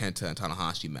with this Kenta and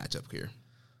Tanahashi matchup here.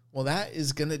 Well, that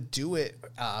is gonna do it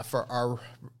for our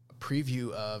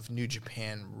preview of New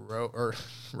Japan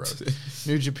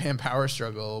New Japan Power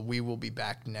Struggle. We will be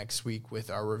back next week with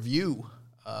our review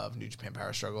of New Japan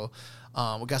Power Struggle.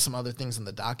 We got some other things on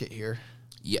the docket here.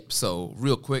 Yep. So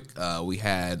real quick, we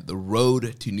had the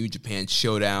Road to New Japan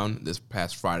Showdown this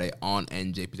past Friday on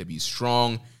NJPW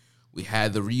Strong. We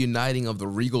had the reuniting of the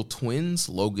Regal Twins,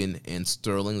 Logan and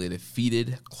Sterling. They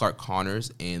defeated Clark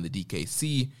Connors and the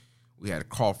DKC. We had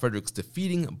Carl Fredericks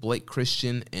defeating Blake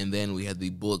Christian, and then we had the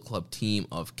Bullet Club team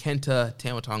of Kenta,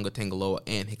 Tama Tonga, Tangaloa,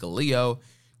 and Hikuleo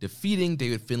defeating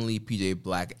David Finlay, PJ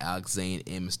Black, Alex Zane,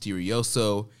 and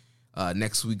Mysterioso.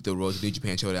 Next week, the Road to New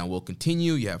Japan Showdown will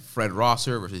continue. You have Fred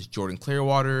Rosser versus Jordan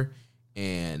Clearwater,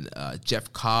 and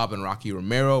Jeff Cobb and Rocky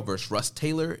Romero versus Russ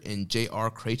Taylor and J.R.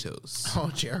 Kratos.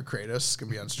 Oh, J.R. Kratos is going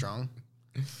to be on Strong.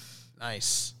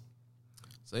 Nice.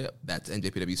 So, yeah, that's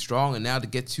NJPW Strong. And now to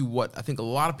get to what I think a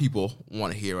lot of people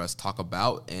want to hear us talk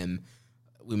about. And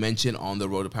we mentioned on the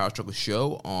Road to Power Struggle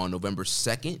show on November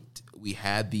 2nd, we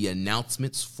had the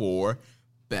announcements for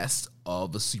Best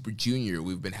of the Super Junior.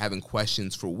 We've been having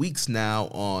questions for weeks now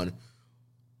on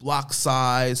block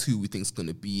size, who we think is going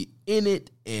to be in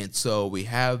it. And so we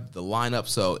have the lineup.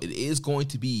 So it is going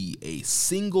to be a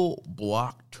single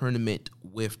block tournament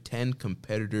with 10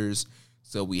 competitors.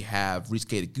 So we have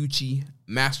Ryusuke Taguchi,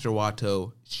 Master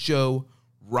Wato, Sho,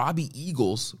 Robbie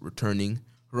Eagles returning,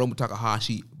 Hiromu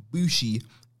Takahashi, Bushi,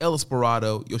 El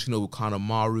Esperado, Yoshinobu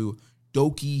Kanemaru,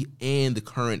 Doki, and the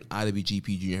current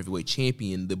IWGP Junior Heavyweight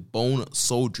Champion, the Bone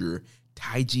Soldier,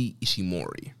 Taiji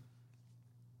Ishimori.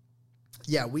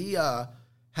 Yeah, we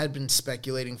had been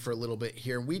speculating for a little bit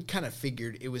here. We'd kind of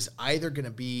figured it was either going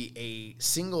to be a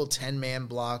single 10-man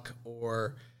block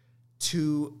or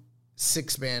 2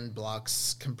 6-man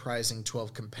blocks comprising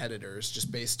 12 competitors,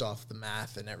 just based off the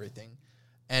math and everything.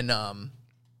 And,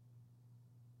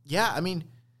 yeah, I mean,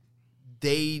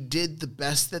 they did the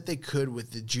best that they could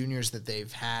with the juniors that they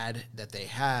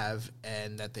have,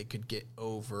 and that they could get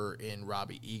over in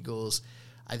Robbie Eagles.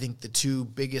 I think the two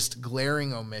biggest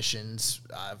glaring omissions,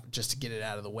 just to get it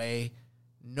out of the way,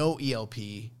 no ELP,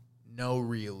 no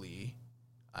Ryu.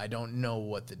 I don't know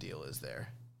what the deal is there.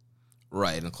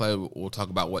 Right, and Clay will talk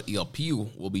about what ELP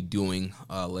will be doing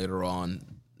later on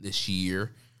this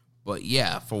year. But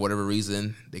yeah, for whatever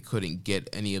reason, they couldn't get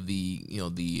any of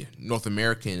the North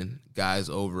American guys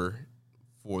over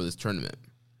for this tournament.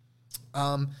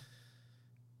 We've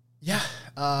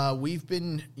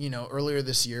been, earlier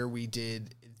this year we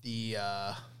did the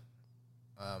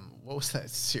what was that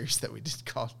series that we did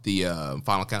called? The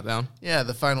Final Countdown? Yeah,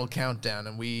 the Final Countdown,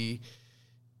 and we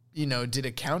did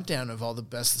a countdown of all the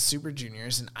best of Super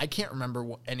Juniors, and I can't remember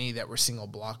any that were single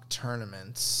block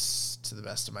tournaments, to the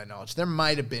best of my knowledge. There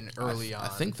might have been early on. I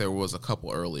think there was a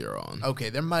couple earlier on.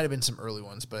 Okay, there might have been some early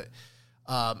ones, but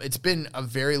it's been a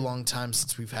very long time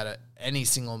since we've had any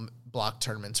single block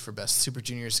tournaments for best Super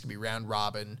Juniors. It could be round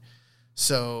robin.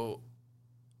 So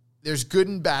there's good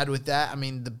and bad with that. I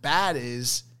mean, the bad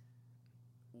is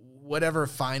whatever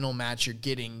final match you're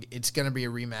getting, it's going to be a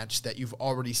rematch that you've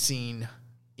already seen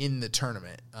in the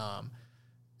tournament.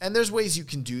 And there's ways you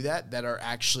can do that are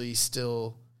actually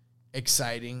still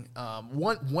exciting.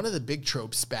 One of the big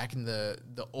tropes back in the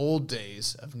old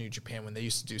days of New Japan, when they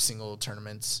used to do single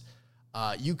tournaments,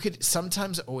 you could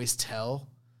sometimes always tell,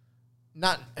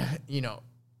 not,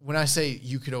 when I say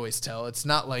you could always tell, it's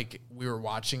not like we were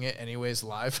watching it anyways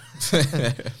live.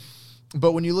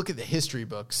 But when you look at the history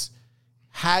books,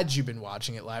 had you been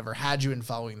watching it live or had you been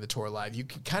following the tour live, you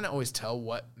can kind of always tell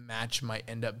what match might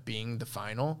end up being the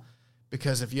final.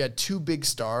 Because if you had two big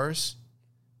stars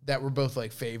that were both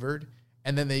like favored,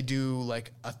 and then they do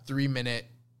like a 3-minute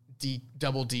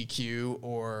double DQ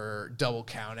or double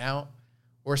count out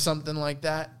or something like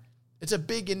that, it's a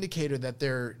big indicator that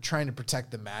they're trying to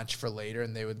protect the match for later,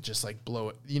 and they would just like blow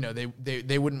it. You know,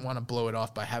 they wouldn't want to blow it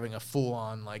off by having a full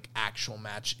on like actual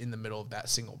match in the middle of that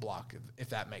single block, if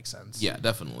that makes sense. Yeah,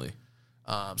 definitely.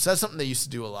 So that's something they used to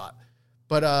do a lot.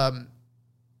 But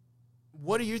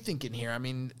what are you thinking here? I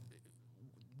mean,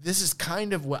 this is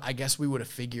kind of what I guess we would have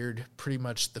figured pretty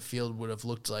much the field would have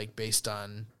looked like based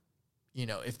on, you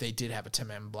know, if they did have a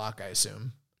 10-man block, I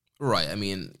assume. Right. I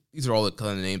mean, these are all the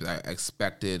kind of names I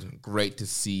expected. Great to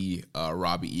see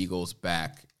Robbie Eagles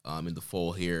back in the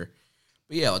fold here.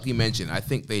 But yeah, like you mentioned, I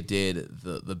think they did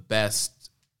the best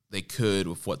they could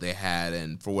with what they had,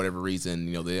 and for whatever reason,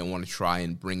 you know, they didn't want to try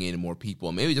and bring in more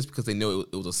people. Maybe just because they know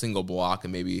it was a single block,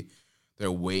 and maybe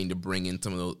they're waiting to bring in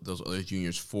some of those other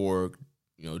juniors for,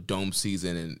 you know, Dome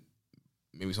season and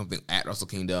maybe something at Wrestle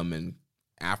Kingdom and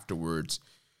afterwards.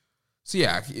 So,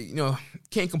 yeah, you know,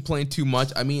 can't complain too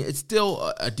much. I mean, it's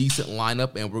still a decent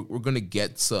lineup, and we're going to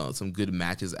get some good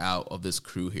matches out of this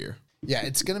crew here. Yeah,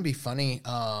 it's going to be funny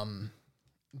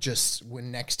just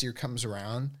when next year comes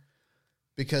around,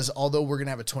 because although we're going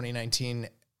to have a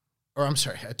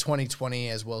 2020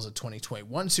 as well as a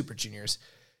 2021 Super Juniors,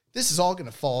 this is all going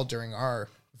to fall during our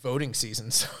voting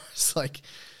season. So it's like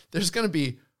there's going to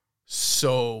be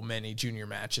so many junior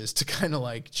matches to kind of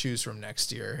like choose from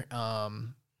next year.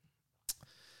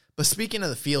 But speaking of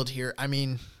the field here, I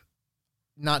mean,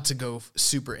 not to go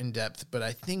super in depth, but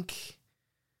I think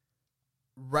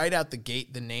right out the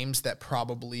gate, the names that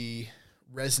probably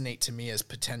resonate to me as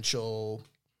potential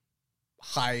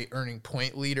high earning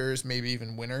point leaders, maybe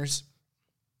even winners.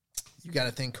 You got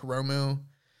to think Hiromu,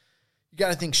 you got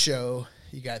to think Sho,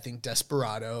 you got to think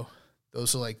Desperado.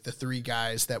 Those are like the three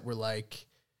guys that were like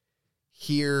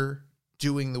here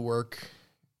doing the work,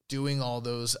 doing all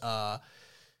those,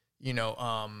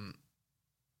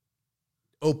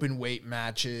 open weight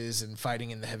matches and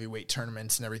fighting in the heavyweight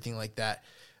tournaments and everything like that.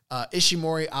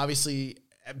 Ishimori, obviously,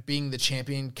 being the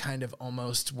champion kind of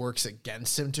almost works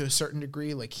against him to a certain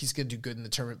degree. Like, he's going to do good in the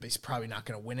tournament, but he's probably not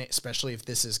going to win it, especially if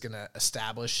this is going to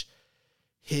establish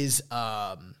his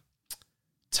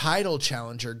title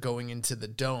challenger going into the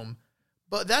Dome.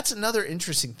 But that's another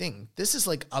interesting thing. This is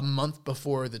like a month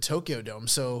before the Tokyo Dome,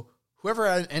 so whoever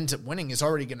ends up winning is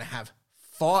already going to have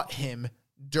fought him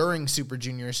during Super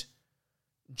Juniors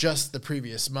just the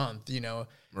previous month, you know?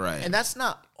 Right. And that's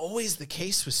not always the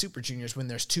case with Super Juniors when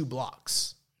there's two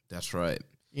blocks. That's right.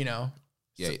 You know?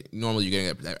 Yeah, normally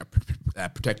you're getting a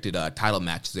protected title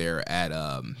match there at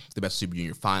the Best Super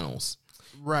Junior Finals.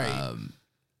 Right.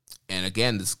 And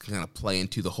again, this can kind of play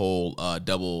into the whole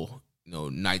double, you know,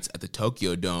 nights at the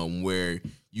Tokyo Dome, where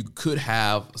you could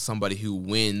have somebody who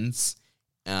wins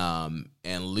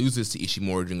and loses to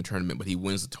Ishimori during the tournament, but he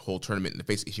wins the whole tournament and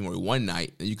faces Ishimori one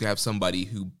night. And you could have somebody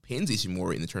who pins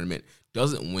Ishimori in the tournament,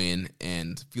 doesn't win,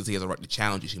 and feels he has a right to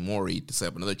challenge Ishimori to set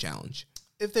up another challenge.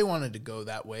 If they wanted to go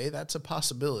that way, that's a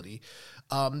possibility.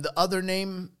 The other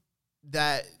name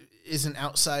that is an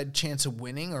outside chance of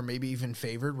winning, or maybe even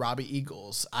favored, Robbie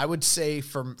Eagles. I would say,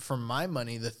 from my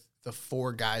money, the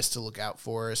four guys to look out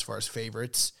for as far as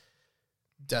favorites: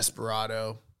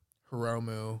 Desperado,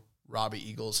 Hiromu, Robbie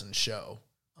Eagles, and Sho.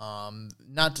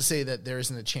 Not to say that there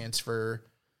isn't a chance for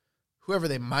whoever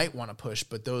they might want to push,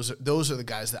 but those are the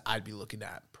guys that I'd be looking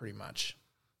at pretty much.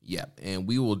 Yeah, and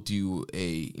we will do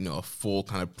a full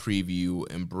kind of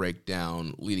preview and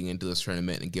breakdown leading into this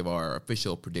tournament and give our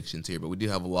official predictions here. But we do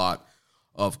have a lot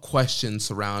of questions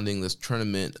surrounding this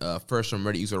tournament. First from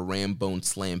Reddit user Rambone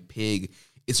Slam Pig: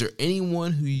 is there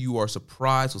anyone who you are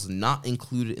surprised was not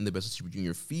included in the Best of Super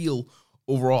Junior field?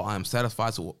 Overall, I am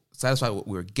satisfied with what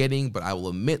we're getting, but I will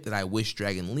admit that I wish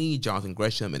Dragon Lee, Jonathan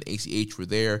Gresham, and ACH were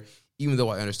there, even though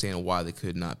I understand why they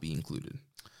could not be included.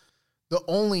 The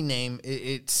only name,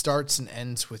 it starts and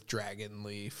ends with Dragon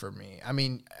Lee for me. I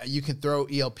mean, you can throw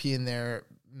ELP in there.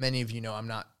 Many of you know I'm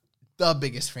not the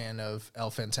biggest fan of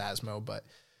El Phantasmo, but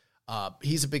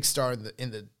he's a big star in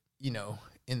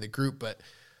the group. But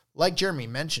like Jeremy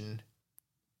mentioned,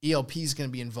 ELP is going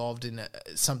to be involved in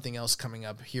something else coming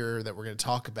up here that we're going to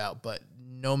talk about, but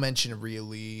no mention of Rhea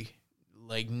Lee,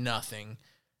 like nothing.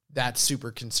 That's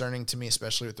super concerning to me,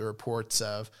 especially with the reports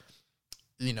of,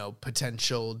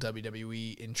 potential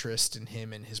WWE interest in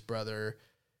him and his brother.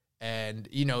 And,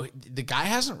 the guy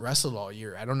hasn't wrestled all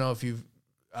year. I don't know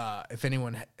if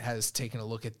anyone has taken a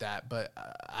look at that, but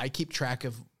I keep track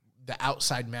of the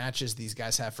outside matches these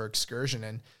guys have for Excursion.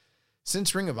 And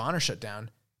since Ring of Honor shut down,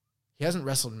 he hasn't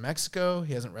wrestled in Mexico.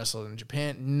 He hasn't wrestled in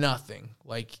Japan. Nothing.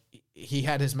 Like, he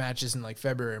had his matches in like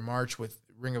February or March with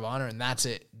Ring of Honor, and that's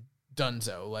it.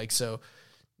 Dunzo. Like, so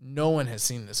no one has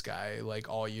seen this guy like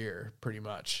all year, pretty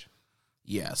much.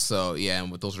 Yeah, so, yeah,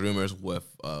 and with those rumors with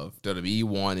WWE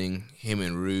wanting him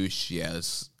and Rush,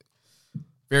 it's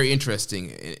very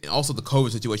interesting. And also, the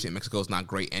COVID situation in Mexico is not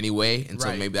great anyway, and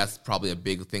so maybe that's probably a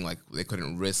big thing. Like, they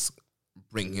couldn't risk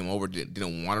bringing him over,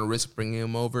 didn't want to risk bringing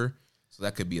him over, so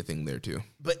that could be a thing there, too.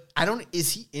 But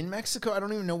is he in Mexico? I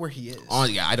don't even know where he is. Oh,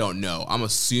 yeah, I don't know. I'm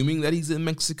assuming that he's in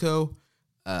Mexico,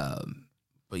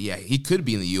 but yeah, he could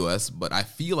be in the U.S., but I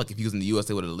feel like if he was in the U.S.,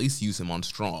 they would at least use him on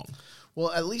Strong.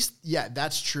 Well, at least, yeah,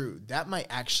 that's true. That might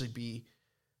actually be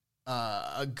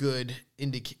a good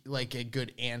a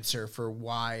good answer for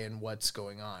why and what's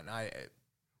going on.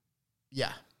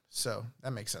 So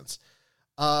that makes sense.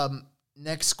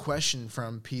 Next question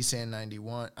from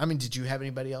PSAN91. I mean, did you have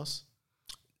anybody else?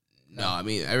 No, I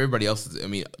mean, everybody else.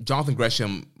 Jonathan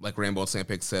Gresham, like Rainbow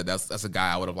Sandpig said, that's a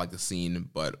guy I would have liked to seen,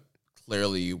 but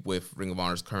clearly with Ring of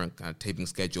Honor's current kind of taping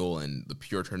schedule and the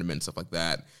Pure tournament and stuff like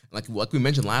that, like we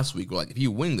mentioned last week, we're like, if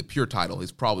you win the Pure title,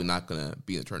 he's probably not going to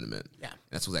be in the tournament. Yeah.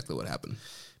 That's exactly what happened.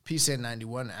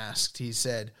 PSAN91 asked, he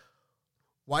said,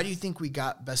 why do you think we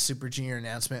got Best Super Junior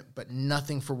announcement, but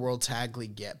nothing for World Tag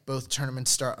League yet? Both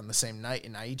tournaments start on the same night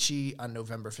in Aichi on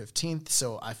November 15th,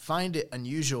 so I find it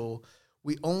unusual.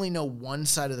 We only know one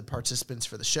side of the participants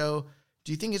for the show.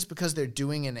 Do you think it's because they're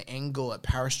doing an angle at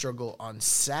Power Struggle on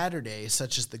Saturday,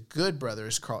 such as the Good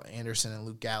Brothers, Carl Anderson and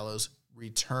Luke Gallows,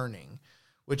 returning?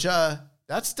 Which,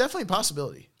 that's definitely a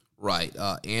possibility. Right.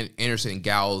 Anderson and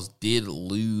Gallows did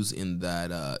lose in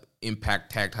that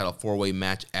Impact Tag Title 4-way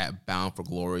match at Bound for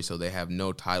Glory, so they have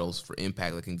no titles for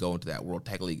Impact that can go into that World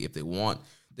Tag League if they want.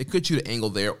 They could shoot an angle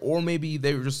there, or maybe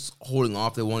they were just holding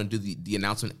off. They want to do the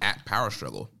announcement at Power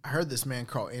Struggle. I heard this man,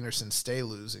 Carl Anderson, stay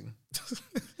losing.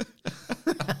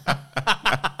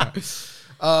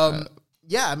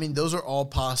 Yeah, I mean, those are all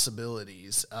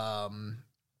possibilities. Yeah,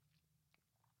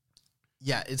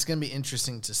 it's going to be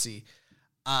interesting to see.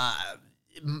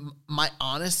 My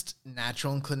honest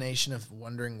natural inclination of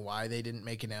wondering why they didn't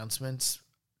make announcements,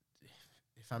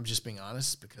 if I'm just being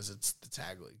honest, because it's the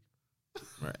Tag League.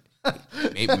 Right.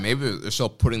 Maybe they're still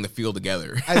putting the field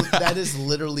together. That is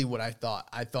literally what I thought.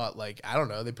 I thought, like, I don't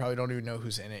know. They probably don't even know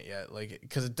who's in it yet, like,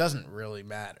 because it doesn't really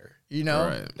matter. You know,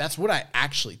 right. That's what I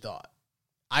actually thought.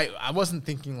 I wasn't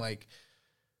thinking like,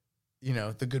 you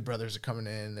know, the Good Brothers are coming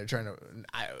in. They're trying to.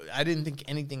 I didn't think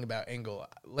anything about Angle.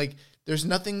 Like, there's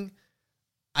nothing.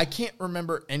 I can't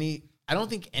remember any. I don't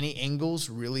think any angles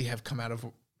really have come out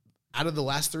of the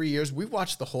last 3 years. We've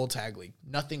watched the whole Tag League.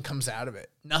 Nothing comes out of it.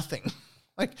 Nothing.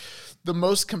 Like, the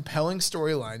most compelling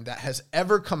storyline that has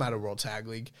ever come out of World Tag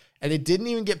League, and it didn't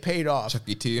even get paid off,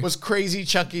 Chucky T. was Crazy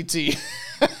Chucky T.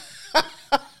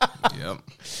 Yep.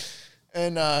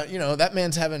 And, you know, that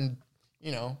man's having,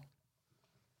 you know,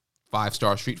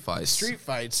 5-star street fights. Street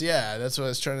fights, yeah. That's what I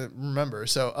was trying to remember.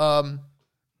 So,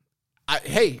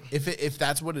 hey, if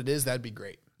that's what it is, that'd be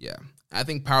great. Yeah. I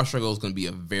think Power Struggle is going to be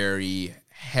a very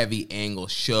heavy angle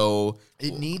show.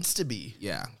 It needs to be.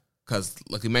 Yeah. Because,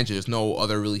 like we mentioned, there's no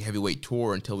other really heavyweight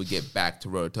tour until we get back to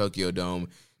Road to Tokyo Dome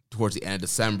towards the end of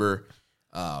December.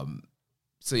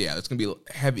 So, yeah, it's going to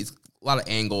be heavy. It's a lot of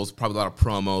angles, probably a lot of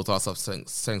promos, a lot of stuff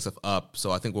setting stuff up.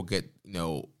 So I think we'll get, you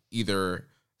know, either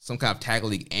some kind of Tag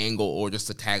League angle or just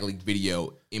a Tag League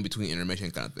video in between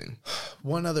intermission kind of thing.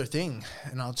 One other thing,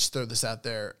 and I'll just throw this out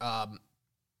there.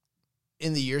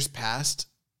 In the years past,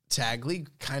 Tag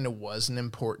League kind of was an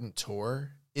important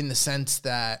tour in the sense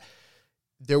that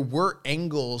there were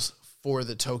angles for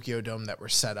the Tokyo Dome that were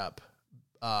set up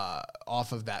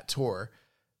off of that tour.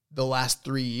 The last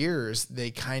 3 years,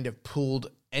 they kind of pulled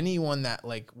anyone that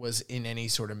like was in any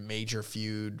sort of major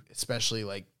feud, especially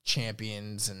like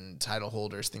champions and title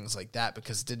holders, things like that,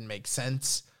 because it didn't make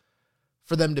sense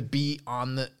for them to be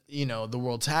on the, you know, the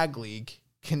World Tag League,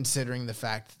 considering the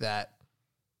fact that,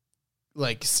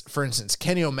 like, for instance,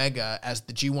 Kenny Omega as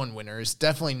the G1 winner is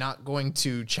definitely not going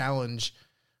to challenge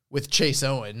with Chase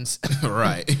Owens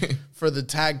right for the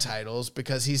tag titles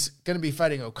because he's going to be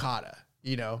fighting Okada,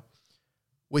 you know.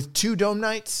 With 2 Dome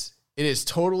nights, it is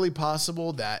totally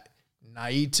possible that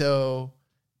Naito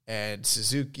and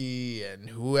Suzuki and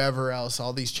whoever else,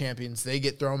 all these champions, they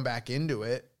get thrown back into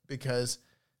it because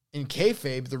in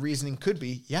kayfabe, the reasoning could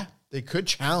be, yeah, they could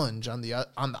challenge on the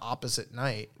opposite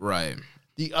night. Right.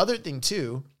 The other thing,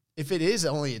 too, if it is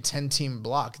only a 10-team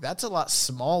block, that's a lot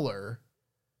smaller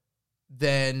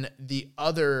than the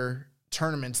other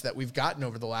tournaments that we've gotten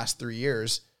over the last 3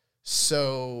 years.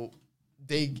 So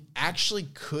they actually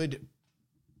could,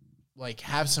 like,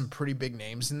 have some pretty big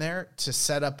names in there to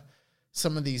set up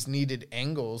some of these needed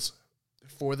angles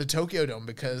for the Tokyo Dome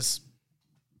because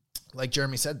like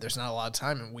Jeremy said, there's not a lot of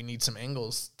time, and we need some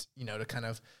angles, to kind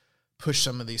of push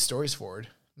some of these stories forward.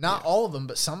 Not all of them,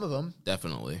 but some of them.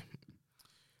 Definitely.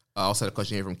 I also had a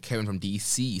question here from Kevin from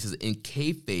DC. He says, in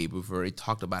kayfabe, we've already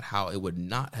talked about how it would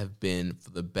not have been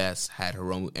for the best had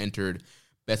Hiromu entered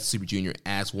Best of Super Junior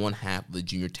as one half of the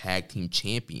Junior Tag Team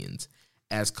Champions.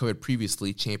 As covered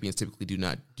previously, champions typically do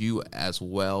not do as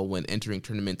well when entering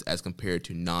tournaments as compared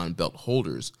to non-belt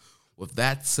holders. With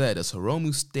that said, does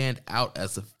Hiromu stand out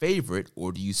as a favorite,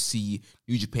 or do you see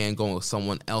New Japan going with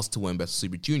someone else to win Best of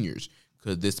Super Juniors?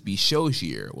 Could this be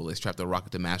Shoji? Will they strap the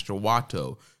rocket to Master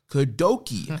Wato? Could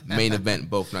Doki main event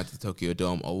both nights at the Tokyo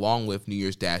Dome, along with New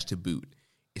Year's Dash to boot?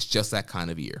 It's just that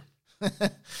kind of year.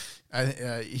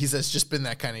 He says it's just been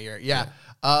that kind of year. Yeah.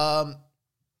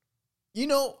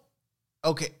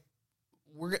 Okay.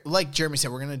 We're like Jeremy said,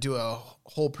 we're going to do a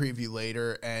whole preview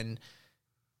later, and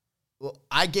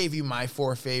I gave you my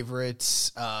 4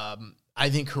 favorites. I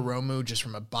think Hiromu, just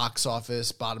from a box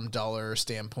office, bottom dollar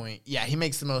standpoint, yeah, he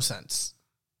makes the most sense.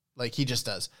 Like, he just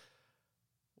does.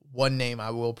 One name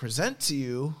I will present to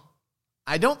you,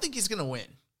 I don't think he's going to win,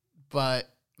 but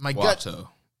my Wato.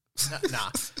 Nah.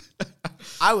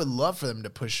 I would love for them to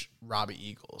push Robbie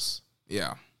Eagles.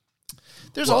 Yeah.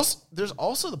 There's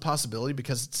also the possibility,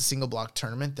 because it's a single block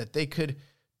tournament, that they could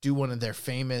do one of their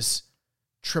famous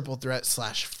triple threat /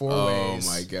 4-ways.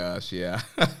 Oh my gosh, yeah.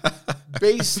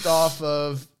 Based off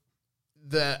of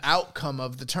the outcome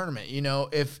of the tournament.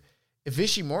 If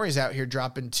Ishimori's out here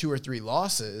dropping 2 or 3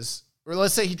 losses, or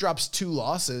let's say he drops 2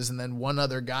 losses and then one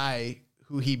other guy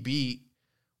who he beat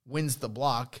wins the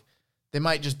block, they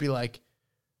might just be like,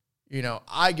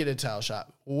 I get a title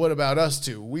shot. Well, what about us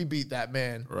 2? We beat that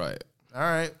man. Right. All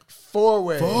right.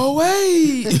 4-way.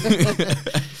 4-way.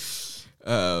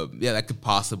 Yeah, that could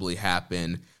possibly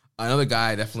happen. Another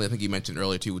guy, definitely, I think you mentioned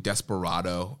earlier too,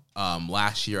 Desperado.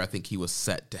 Last year, I think he was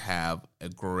set to have a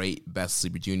great Best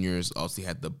Super Juniors. Also, he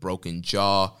had the broken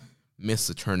jaw, missed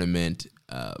the tournament.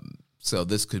 So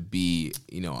this could be,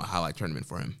 a highlight tournament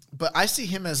for him. But I see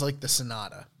him as like the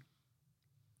Sonata.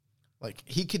 Like,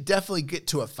 he could definitely get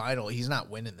to a final. He's not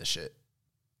winning the shit.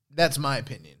 That's my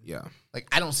opinion. Yeah. Like,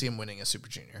 I don't see him winning a Super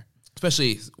Junior.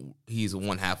 Especially he's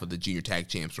one half of the Junior Tag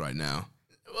Champs right now.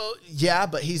 Well, yeah,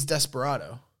 but he's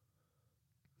Desperado.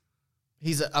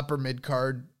 He's an upper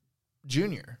mid-card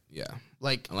junior. Yeah.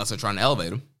 Like, unless they're trying to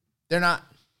elevate him. They're not.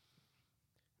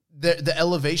 The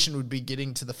elevation would be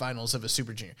getting to the finals of a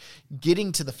Super Junior.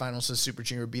 Getting to the finals of a Super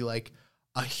Junior would be like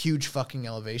a huge fucking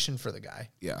elevation for the guy.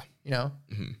 Yeah.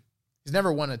 Mm-hmm. He's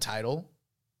never won a title.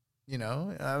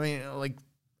 I mean, like,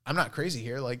 I'm not crazy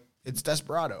here. Like, it's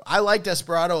Desperado. I like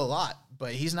Desperado a lot,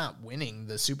 but he's not winning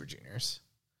the Super Juniors.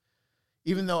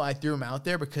 Even though I threw him out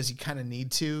there because you kind of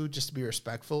need to, just to be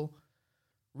respectful,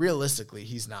 realistically,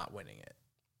 he's not winning it.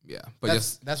 Yeah.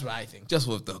 But that's what I think. Just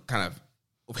with the kind of,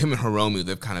 with him and Hiromu,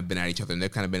 they've kind of been at each other, and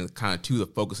they've kind of been kind of two of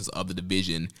the focuses of the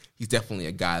division. He's definitely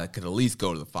a guy that could at least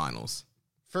go to the finals.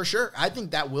 For sure. I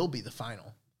think that will be the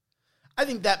final. I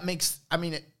think that makes,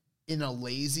 in a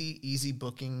lazy, easy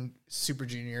booking Super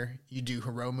Junior, you do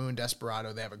Hiromu and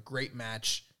Desperado. They have a great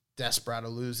match. Desperado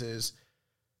loses.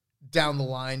 Down the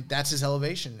line, that's his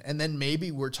elevation. And then maybe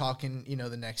we're talking,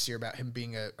 the next year about him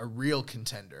being a real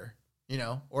contender,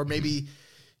 or maybe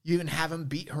you even have him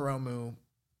beat Hiromu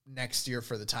next year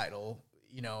for the title,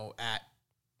 at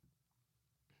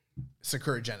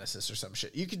Sakura Genesis or some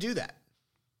shit. You could do that.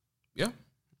 Yeah,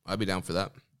 I'd be down for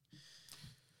that.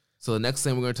 So the next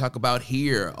thing we're going to talk about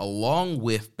here, along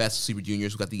with Best Super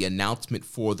Juniors, we've got the announcement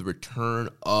for the return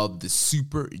of the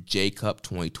Super J Cup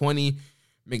 2020,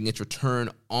 making its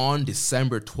return on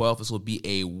December 12th. This will be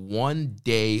a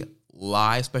one-day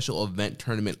live special event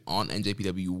tournament on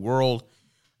NJPW World.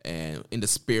 And in the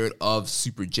spirit of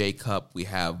Super J Cup, we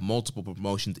have multiple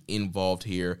promotions involved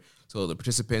here. So the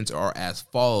participants are as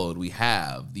followed. We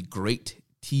have the Great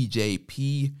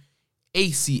TJP,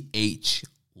 ACH,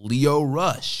 Leo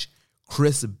Rush,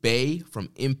 Chris Bay from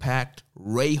Impact,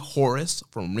 Ray Horace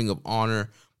from Ring of Honor,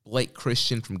 Blake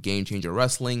Christian from Game Changer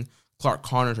Wrestling, Clark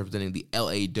Connors representing the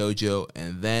LA Dojo,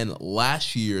 and then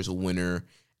last year's winner,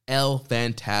 El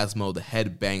Phantasmo, the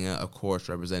Headbanger, of course,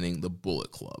 representing the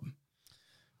Bullet Club.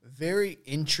 Very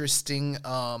interesting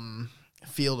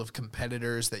field of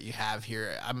competitors that you have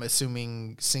here. I'm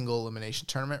assuming single elimination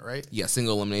tournament, right? Yeah,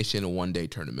 single elimination, a one-day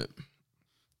tournament.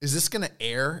 Is this going to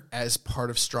air as part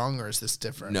of Strong, or is this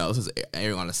different? No, this is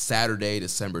airing on a Saturday,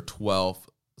 December 12th.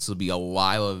 This will be a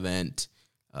live event,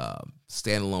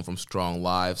 standalone from Strong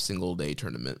Live, single-day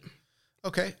tournament.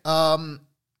 Okay.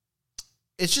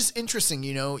 It's just interesting,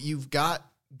 you've got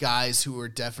guys who are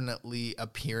definitely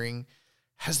appearing,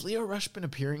 Has Lio Rush been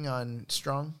appearing on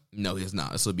Strong? No, he has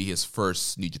not. This will be his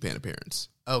first New Japan appearance.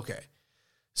 Okay.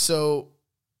 So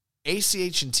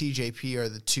ACH and TJP are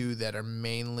the two that are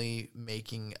mainly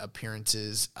making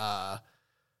appearances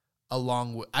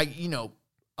along with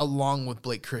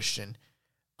Blake Christian.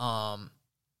 But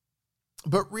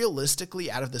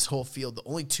realistically, out of this whole field, the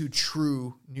only two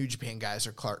true New Japan guys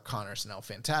are Clark Connors and El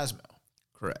Phantasmo.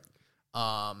 Correct.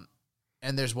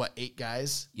 And there's 8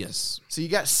 guys? Yes. So you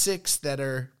got 6 that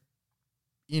are,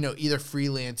 either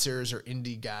freelancers or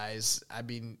indie guys. I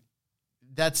mean,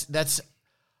 that's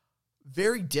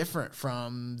very different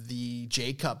from the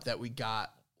J Cup that we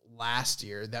got last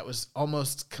year. That was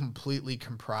almost completely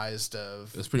comprised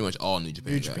of. It was pretty much all New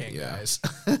Japan guys.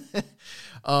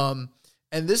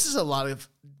 And this is a lot of,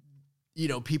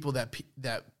 people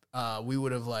that we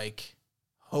would have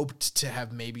hoped to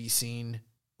have maybe seen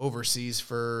overseas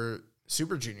for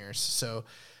Super Juniors. So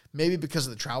maybe because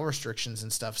of the travel restrictions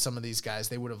and stuff, some of these guys,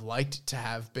 they would have liked to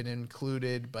have been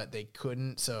included, but they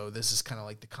couldn't. So this is kind of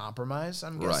like the compromise,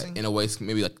 I'm guessing. Right. In a way,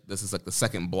 maybe this is like the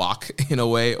second block in a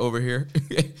way over here.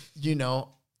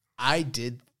 I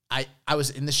was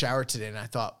in the shower today and I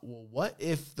thought, well, what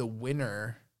if the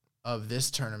winner of this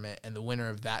tournament and the winner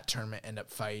of that tournament end up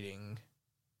fighting?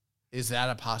 Is that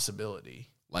a possibility?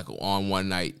 Like on one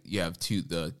night, you have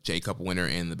the J Cup winner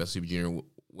and the Best Super Junior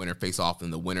winner face off,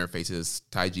 and the winner faces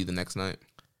Taiji the next night?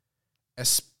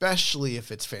 Especially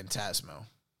if it's Phantasmo.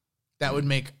 That would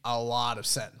make a lot of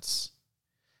sense.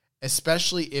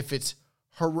 Especially if it's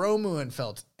Hiromu and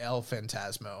El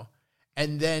Phantasmo,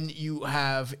 and then you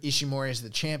have Ishimori as the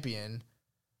champion.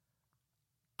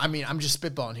 I mean, I'm just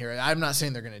spitballing here. I'm not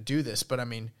saying they're going to do this, but I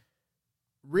mean,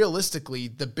 realistically,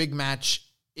 the big match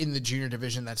in the junior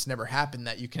division that's never happened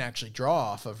that you can actually draw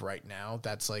off of right now,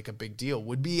 that's like a big deal,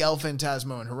 would be El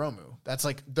Phantasmo and Hiromu. That's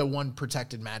like the one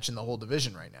protected match in the whole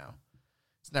division right now.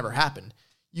 It's never happened.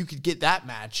 You could get that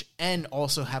match and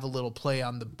also have a little play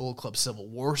on the Bullet Club Civil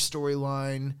War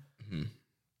storyline. Mm-hmm.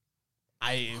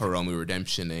 Hiromu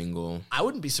redemption angle. I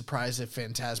wouldn't be surprised if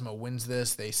Phantasmo wins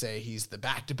this. They say he's the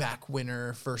back-to-back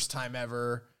winner, first time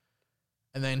ever,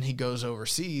 and then he goes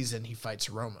overseas and he fights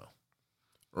Hiromu.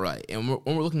 Right, and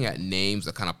when we're looking at names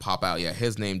that kind of pop out,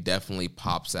 his name definitely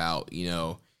pops out.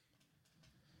 In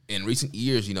recent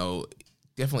years,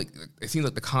 definitely it seems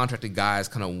like the contracted guys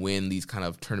kind of win these kind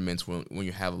of tournaments when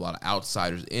you have a lot of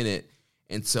outsiders in it,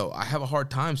 and so I have a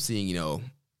hard time seeing a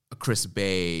Chris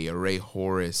Bay, a Ray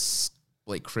Horace,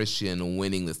 Blake Christian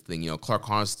winning this thing. Clark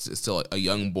Connors is still a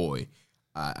young boy.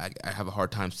 I have a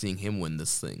hard time seeing him win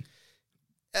this thing.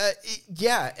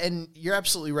 Yeah, and you're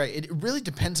absolutely right. It really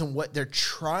depends on what they're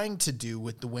trying to do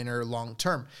with the winner long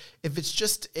term. If it's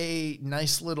just a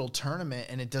nice little tournament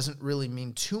and it doesn't really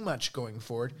mean too much going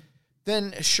forward,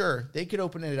 then sure, they could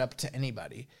open it up to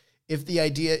anybody. If the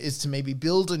idea is to maybe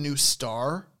build a new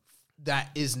star that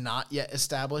is not yet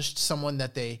established, someone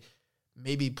that they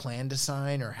maybe plan to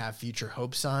sign or have future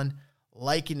hopes on,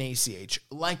 like an ACH,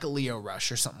 like a Lio Rush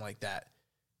or something like that,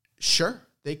 sure,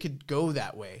 they could go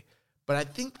that way. But I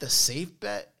think the safe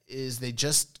bet is they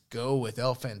just go with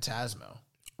El Phantasmo.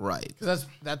 Right.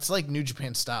 That's like New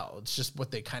Japan style. It's just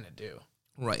what they kind of do.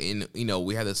 Right. And,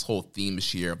 we had this whole theme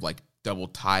this year of double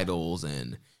titles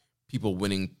and people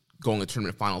going to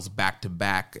tournament finals back to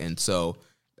back. And so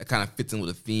that kind of fits in with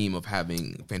the theme of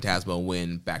having Phantasmo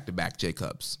win back to back J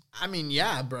Cups. I mean,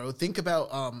 yeah, bro. Think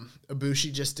about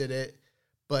Ibushi just did it.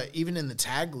 But even in the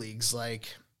tag leagues,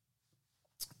 like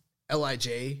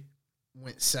LIJ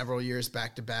went several years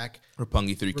back to back.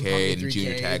 Roppongi 3K and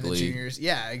Junior Tag League. Juniors.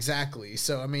 Yeah, exactly.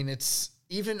 So I mean, it's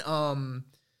even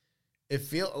it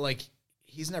feel like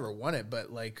he's never won it, but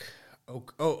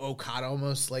Okada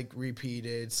almost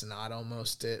repeated, Sonata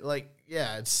almost did.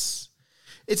 It's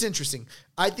interesting.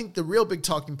 I think the real big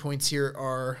talking points here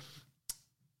are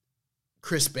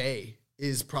Chris Bay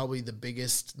is probably the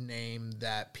biggest name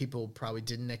that people probably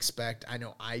didn't expect. I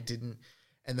know I didn't,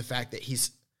 and the fact that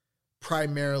he's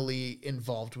primarily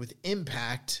involved with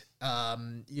Impact,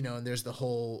 and there's the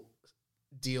whole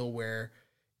deal where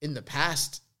in the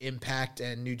past, Impact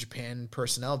and New Japan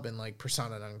personnel have been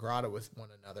persona non grata with one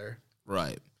another.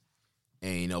 Right.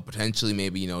 And, potentially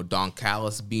maybe, Don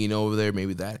Callis being over there,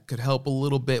 maybe that could help a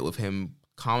little bit with him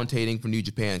commentating for New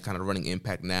Japan and kind of running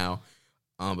Impact now.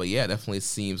 But yeah, it definitely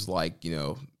seems like,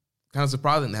 kind of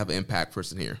surprising to have an Impact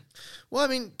person here. Well, I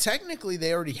mean, technically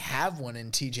they already have one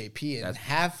in TJP and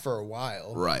have for a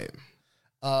while. Right.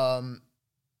 I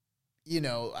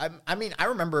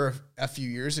remember a few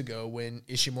years ago when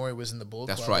Ishimori was in the Bullet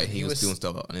Club. That's right. He was doing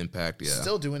stuff on Impact, yeah.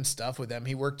 Still doing stuff with them.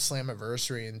 He worked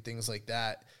Slammiversary and things like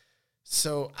that.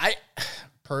 So I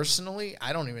personally,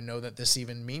 I don't even know that this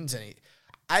even means any.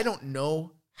 I don't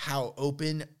know how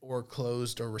open or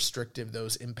closed or restrictive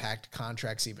those Impact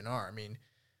contracts even are. I mean,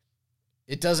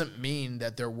 it doesn't mean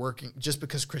that they're working just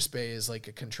because Chris Bay is like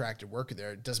a contracted worker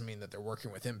there. It doesn't mean that they're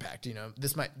working with Impact. You know,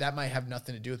 that might have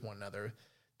nothing to do with one another.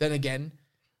 Then again,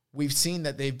 we've seen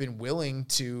that they've been willing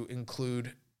to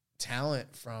include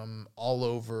talent from all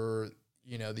over,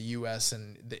 you know, the U.S.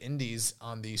 and the Indies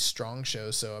on these strong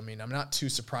shows. So, I mean, I'm not too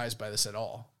surprised by this at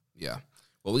all. Yeah.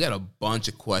 Well, we got a bunch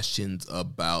of questions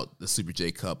about the Super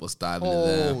J Cup. Let's dive into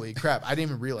that. Holy crap. I didn't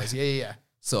even realize. Yeah.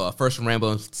 So first from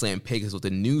Rambo and Slam Pegasus with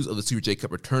the news of the Super J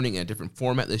Cup returning in a different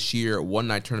format this year,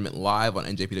 one-night tournament live on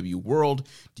NJPW World.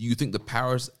 Do you think the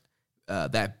powers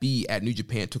that be at New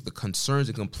Japan took the concerns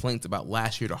and complaints about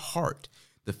last year to heart?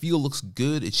 The field looks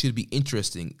good. It should be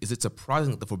interesting. Is it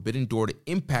surprising that the Forbidden Door to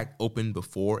Impact opened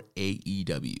before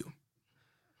AEW?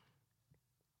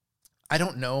 I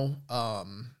don't know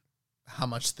how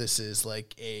much this is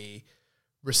like a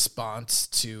response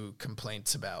to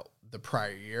complaints about the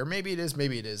prior year. Maybe it is,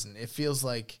 maybe it isn't. It feels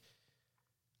like,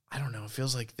 I don't know, it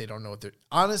feels like they don't know what they're...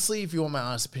 Honestly, if you want my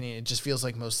honest opinion, it just feels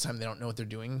like most of the time they don't know what they're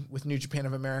doing with New Japan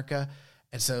of America,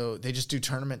 and so they just do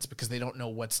tournaments because they don't know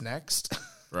what's next.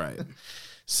 Right.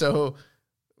 So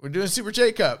we're doing Super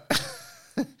J Cup.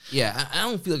 Yeah, I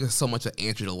don't feel like it's so much an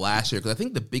answer to last year, because I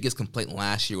think the biggest complaint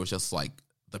last year was just like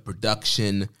the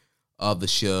production of the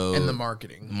show. And the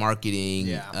marketing.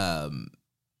 Yeah.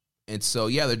 And so,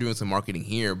 yeah, they're doing some marketing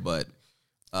here, but...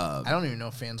 I don't even know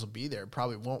if fans will be there.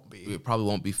 Probably won't be. It probably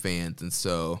won't be fans. And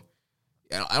so,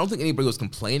 I don't think anybody was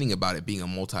complaining about it being a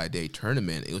multi-day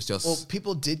tournament. It was just... Well,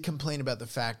 people did complain about the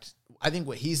fact... I think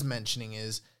what he's mentioning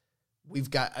is we've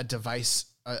got a diverse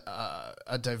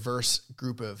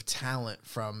group of talent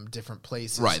from different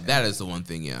places. Right, that is the one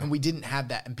thing, yeah. And we didn't have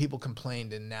that, and people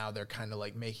complained, and now they're kind of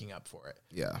like making up for it.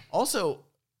 Yeah. Also,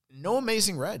 no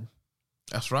Amazing Red.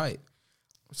 That's right.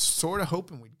 Sort of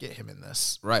hoping we'd get him in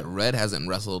this. Right. Red hasn't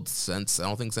wrestled since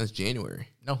January.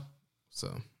 No.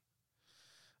 So.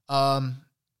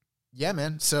 Yeah,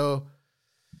 man. So,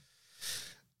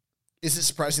 is it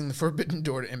surprising the Forbidden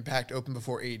Door to Impact opened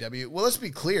before AEW? Well, let's be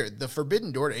clear. The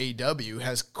Forbidden Door to AEW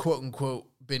has, quote unquote,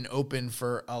 been open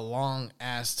for a long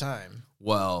ass time.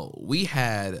 Well, we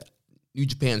had New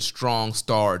Japan Strong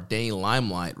star Danny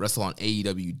Limelight wrestle on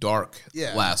AEW Dark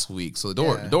last week. So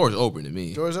the door's open to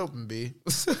me. Door's open, B.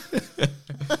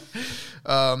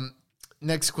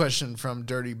 Next question from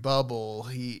Dirty Bubble.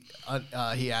 He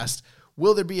asked,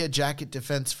 will there be a jacket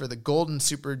defense for the Golden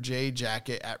Super J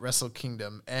jacket at Wrestle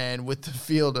Kingdom? And with the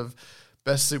field of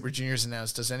Best Super Juniors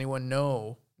announced, does anyone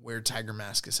know where Tiger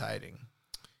Mask is hiding?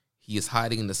 He is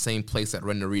hiding in the same place that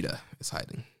Ren Narita is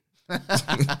hiding.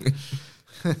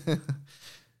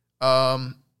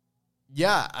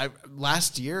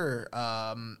 Last year,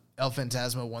 El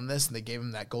Phantasmo won this, and they gave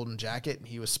him that golden jacket, and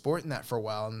he was sporting that for a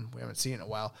while, and we haven't seen it in a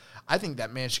while. I think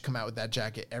that man should come out with that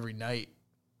jacket every night,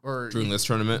 or during this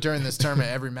tournament,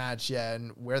 every match,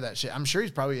 and wear that shit. I'm sure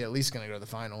he's probably at least gonna go to the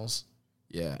finals.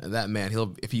 Yeah, and that man,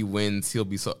 if he wins, he'll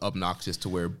be so obnoxious to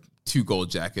wear 2 gold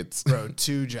jackets, bro.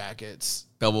 2 jackets,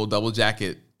 double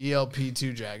jacket, ELP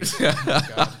 2 jackets.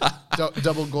 Oh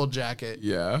double gold jacket.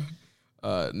 Yeah.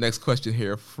 Next question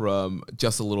here from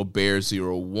Just a Little Bear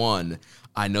 01.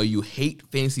 I know you hate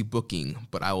fantasy booking,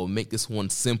 but I will make this one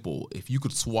simple. If you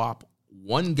could swap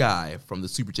one guy from the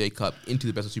Super J Cup into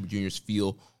the Best of Super Juniors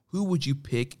field, who would you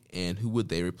pick and who would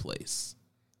they replace?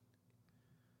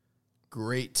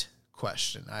 Great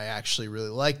question. I actually really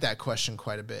like that question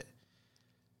quite a bit.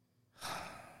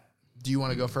 Do you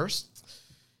want to go first?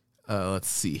 Let's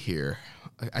see here.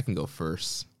 I can go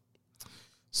first.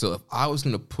 So if I was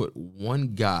going to put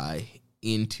one guy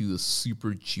into the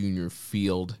Super Junior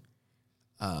field,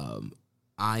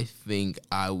 I think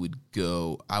I would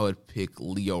pick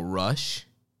Leo Rush,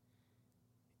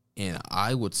 and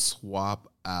I would swap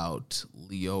out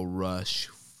Leo Rush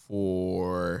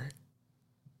for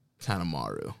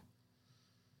Kanemaru.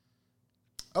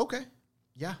 Okay.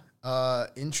 Yeah.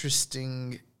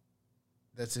 Interesting.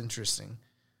 That's interesting.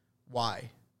 Why?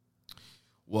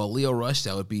 Well, Leo Rush,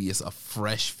 that would be just a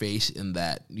fresh face in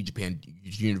that New Japan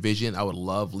Junior division. I would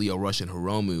love Leo Rush and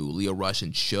Hiromu, Leo Rush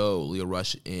and Sho, Leo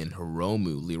Rush and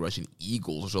Hiromu, Leo Rush and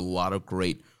Eagles. There's a lot of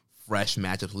great fresh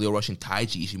matchups. Leo Rush and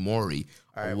Taiji Ishimori.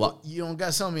 All right, well, you don't got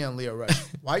to sell me on Leo Rush.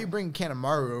 Why are you bringing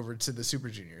Kanemaru over to the Super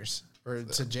Juniors or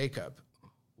to J-Cup?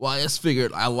 Well, I just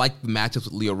figured I like the matchups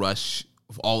with Leo Rush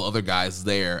with all the other guys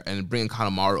there, and bringing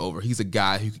Kanemaru over. He's a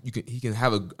guy who he can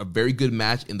have a very good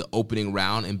match in the opening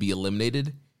round and be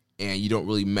eliminated, and you don't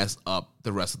really mess up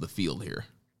the rest of the field here.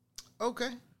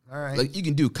 Okay, all right. Like you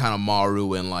can do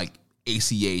Kanemaru and like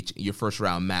ACH in your first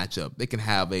round matchup. They can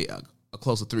have a a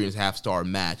close to 3.5 star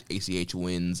match, ACH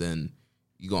wins, and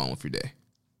you go on with your day.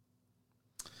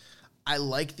 I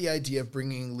like the idea of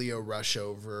bringing Lio Rush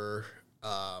over.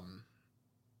 I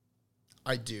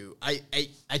do. I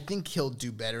think he'll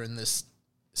do better in this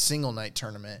single night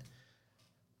tournament,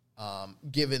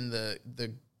 given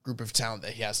the group of talent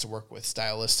that he has to work with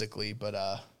stylistically. But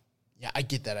yeah, I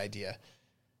get that idea.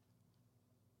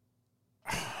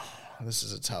 This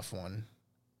is a tough one.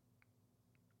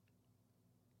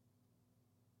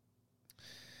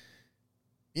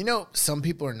 You know, some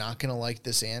people are not going to like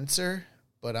this answer,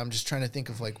 but I'm just trying to think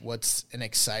of like what's an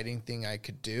exciting thing I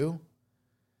could do.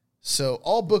 So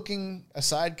all booking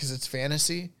aside, because it's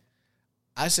fantasy,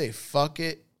 I say fuck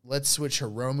it. Let's switch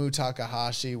Hiromu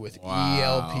Takahashi with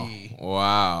ELP.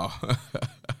 Wow.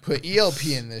 Put ELP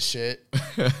in this shit.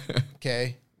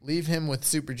 Okay. Leave him with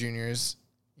Super Juniors.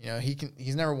 You know,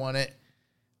 he's never won it.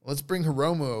 Let's bring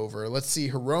Hiromu over. Let's see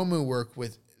Hiromu work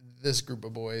with this group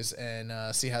of boys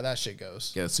and see how that shit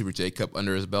goes. Get a Super J Cup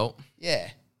under his belt. Yeah.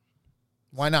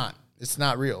 Why not? It's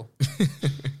not real.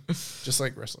 Just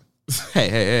like wrestling.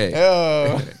 Hey.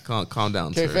 Oh. Calm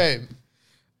down, sir.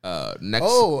 Kayfabe. Next.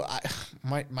 Oh,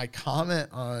 my comment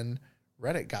on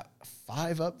Reddit got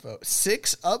 5 upvotes.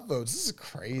 6 upvotes. This is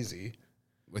crazy.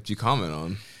 What you comment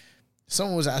on?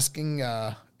 Someone was asking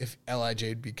if LIJ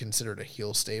would be considered a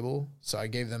heel stable. So I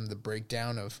gave them the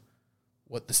breakdown of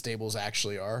what the stables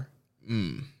actually are.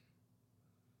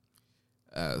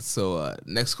 So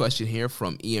next question here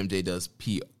from EMJ Does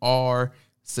PR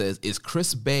says, is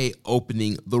Chris Bay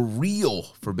opening the real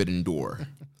Forbidden Door?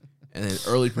 And an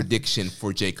early prediction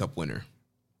for J Cup winner.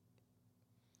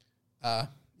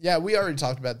 Yeah, we already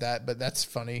talked about that, but that's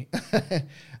funny.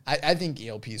 I think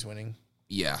ELP's winning.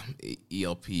 Yeah,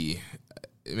 ELP.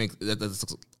 It makes that's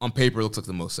on paper it looks like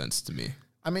the most sense to me.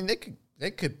 I mean,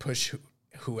 they could push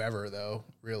whoever though.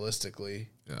 Realistically,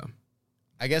 Yeah.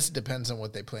 I guess it depends on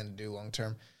what they plan to do long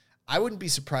term. I wouldn't be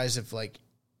surprised if like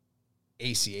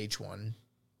ACH won.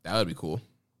 That would be cool.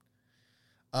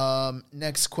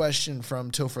 Next question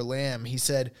from Topher Lamb. He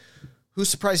said, who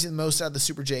surprised you the most out of the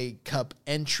Super J Cup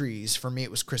entries? For me,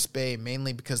 it was Chris Bay,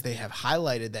 mainly because they have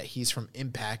highlighted that he's from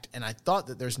Impact, and I thought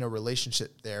that there's no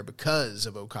relationship there because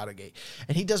of Okada Gate.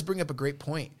 And he does bring up a great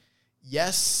point.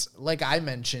 Yes, like I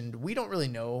mentioned, we don't really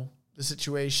know the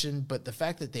situation, but the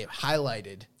fact that they have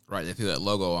highlighted. Right, they threw that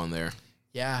logo on there.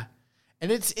 Yeah. And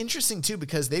it's interesting, too,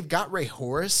 because they've got Ray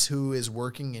Horace, who is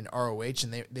working in ROH,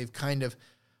 and they've kind of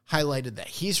highlighted that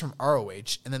he's from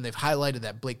ROH, and then they've highlighted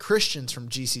that Blake Christian's from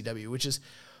GCW, which is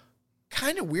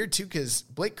kind of weird, too, because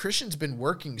Blake Christian's been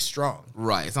working strong.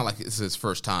 Right, it's not like it's his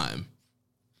first time.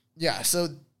 Yeah, so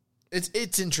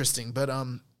it's interesting, but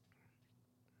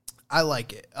I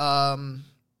like it.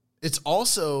 It's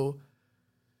also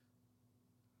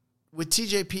with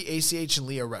TJP, ACH, and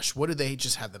Lio Rush. What do they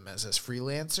just have them as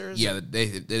freelancers? Yeah, they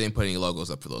didn't put any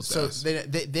logos up for those guys. So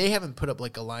they haven't put up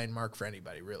like a line mark for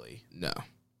anybody, really. No.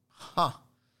 Huh.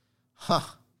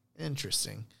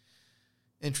 Interesting.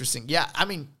 Yeah, I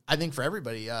mean, I think for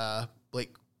everybody,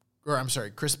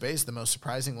 Chris Bay is the most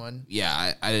surprising one.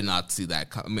 Yeah, I did not see that.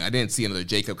 I mean, I didn't see another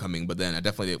Jacob coming, but then I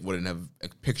definitely wouldn't have a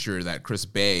picture that Chris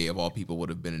Bay, of all people, would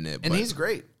have been in it. And he's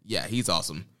great. Yeah, he's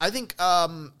awesome. I think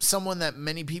someone that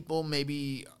many people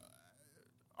maybe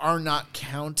are not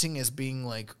counting as being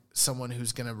like someone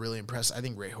who's going to really impress. I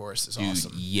think Ray Horace is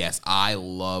awesome. Yes, I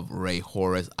love Ray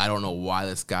Horace. I don't know why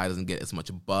this guy doesn't get as much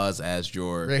buzz as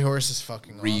your Ray Horace is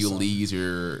fucking Ryu awesome. Lees,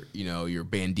 your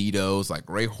Banditos. Like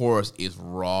Ray Horace is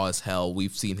raw as hell.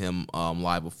 We've seen him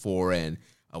live before, and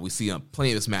we see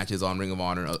plenty of his matches on Ring of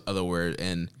Honor and otherwhere.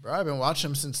 And bro, I've been watching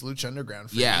him since Lucha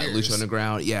Underground for years. Lucha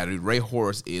Underground. Yeah, dude, Ray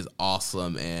Horace is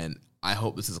awesome, and I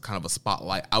hope this is kind of a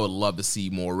spotlight. I would love to see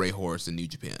more Ray Horace in New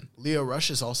Japan. Lio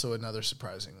Rush is also another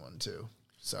surprising one, too.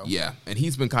 So yeah, and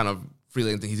he's been kind of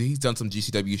freelancing. He's done some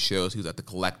GCW shows. He was at the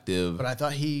Collective. But I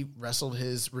thought he wrestled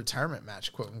his retirement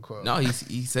match, quote unquote. No,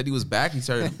 he said he was back. He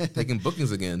started taking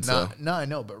bookings again. No, I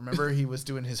know. But remember, he was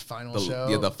doing his final show.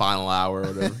 Yeah, the final hour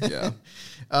or whatever. Yeah.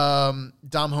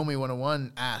 Dom Homie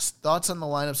 101 asked, thoughts on the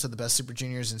lineups of the best Super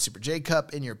Juniors and Super J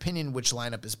Cup. In your opinion, which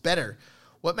lineup is better?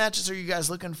 What matches are you guys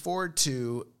looking forward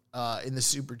to in the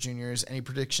Super Juniors? Any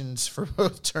predictions for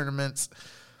both tournaments?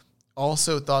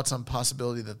 Also, thoughts on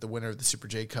possibility that the winner of the Super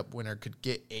J Cup winner could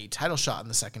get a title shot in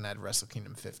the second night of Wrestle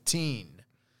Kingdom 15.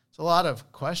 It's a lot of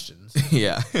questions.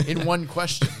 Yeah. In one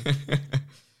question.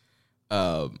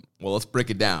 Well, let's break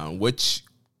it down. Which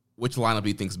lineup do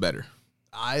you think is better?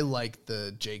 I like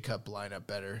the J Cup lineup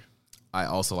better. I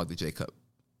also like the J Cup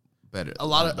better. A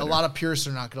lot of purists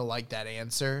are not going to like that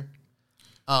answer.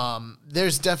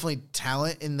 There's definitely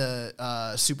talent in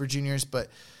the Super Juniors, but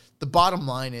the bottom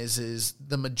line is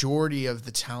the majority of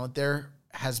the talent there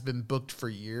has been booked for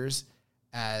years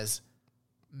as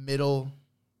middle,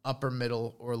 upper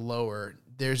middle, or lower.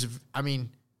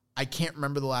 I can't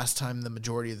remember the last time the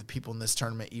majority of the people in this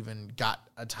tournament even got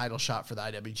a title shot for the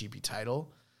IWGP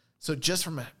title. So just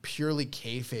from a purely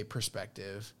kayfabe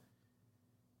perspective,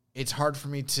 it's hard for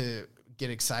me to get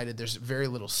excited. There's very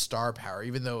little star power,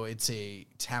 even though it's a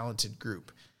talented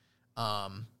group.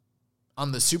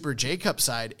 On the Super J-Cup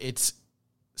side, it's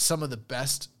some of the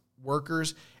best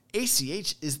workers.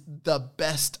 ACH is the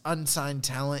best unsigned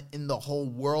talent in the whole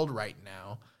world right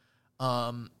now.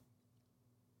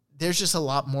 There's just a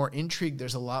lot more intrigue.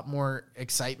 There's a lot more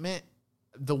excitement.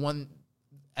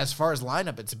 As far as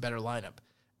lineup, it's a better lineup.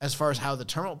 As far as how the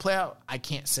tournament will play out, I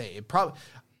can't say.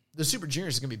 The Super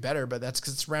Juniors is going to be better, but that's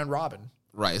because it's round robin.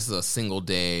 Right. This is a single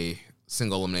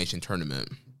elimination tournament.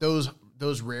 Those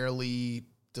rarely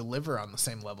deliver on the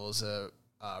same level as a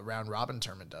round robin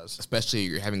tournament does. Especially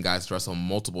you're having guys wrestle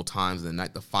multiple times in the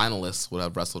night. The finalists would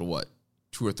have wrestled,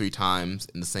 2 or 3 times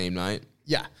in the same night?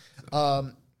 Yeah.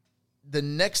 The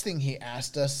next thing he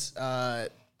asked us,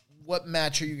 what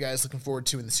match are you guys looking forward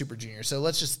to in the Super Junior? So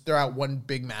let's just throw out one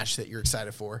big match that you're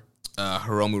excited for.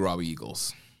 Hiromu Robbie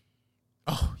Eagles.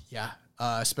 Oh, yeah.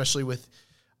 Especially with,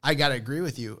 I got to agree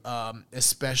with you,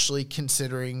 especially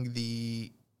considering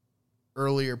the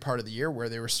earlier part of the year where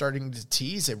they were starting to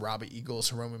tease a Robbie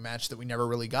Eagles Hiromu match that we never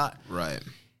really got. Right.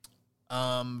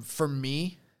 For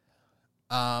me,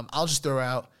 I'll just throw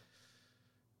out,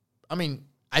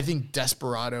 I think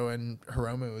Desperado and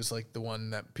Hiromu is like the one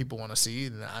that people want to see,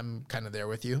 and I'm kind of there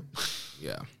with you.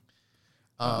 Yeah.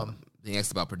 Being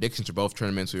asked about predictions for both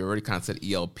tournaments, we already kind of said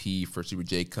ELP for Super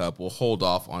J Cup. We'll hold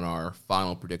off on our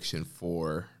final prediction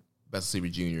for Best of Super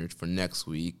Juniors for next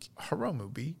week.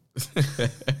 Hiromu B.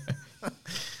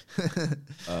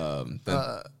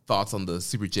 Thoughts on the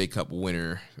Super J Cup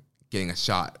winner getting a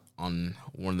shot on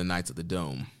one of the nights at the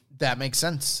Dome? That makes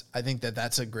sense. I think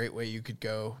that's a great way you could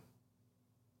go.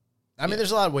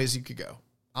 There's a lot of ways you could go,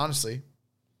 honestly.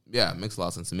 Yeah, it makes a lot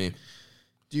of sense to me.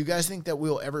 Do you guys think that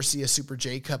we'll ever see a Super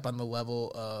J Cup on the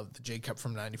level of the J Cup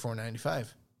from 94,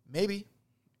 95? Maybe.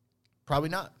 Probably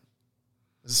not.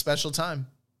 It's a special time.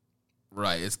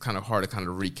 Right. It's kind of hard to kind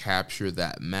of recapture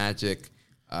that magic.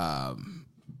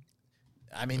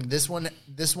 This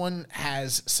one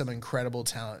has some incredible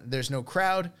talent. There's no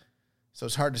crowd, so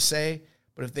it's hard to say.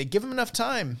 But if they give them enough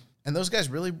time, and those guys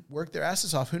really work their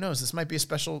asses off, who knows?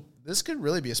 This could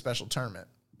really be a special tournament.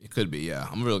 It could be, yeah.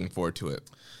 I'm really looking forward to it.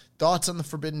 Thoughts on the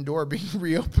Forbidden Door being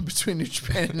reopened between New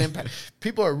Japan and Impact?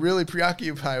 People are really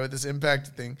preoccupied with this Impact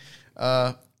thing.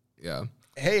 Yeah.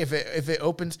 Hey, if it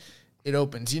opens, it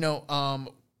opens.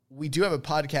 We do have a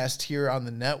podcast here on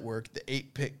the network, the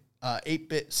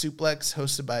 8-Bit Suplex,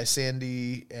 hosted by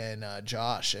Sandy and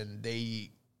Josh, and they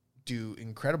do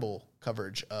incredible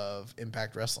coverage of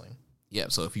Impact Wrestling. Yeah,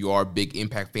 so if you are big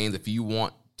Impact fans, if you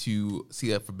want to see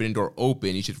that Forbidden Door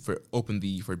open, you should open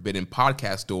the Forbidden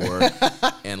Podcast door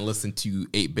and listen to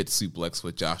 8-Bit Suplex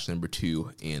with Josh number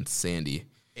 2 and Sandy.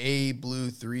 A Blue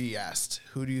 3 asked,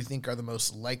 who do you think are the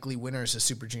most likely winners of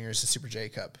Super Juniors and Super J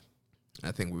Cup?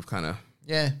 I think we've kind of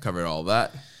covered all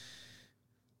that.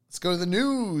 Let's go to the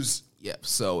news. Yep.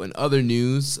 So in other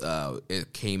news,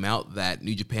 it came out that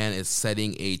New Japan is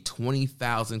setting a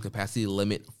 20,000 capacity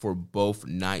limit for both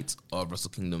nights of Wrestle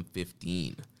Kingdom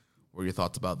 15. What are your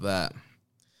thoughts about that?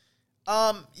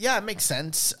 Yeah, it makes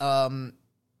sense.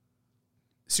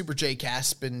 Super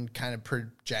J-Cast's been kind of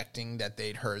projecting that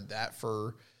they'd heard that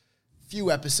for a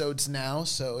few episodes now,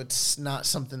 so it's not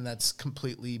something that's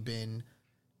completely been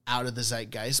out of the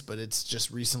zeitgeist, but it's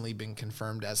just recently been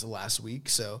confirmed as of last week.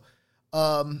 So,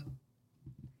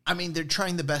 they're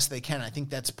trying the best they can. I think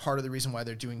that's part of the reason why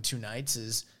they're doing 2 nights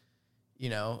is,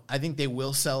 I think they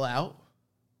will sell out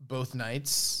both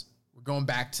nights. We're going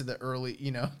back to the early,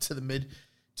 to the mid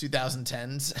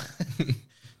 2010s,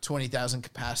 20,000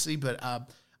 capacity. But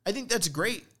I think that's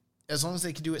great as long as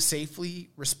they can do it safely,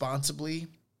 responsibly.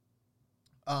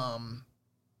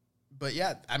 But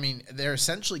yeah, they're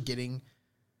essentially getting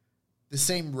the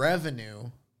same revenue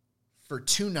for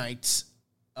 2 nights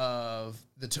of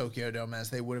the Tokyo Dome as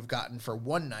they would have gotten for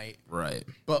 1 night. Right.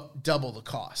 But double the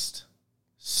cost.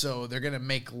 So they're going to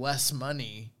make less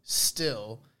money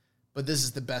still, but this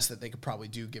is the best that they could probably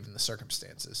do given the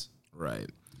circumstances. Right.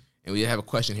 And we have a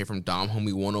question here from Dom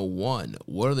Homie 101.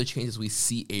 What are the chances we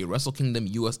see a Wrestle Kingdom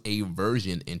USA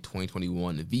version in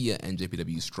 2021 via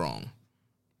NJPW Strong?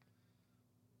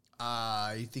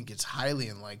 I think it's highly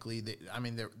unlikely.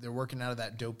 They're working out of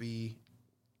that dopey,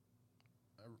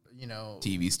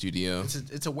 TV studio.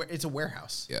 It's a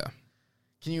warehouse. Yeah.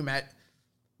 Can you imagine?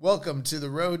 Welcome to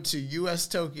the road to U.S.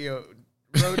 Tokyo.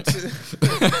 Road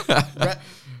to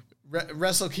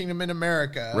Wrestle Kingdom in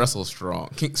America. Wrestle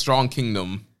Strong. Strong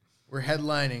Kingdom. We're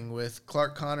headlining with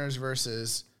Clark Connors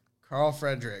versus Carl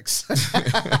Fredericks.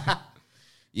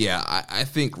 Yeah, I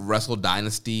think Wrestle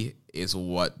Dynasty is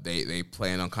what they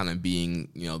plan on kind of being,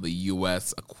 the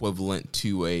U.S. equivalent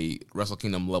to a Wrestle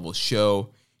Kingdom level show.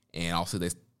 And also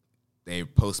they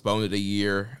postponed it a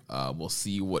year. We'll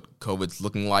see what COVID's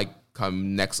looking like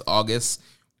come next August.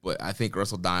 But I think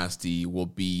Wrestle Dynasty will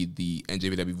be the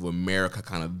NJPW of America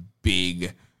kind of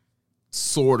big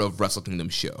sort of Wrestle Kingdom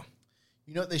show.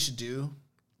 You know what they should do?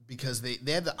 Because they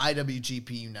have the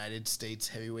IWGP United States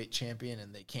Heavyweight Champion,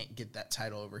 and they can't get that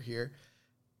title over here.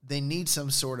 They need some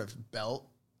sort of belt,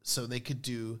 so they could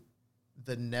do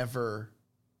the never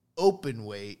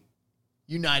openweight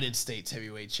United States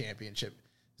Heavyweight Championship.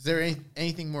 Is there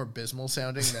anything more abysmal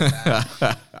sounding than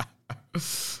that?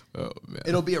 Oh, man.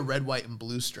 It'll be a red, white, and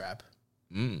blue strap.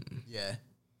 Yeah.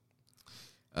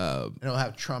 And it'll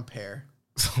have Trump hair.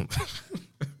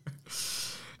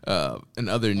 In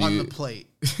other news, on the plate.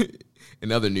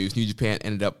 In other news, New Japan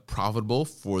ended up profitable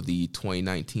for the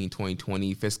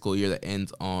 2019-2020 fiscal year that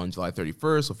ends on July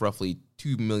 31st with roughly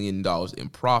 $2 million in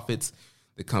profits.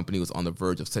 The company was on the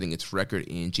verge of setting its record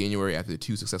in January after the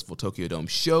 2 successful Tokyo Dome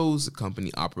shows. The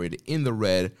company operated in the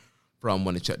red from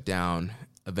when it shut down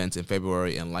events in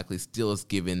February and likely still is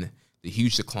given the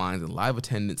huge declines in live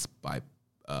attendance by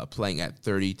playing at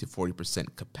 30 to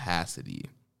 40% capacity.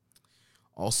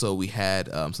 Also, we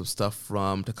had some stuff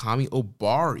from Takami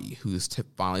Obari, who's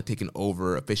finally taken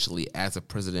over officially as the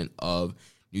president of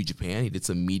New Japan. He did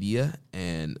some media,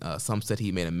 and some said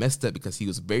he made a misstep because he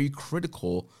was very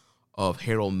critical of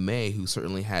Harold May, who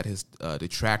certainly had his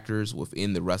detractors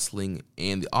within the wrestling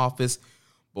and the office,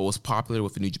 but was popular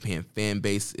with the New Japan fan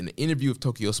base. In an interview with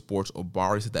Tokyo Sports,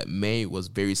 Obari said that May was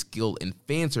very skilled in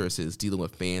fan services, dealing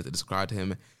with fans, and described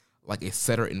him like a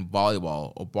setter in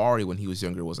volleyball. Obari, when he was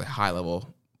younger, was a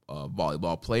high-level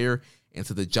volleyball player, and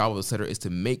so the job of the setter is to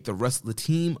make the rest of the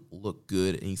team look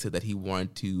good, and he said that he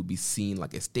wanted to be seen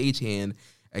like a stagehand,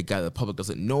 a guy that the public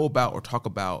doesn't know about or talk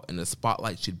about, and the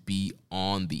spotlight should be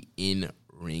on the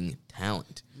in-ring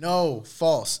talent. No,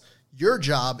 false. Your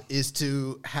job is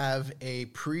to have a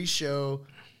pre-show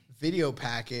video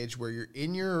package where you're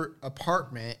in your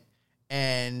apartment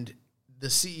and the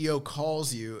CEO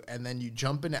calls you, and then you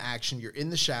jump into action. You're in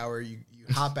the shower, you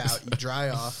hop out, you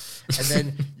dry off, and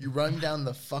then you run down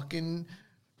the fucking,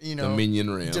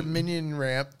 Dominion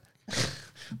ramp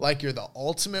like you're the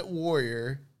Ultimate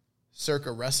Warrior circa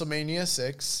WrestleMania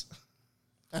 6.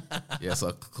 Yeah,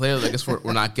 so clearly, I guess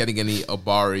we're not getting any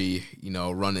Obari,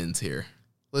 run-ins here.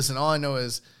 Listen, all I know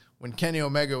is when Kenny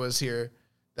Omega was here,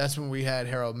 that's when we had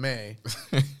Harold May.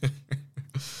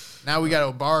 Now we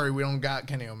got Obari. We don't got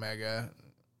Kenny Omega.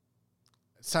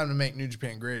 It's time to make New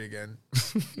Japan great again.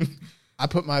 I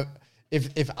put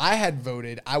if I had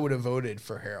voted, I would have voted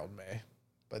for Harold May,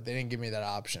 but they didn't give me that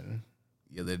option.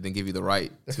 Yeah, they didn't give you the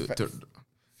right to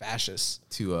fascists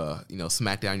to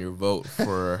smack down your vote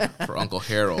for Uncle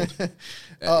Harold.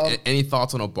 Any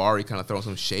thoughts on Obari kind of throwing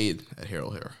some shade at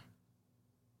Harold here?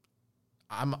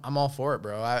 I'm all for it,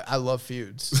 bro. I love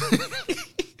feuds.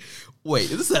 Wait,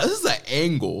 this is an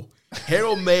angle.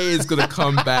 Harold May is going to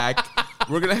come back.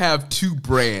 We're going to have 2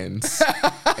 brands.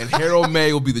 And Harold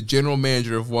May will be the general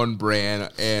manager of one brand.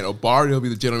 And Obari will be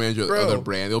the general manager of the other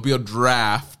brand. There'll be a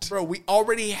draft. Bro, we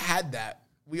already had that.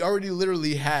 We already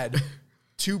literally had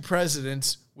 2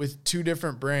 presidents with 2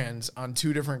 different brands on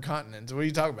 2 different continents. What are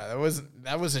you talking about?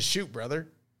 That was a shoot, brother.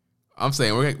 I'm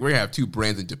saying we're going to have 2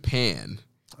 brands in Japan.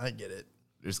 I get it.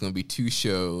 There's going to be 2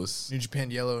 shows. New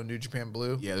Japan Yellow and New Japan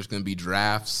Blue. Yeah, there's going to be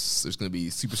drafts. There's going to be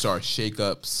superstar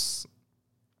shakeups.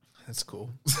 That's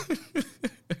cool.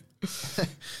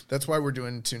 That's why we're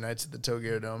doing 2 nights at the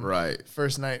Tokyo Dome. Right.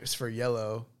 First night is for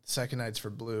Yellow. Second night's for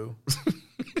Blue.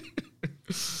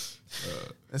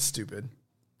 That's stupid.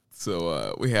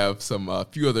 So we have a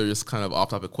few other just kind of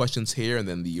off-topic questions here, and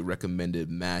then the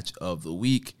recommended match of the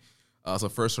week. So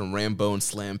first from Rambone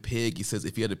Slam Pig, he says,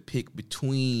 if you had to pick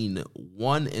between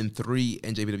 1 and 3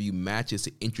 NJPW matches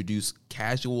to introduce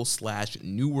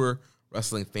casual/newer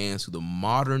wrestling fans to the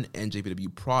modern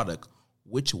NJPW product,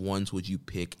 which ones would you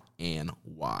pick and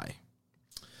why?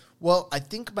 Well, I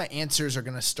think my answers are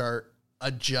going to start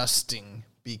adjusting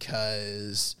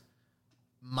because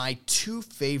my 2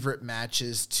 favorite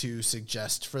matches to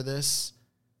suggest for this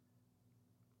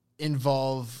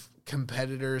involve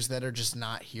competitors that are just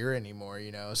not here anymore,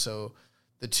 So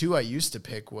the 2 I used to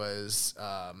pick was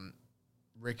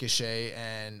Ricochet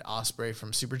and Ospreay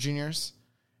from Super Juniors,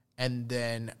 and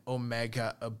then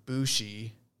Omega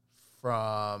Ibushi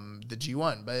from the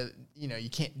G1, but you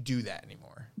can't do that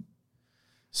anymore.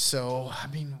 So, I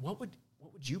mean, what would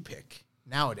you pick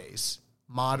nowadays?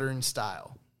 Modern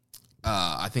style.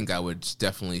 I think I would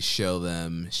definitely show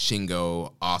them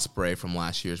Shingo Ospreay from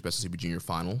last year's Best of Super Junior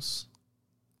Finals.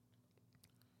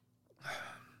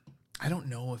 I don't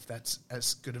know if that's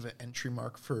as good of an entry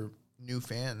mark for new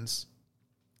fans,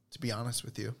 to be honest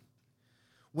with you.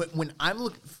 When I'm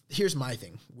looking, here's my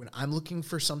thing. When I'm looking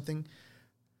for something,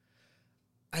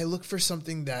 I look for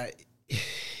something that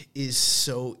is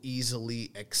so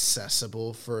easily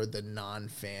accessible for the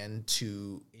non-fan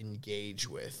to engage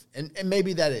with. And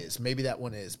maybe that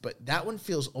one is, but that one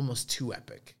feels almost too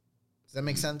epic. Does that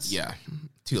make sense? Yeah.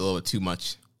 A little bit too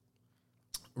much.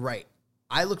 Right.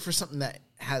 I look for something that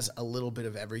has a little bit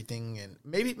of everything, and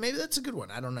maybe that's a good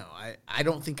one. I don't know. I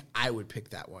don't think I would pick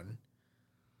that one,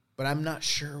 but I'm not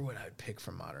sure what I'd pick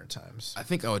from modern times. I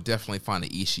think I would definitely find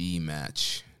an Ishii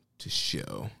match to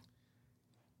show.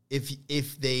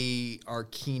 If they are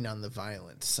keen on the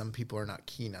violence. Some people are not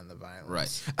keen on the violence.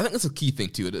 Right. I think that's a key thing,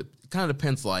 too. It kind of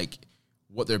depends, like,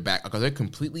 what they're back. Like, are they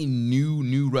completely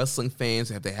new wrestling fans?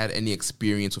 Have they had any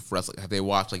experience with wrestling? Have they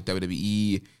watched, like,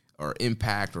 WWE or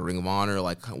Impact or Ring of Honor?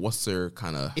 Like, what's their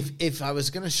kind of... If I was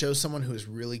going to show someone who is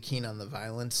really keen on the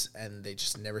violence and they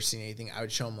just never seen anything, I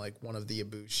would show them, like, one of the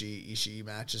Ibushi, Ishii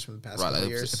matches from the past couple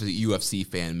years. If it's a UFC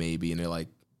fan, maybe, and they're, like,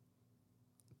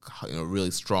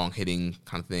 really strong hitting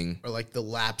kind of thing. Or like the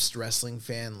lapsed wrestling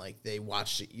fan, like they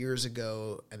watched it years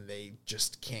ago and they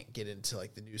just can't get into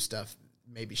like the new stuff.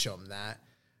 Maybe show them that.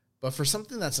 But for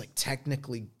something that's like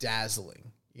technically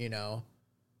dazzling,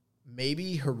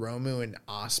 maybe Hiromu and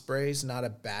Ospreay's not a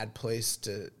bad place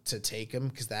to take him,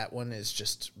 because that one is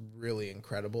just really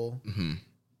incredible. Mm-hmm.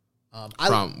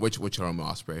 From which Hiromu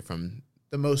Ospreay? From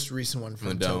the most recent one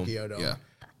from Tokyo Dome. Yeah.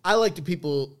 I like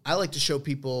to show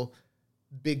people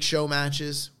big show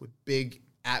matches with big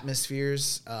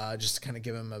atmospheres, just to kind of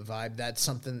give them a vibe. That's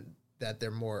something that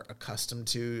they're more accustomed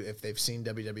to if they've seen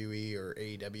WWE or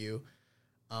AEW.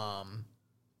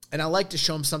 And I like to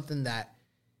show them something that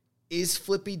is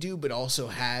flippy-do, but also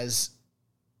has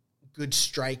good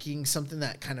striking, something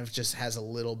that kind of just has a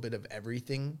little bit of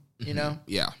everything,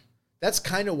 Yeah. That's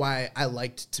kind of why I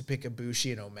liked to pick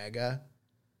Ibushi and Omega.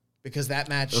 Because that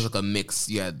match... It was like a mix.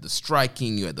 You had the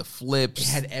striking, you had the flips. It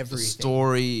had everything. The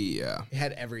story, yeah. It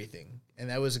had everything. And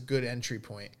that was a good entry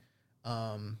point.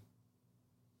 Yeah,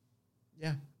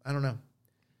 I don't know.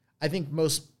 I think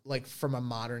most, like, from a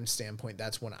modern standpoint,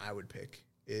 that's one I would pick,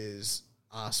 is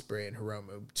Ospreay and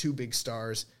Hiromu. Two big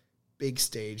stars, big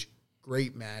stage,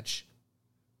 great match,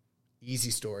 easy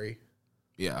story.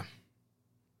 Yeah.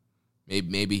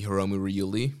 Maybe Hiromu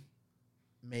Ryuli.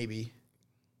 Maybe.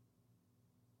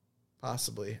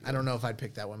 Possibly. I don't know if I'd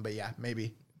pick that one, but yeah,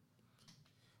 maybe.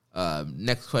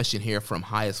 Next question here from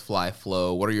Highest Fly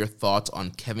Flow. What are your thoughts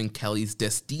on Kevin Kelly's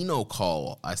Destino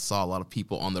call? I saw a lot of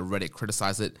people on the Reddit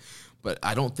criticize it, but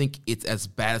I don't think it's as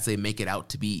bad as they make it out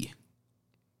to be.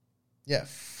 Yeah,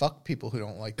 fuck people who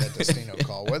don't like that Destino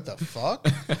call. What the fuck?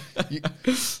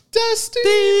 Destino!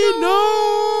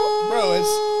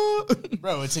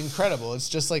 Bro, it's incredible. It's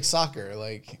just like soccer.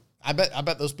 Like, I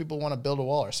bet those people want to build a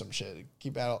wall or some shit.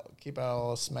 Keep out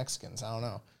all us Mexicans. I don't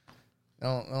know.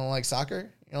 You don't like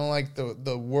soccer? You don't like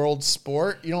the world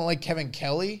sport? You don't like Kevin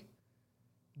Kelly?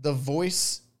 The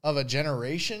voice of a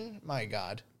generation? My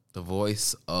God. The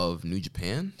voice of New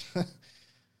Japan?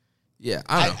 Yeah,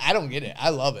 I don't know. I don't get it. I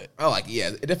love it. I like it. Yeah,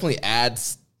 it definitely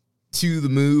adds to the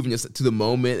move and just to the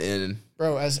moment. And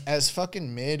bro, as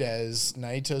fucking mid as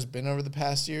Naito's been over the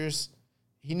past years,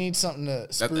 he needs something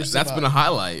to spruce That's him been up. a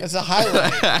highlight. That's a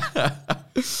highlight.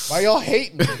 Why y'all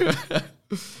hating me?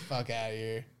 Fuck out of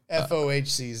here. FOH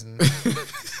season.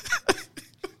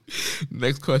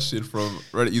 Next question from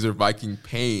Reddit user Viking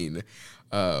Pain.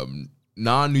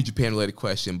 Non-New Japan related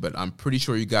question, but I'm pretty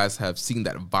sure you guys have seen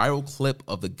that viral clip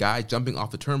of the guy jumping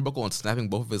off the turnbuckle and snapping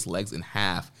both of his legs in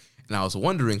half. And I was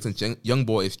wondering, since Young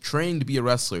Boy is trained to be a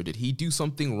wrestler, did he do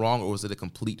something wrong or was it a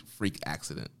complete freak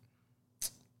accident?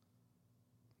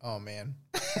 Oh, man.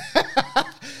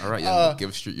 All right, give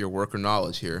us your work or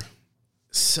knowledge here.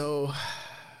 So,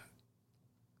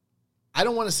 I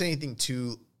don't want to say anything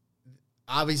too...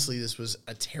 Obviously, this was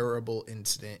a terrible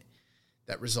incident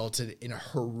that resulted in a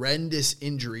horrendous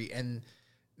injury, and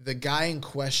the guy in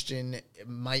question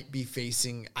might be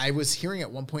facing... I was hearing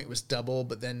at one point it was double,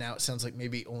 but then now it sounds like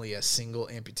maybe only a single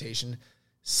amputation.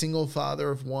 Single father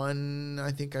of one,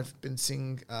 I think I've been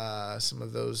seeing some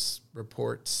of those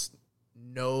reports.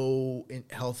 No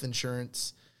health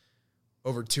insurance,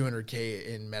 over $200K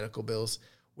in medical bills.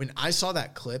 When I saw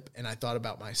that clip and I thought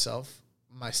about myself,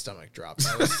 my stomach dropped.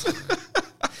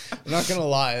 I'm not gonna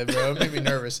lie, bro. It made me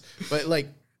nervous. But like,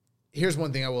 here's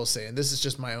one thing I will say, and this is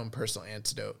just my own personal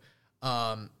antidote.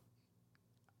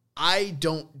 I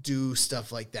don't do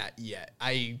stuff like that yet.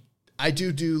 I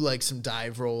do like some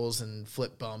dive rolls and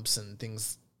flip bumps and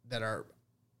things that are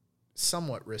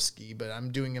somewhat risky, but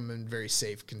I'm doing them in very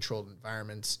safe, controlled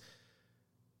environments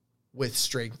with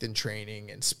strength and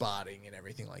training and spotting and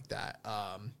everything like that.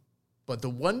 But the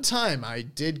one time I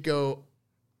did go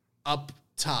up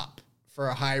top for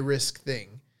a high risk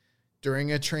thing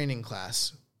during a training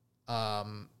class,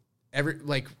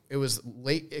 it was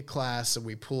late at class, and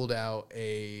we pulled out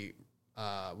a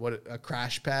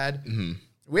crash pad. Mm-hmm.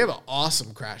 We have an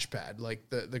awesome crash pad. Like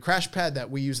the crash pad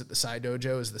that we use at the Side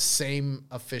Dojo is the same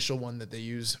official one that they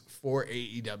use for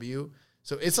AEW.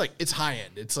 So it's high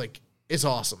end. It's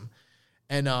awesome.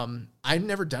 And I've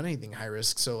never done anything high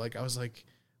risk. So like I was like,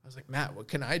 Matt, what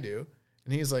can I do?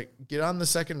 And he's like, get on the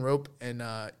second rope and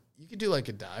you could do like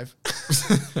a dive.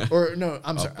 Or no,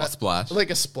 I'm sorry. A splash. Like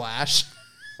a splash.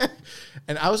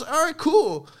 And I was, all right,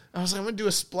 cool. I was like, I'm going to do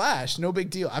a splash. No big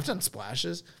deal. I've done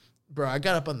splashes. Bro, I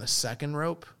got up on the second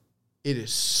rope. It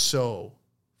is so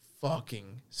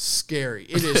fucking scary.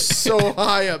 It is so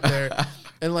high up there.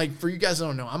 And like, for you guys that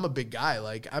don't know, I'm a big guy.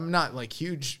 Like, I'm not like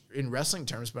huge in wrestling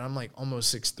terms, but I'm like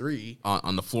almost 6'3".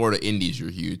 On the Florida Indies, you're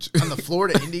huge. On the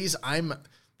Florida Indies,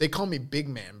 they call me big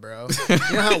man, bro. You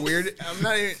know how weird?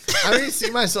 I don't even see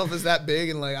myself as that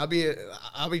big, and like I'll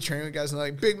be training with guys and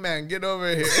like, big man, get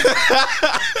over here.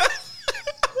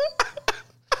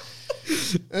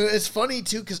 And it's funny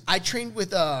too because I trained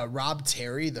with Rob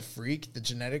Terry, the freak, the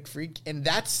genetic freak, and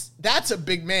that's a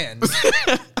big man.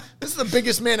 This is the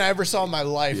biggest man I ever saw in my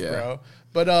life, bro.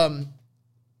 But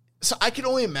so I can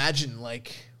only imagine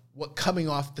like what coming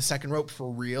off the second rope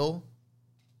for real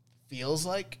feels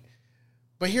like.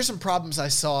 But here's some problems I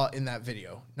saw in that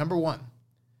video. Number one,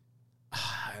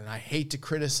 and I hate to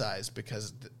criticize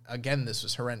because, again, this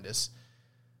was horrendous,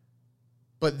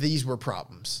 but these were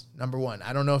problems. Number one,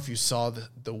 I don't know if you saw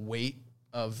the weight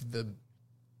of the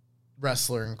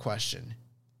wrestler in question.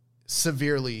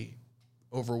 Severely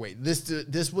overweight.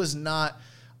 This was not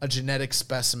a genetic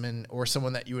specimen or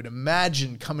someone that you would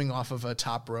imagine coming off of a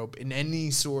top rope in any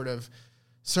sort of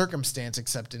circumstance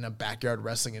except in a backyard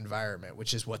wrestling environment,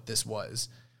 which is what this was.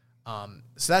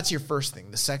 So that's your first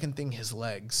thing. The second thing, his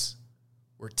legs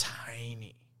were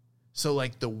tiny. So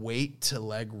like the weight to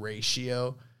leg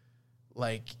ratio,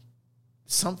 like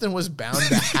something was bound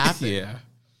to happen.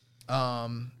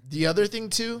 The other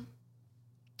thing too,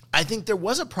 I think there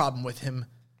was a problem with him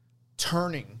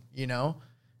turning, you know?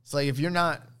 It's like if you're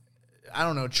not, I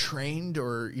don't know, trained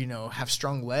or, you know, have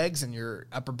strong legs and your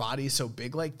upper body is so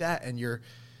big like that, and you're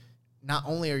not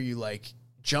only are you like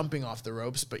jumping off the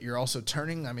ropes, but you're also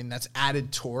turning. I mean, that's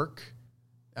added torque.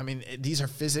 I mean, these are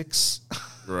physics.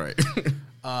 Right.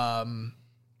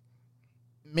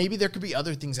 Maybe there could be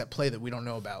other things at play that we don't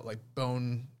know about, like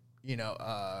bone, you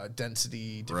know,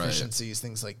 density deficiencies,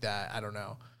 things like that. I don't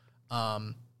know.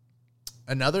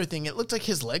 Another thing, it looked like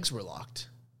his legs were locked.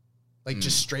 Like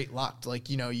just straight locked. Like,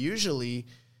 you know, usually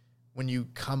when you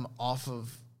come off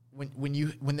of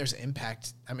when there's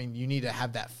impact, I mean, you need to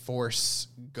have that force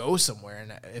go somewhere,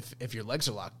 and if your legs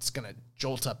are locked, it's gonna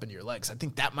jolt up into your legs. I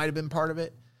think that might have been part of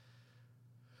it.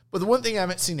 But the one thing I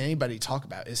haven't seen anybody talk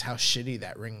about is how shitty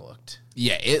that ring looked.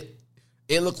 Yeah, it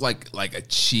looked like a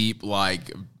cheap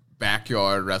like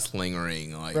backyard wrestling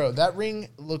ring. Like, bro, that ring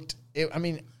looked. I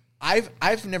mean,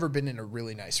 I've never been in a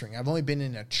really nice ring. I've only been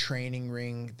in a training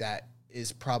ring that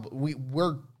is probably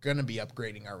we're gonna be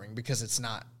upgrading our ring because it's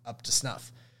not up to snuff.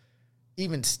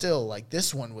 Even still, like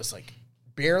this one was like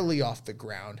barely off the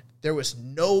ground. There was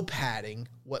no padding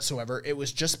whatsoever. It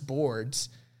was just boards,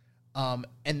 and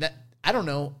that I don't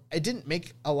know. It didn't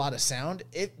make a lot of sound.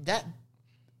 That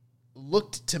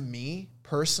looked to me,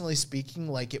 personally speaking,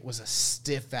 like it was a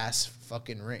stiff ass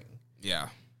fucking ring. Yeah.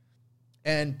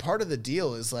 And part of the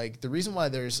deal is like the reason why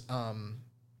there's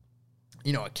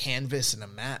you know, a canvas and a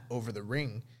mat over the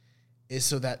ring is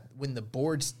so that when the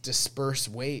boards disperse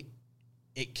weight,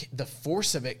 the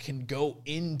force of it can go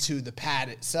into the pad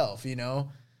itself, you know?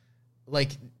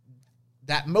 Like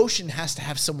that motion has to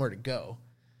have somewhere to go.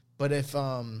 But if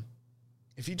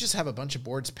you just have a bunch of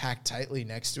boards packed tightly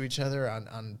next to each other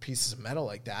on pieces of metal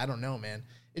like that, I don't know, man.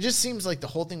 It just seems like the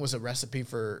whole thing was a recipe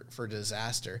for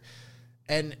disaster.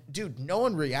 And dude, no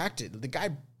one reacted. The guy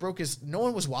no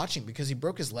one was watching because he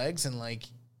broke his legs and like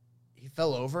he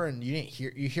fell over, and you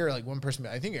hear like one person,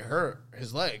 I think it hurt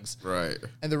his legs. Right.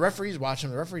 And the referee's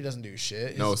watching. The referee doesn't do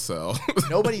shit. No sell.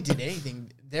 Nobody did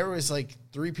anything. There was like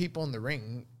 3 people in the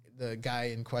ring, the guy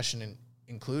in question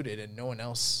included, and no one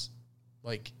else,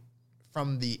 like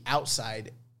from the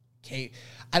outside,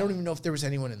 I don't even know if there was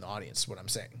anyone in the audience, what I'm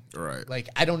saying. Right. Like,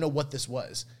 I don't know what this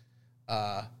was.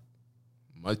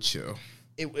 Mud show.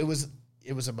 It was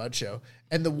a mud show.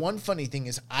 And the one funny thing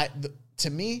is, to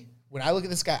me, when I look at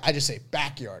this guy, I just say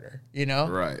backyarder, you know?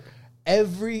 Right.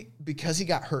 Because he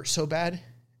got hurt so bad,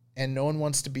 and no one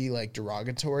wants to be, like,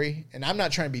 derogatory, and I'm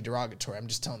not trying to be derogatory, I'm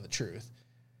just telling the truth.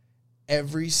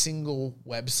 Every single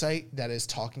website that is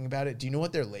talking about it, do you know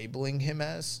what they're labeling him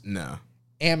as? No.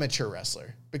 Amateur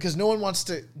wrestler. Because no one wants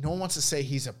to say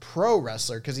he's a pro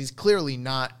wrestler, because he's clearly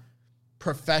not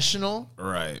professional.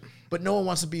 Right. But no one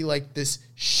wants to be like this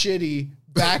shitty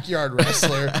backyard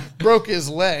wrestler, broke his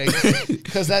leg,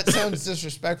 because that sounds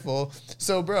disrespectful.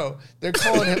 So, bro, they're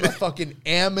calling him a fucking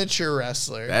amateur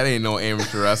wrestler. That ain't no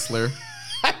amateur wrestler.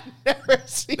 I've never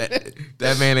seen it.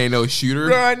 That man ain't no shooter.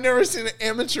 Bro, I've never seen an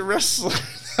amateur wrestler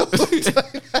that looked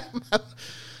like that.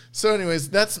 So, anyways,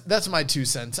 that's my 2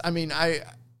 cents. I mean, I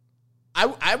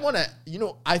want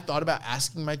to, I thought about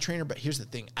asking my trainer, but here's the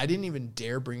thing. I didn't even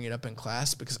dare bring it up in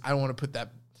class because I don't want to put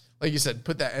that, like you said,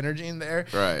 put that energy in there.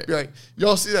 Right. Be like,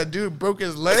 y'all see that dude broke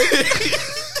his leg?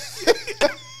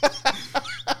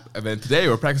 And then today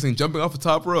we're practicing jumping off the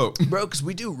top rope. Bro, because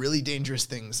we do really dangerous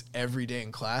things every day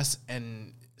in class,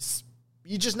 and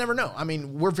you just never know. I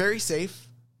mean, we're very safe.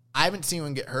 I haven't seen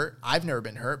anyone get hurt. I've never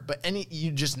been hurt, but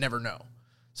you just never know.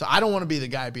 So I don't want to be the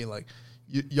guy being like,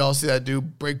 y'all see that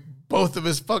dude break both of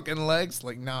his fucking legs?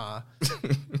 Like, nah.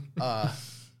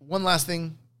 One last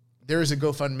thing. There is a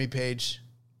GoFundMe page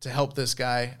to help this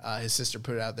guy. His sister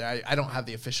put it out there. I don't have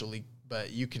the official link,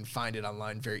 but you can find it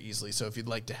online very easily. So if you'd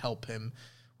like to help him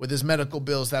with his medical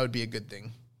bills, that would be a good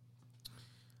thing.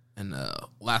 And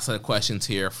last set of questions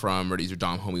here from Ready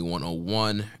Dom Homie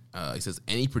 101. He says,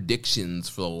 any predictions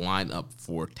for the lineup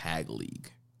for Tag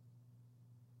League?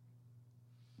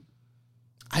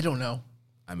 I don't know.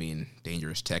 I mean,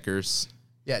 Dangerous Techers.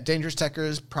 Yeah, Dangerous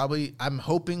Techers, probably. I'm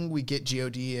hoping we get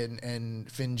G.O.D.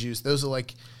 and Finn Juice. Those are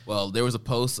like... Well, there was a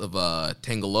post of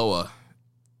Tangaloa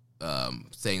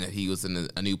saying that he was in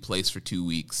a new place for 2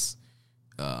 weeks.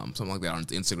 Something like that on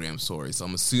his Instagram story. So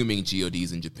I'm assuming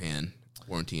G.O.D.'s in Japan,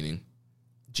 quarantining.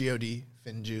 G.O.D.,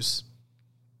 Finn Juice,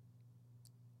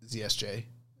 ZSJ,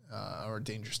 or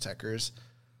Dangerous Techers.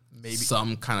 Maybe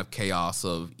some kind of chaos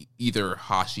of either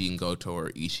Hashi and Goto or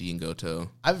Ishii and Goto.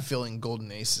 I have a feeling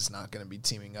Golden Ace is not going to be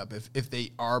teaming up. If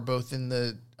they are both in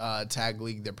the tag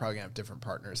league, they're probably going to have different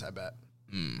partners, I bet.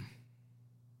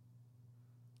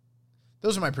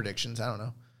 Those are my predictions. I don't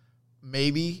know.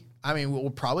 Maybe. I mean, we'll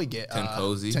probably get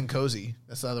Tenkozy.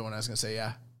 That's the other one I was going to say,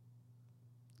 yeah.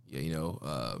 Yeah, you'll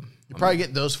probably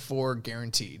get those 4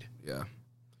 guaranteed. Yeah.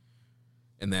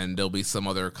 And then there'll be some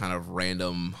other kind of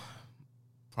random...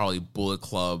 Probably Bullet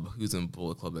Club. Who's in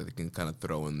Bullet Club that they can kind of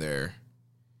throw in there?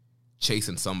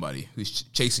 Chasing somebody. Who's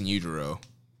chasing Yujiro?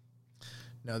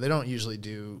 No, they don't usually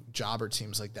do jobber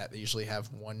teams like that. They usually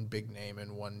have one big name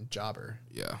and one jobber.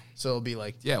 Yeah. So it'll be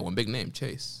like... Yeah, one big name,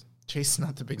 Chase. Chase is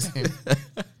not the big name.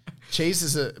 Chase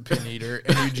is a pin eater,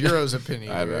 and Yujiro's a pin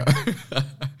eater. I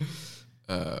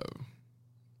know.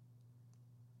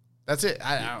 That's it.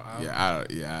 I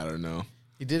don't know.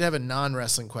 He did have a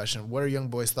non-wrestling question. What are Young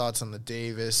Boy's thoughts on the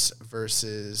Davis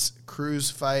versus Cruz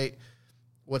fight?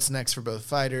 What's next for both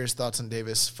fighters? Thoughts on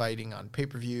Davis fighting on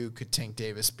pay-per-view? Could Tank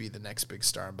Davis be the next big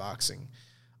star in boxing?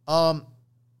 I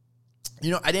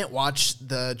didn't watch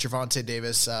the Gervonta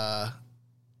Davis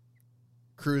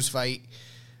Cruz fight,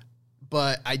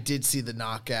 but I did see the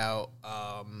knockout.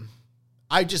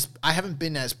 I haven't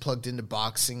been as plugged into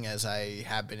boxing as I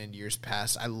have been in years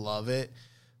past. I love it.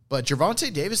 But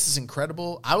Gervonta Davis is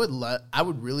incredible. I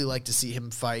would really like to see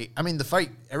him fight. I mean, the fight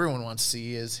everyone wants to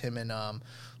see is him and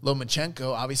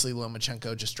Lomachenko. Obviously,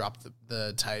 Lomachenko just dropped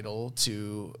the title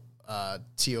to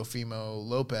Teofimo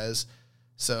Lopez,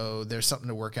 so there's something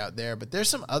to work out there. But there's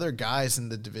some other guys in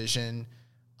the division.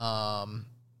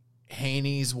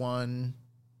 Haney's one.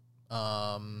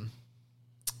 A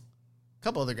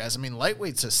couple other guys. I mean,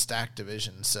 lightweight's a stacked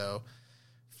division. So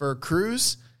for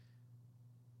Cruz...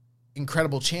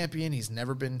 incredible champion. He's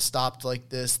never been stopped like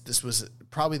this. This was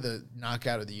probably the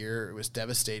knockout of the year. It was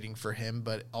devastating for him,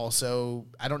 but also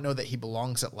I don't know that he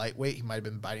belongs at lightweight. He might have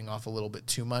been biting off a little bit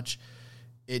too much.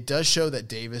 It does show that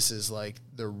Davis is like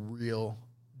the real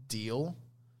deal,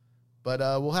 but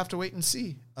we'll have to wait and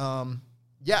see.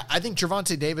 I think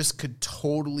Gervonta Davis could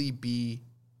totally be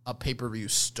a pay-per-view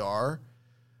star,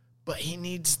 but he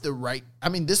needs the right... I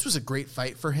mean, this was a great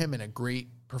fight for him and a great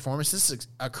performance. This is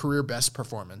a career best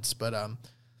performance, but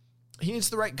he needs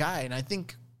the right guy. And I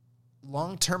think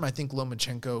long term,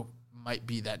 Lomachenko might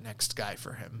be that next guy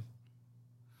for him.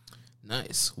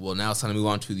 Nice. Well, now it's time to move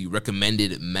on to the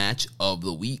recommended match of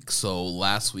the week. So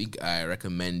last week I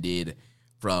recommended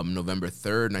from November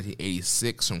 3rd,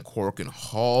 1986 from Korakuen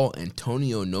Hall,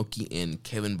 Antonio Inoki and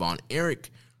Kevin Von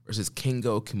Erich versus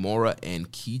Kengo Kimura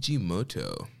and Keiji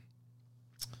Muto.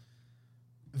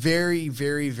 Very,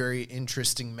 very, very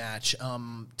interesting match.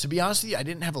 To be honest with you, I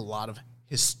didn't have a lot of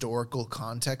historical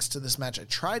context to this match. I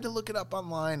tried to look it up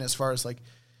online as far as like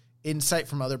insight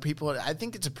from other people. I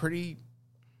think it's a pretty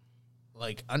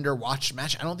like underwatched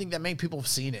match. I don't think that many people have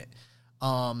seen it.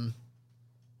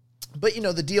 But you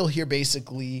know, the deal here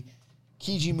basically,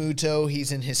 Keiji Muto,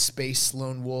 he's in his space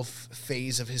lone wolf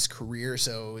phase of his career.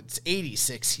 So it's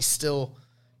 86. He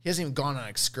hasn't even gone on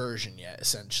excursion yet,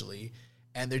 essentially.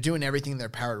 And they're doing everything in their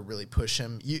power to really push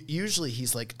him. Usually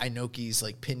he's like Inoki's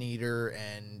like pin eater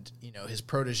and, you know, his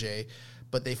protege,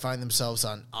 but they find themselves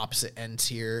on opposite ends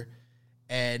here.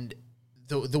 And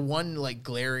the one like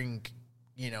glaring,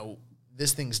 you know,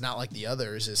 this thing's not like the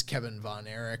others is Kevin Von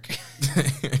Erich.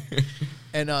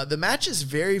 And the match is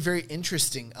very, very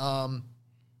interesting.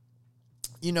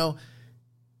 You know,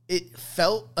 it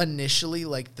felt initially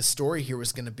like the story here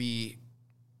was going to be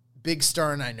Big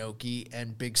Star and Inoki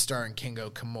and Big Star and Kengo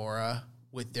Kimura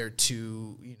with their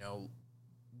two, you know,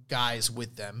 guys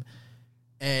with them.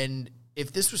 And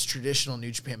if this was traditional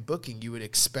New Japan booking, you would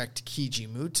expect Keiji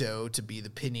Muto to be the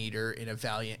pin eater in a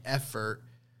valiant effort,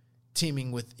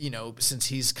 teaming with, you know, since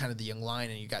he's kind of the young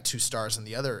lion and you got two stars on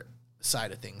the other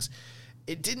side of things.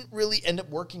 It didn't really end up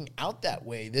working out that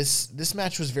way. This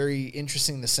match was very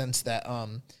interesting in the sense that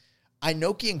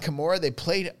Inoki and Kimura, they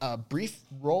played a brief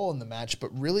role in the match, but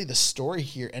really the story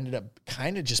here ended up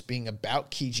kind of just being about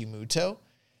Keiji Muto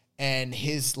and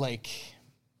his, like,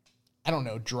 I don't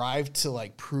know, drive to,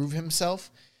 like, prove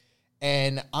himself.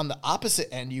 And on the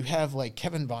opposite end, you have, like,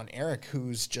 Kevin Von Erich,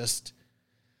 who's just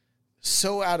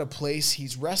so out of place.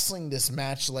 He's wrestling this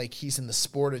match like he's in the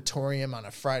Sportatorium on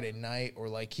a Friday night or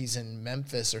like he's in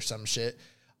Memphis or some shit.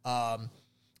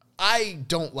 I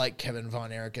don't like Kevin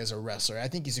Von Erich as a wrestler. I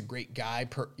think he's a great guy,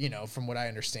 you know, from what I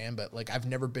understand, but like I've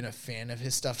never been a fan of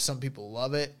his stuff. Some people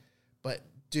love it, but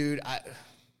dude,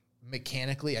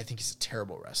 mechanically, I think he's a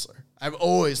terrible wrestler. I've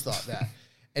always thought that.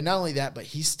 And not only that, but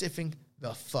he's stiffing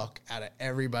the fuck out of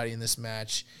everybody in this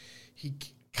match. He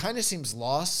kind of seems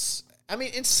lost. I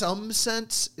mean, in some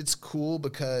sense, it's cool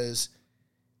because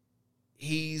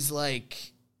he's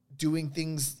like doing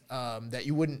things that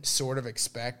you wouldn't sort of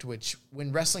expect, which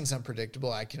when wrestling's unpredictable,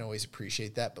 I can always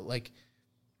appreciate that. But like,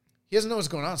 he doesn't know what's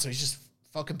going on, so he's just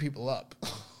fucking people up.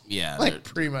 Yeah. Like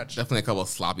pretty much. Definitely a couple of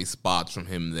sloppy spots from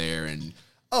him there. And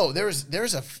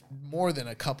there's more than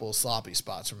a couple of sloppy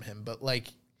spots from him, but like,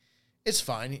 it's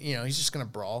fine. You know, he's just going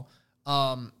to brawl.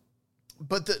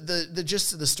 But the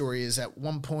gist of the story is at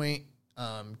one point,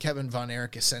 Kevin Von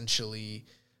Erich essentially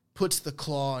puts the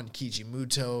claw on Keiji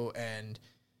Muto, and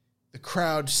the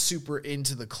crowd super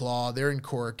into the claw. They're in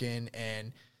Korakuen,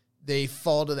 and they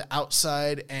fall to the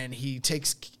outside, and he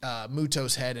takes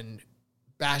Muto's head and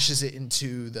bashes it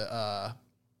into the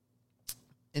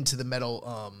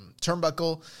metal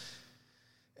turnbuckle.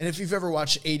 And if you've ever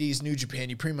watched 80s New Japan,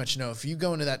 you pretty much know if you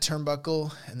go into that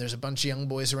turnbuckle and there's a bunch of young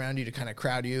boys around you to kind of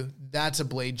crowd you, that's a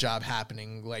blade job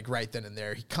happening like right then and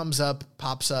there. He comes up,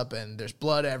 pops up, and there's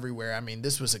blood everywhere. I mean,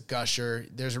 this was a gusher.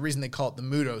 There's a reason they call it the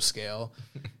Muto scale.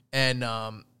 And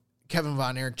Kevin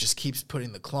Von Erich just keeps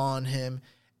putting the claw on him.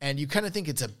 And you kind of think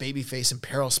it's a babyface and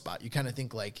peril spot. You kind of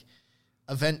think like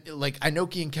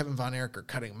Inoki and Kevin Von Erich are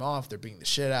cutting him off. They're beating the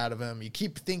shit out of him. You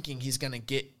keep thinking he's going to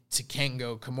get to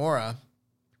Kengo Kimura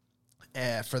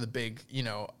for the big, you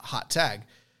know, hot tag.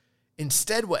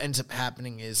 Instead, what ends up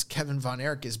happening is Kevin Von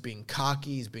Erich is being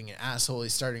cocky. He's being an asshole.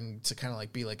 He's starting to kind of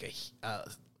like be like a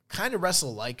kind of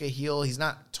wrestle like a heel. He's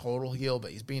not total heel,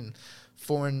 but he's being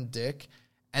foreign dick.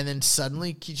 And then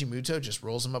suddenly Keiji Muto just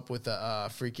rolls him up with a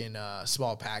freaking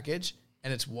small package.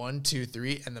 And it's 1, 2,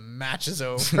 3, and the match is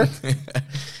over.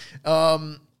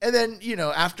 And then, you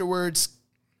know, afterwards,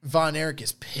 Von Erich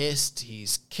is pissed.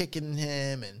 He's kicking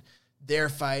him, and they're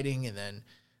fighting. And then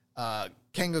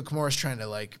Kengo Kimura's trying to,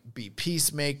 like, be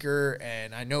peacemaker.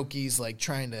 And Inoki's, like,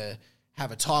 trying to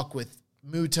have a talk with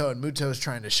Muto. And Muto's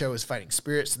trying to show his fighting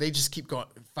spirit. So they just keep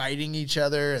fighting each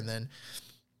other. And then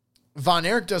Von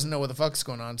Erich doesn't know what the fuck's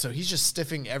going on. So he's just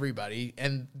stiffing everybody.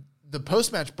 And the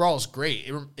post-match brawl is great.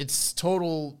 It's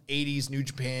total 80s New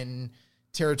Japan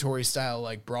territory style,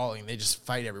 like, brawling. They just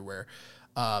fight everywhere.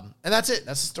 And that's it.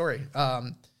 That's the story.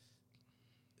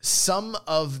 Some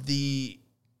of the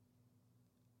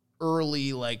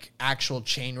early, like, actual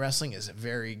chain wrestling is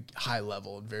very high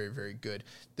level and very, very good.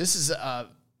 This is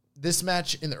this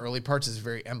match in the early parts is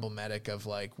very emblematic of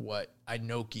like what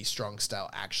Inoki strong style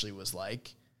actually was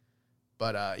like.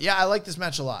 But yeah, I like this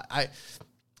match a lot.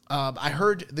 I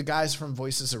heard the guys from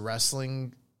Voices of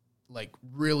Wrestling like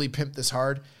really pimp this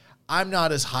hard. I'm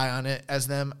not as high on it as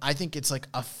them. I think it's like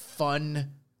a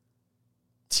fun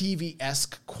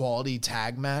TV-esque quality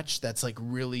tag match that's like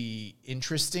really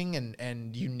interesting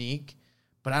and unique,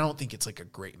 but I don't think it's like a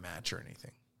great match or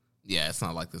anything. Yeah, it's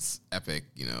not like this epic,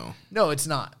 No, it's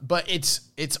not. But it's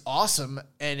awesome,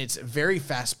 and it's very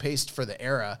fast-paced for the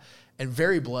era, and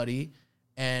very bloody,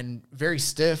 and very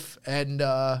stiff, and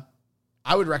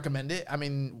I would recommend it. I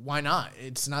mean, why not?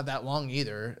 It's not that long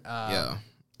either. Yeah.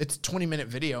 It's a 20-minute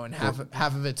video, and half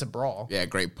of it's a brawl. Yeah,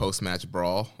 great post-match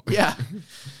brawl. Yeah.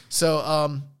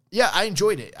 So, yeah, I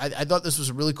enjoyed it. I thought this was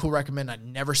a really cool recommend. I'd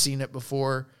never seen it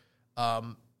before.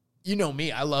 You know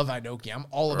me. I love Inoki. I'm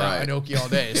all about Inoki all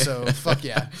day. So, fuck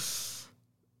yeah.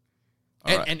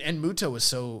 And Muto was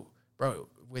so... Bro,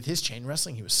 with his chain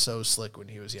wrestling, he was so slick when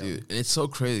he was young. Dude, and it's so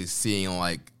crazy seeing,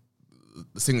 like,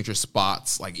 the signature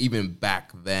spots, like, even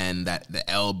back then, the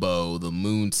elbow, the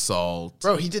moonsault.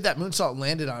 Bro, he did that moonsault and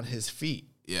landed on his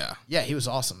feet. Yeah. Yeah, he was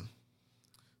awesome.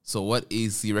 So what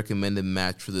is the recommended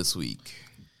match for this week?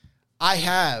 I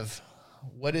have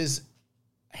what is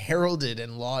heralded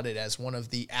and lauded as one of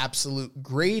the absolute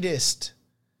greatest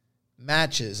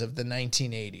matches of the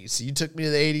 1980s. So you took me to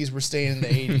the 80s, we're staying in the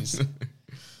 80s.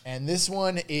 And this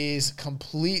one is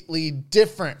completely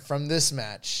different from this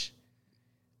match.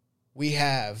 We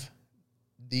have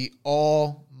the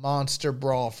All Monster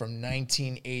Brawl from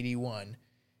 1981.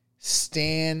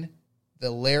 Stan the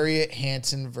Lariat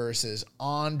Hansen versus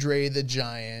Andre the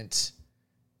Giant.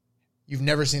 You've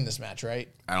never seen this match, right?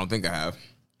 I don't think I have.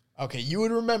 Okay, you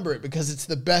would remember it because it's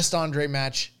the best Andre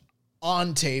match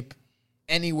on tape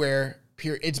anywhere.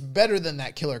 Period. It's better than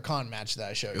that Killer Khan match that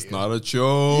I showed you. It's not a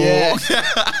joke. Yeah.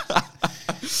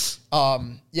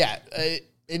 Yeah.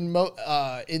 In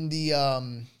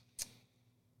the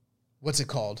what's it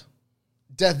called?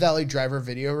 Death Valley Driver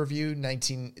video review,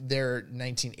 their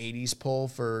 1980s poll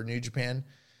for New Japan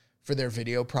for their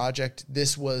video project.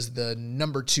 This was the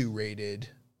number 2 rated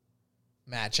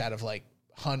match out of like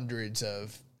hundreds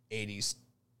of 80s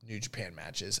New Japan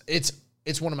matches. It's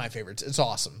one of my favorites. It's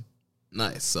awesome.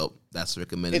 Nice. So that's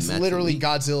recommended. It's match literally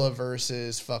Godzilla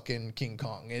versus fucking King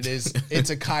Kong. It's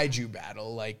a kaiju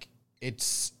battle. Like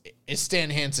it's Stan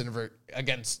Hansen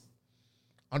against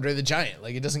Andre the Giant.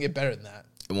 Like it doesn't get better than that.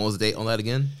 And what was the date on that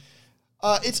again?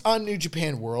 It's on New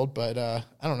Japan World, but I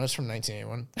don't know. It's from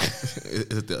 1981.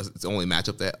 It's the only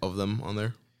matchup of them on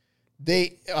there?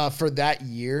 They for that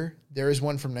year, there is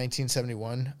one from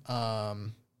 1971. I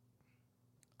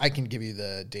can give you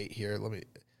the date here.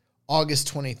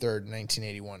 August 23rd,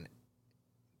 1981.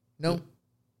 No.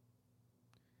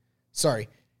 Sorry.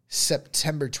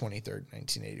 September 23rd,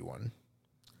 1981.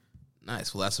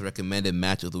 Nice. Well, that's the recommended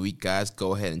match of the week, guys.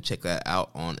 Go ahead and check that out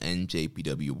on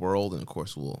NJPW World. And, of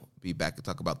course, we'll be back to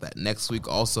talk about that next week.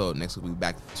 Also, next week we'll be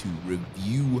back to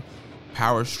review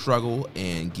Power Struggle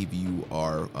and give you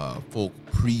our full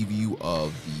preview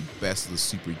of the Best of the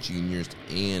Super Juniors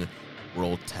and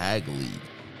World Tag League.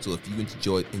 So if you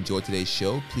enjoyed today's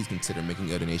show, please consider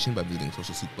making a donation by visiting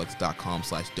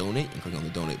socialsuplex.com/donate and clicking on the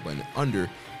donate button under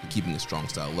the Keeping It Strong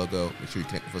Style logo. Make sure you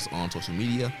connect with us on social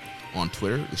media. On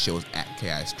Twitter, the show is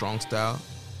 @KI Strong Style.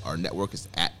 Our network is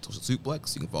 @Social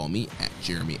Suplex. You can follow me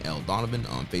 @Jeremy L. Donovan.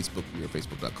 On Facebook, we are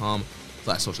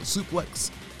facebook.com/Social Suplex.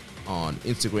 On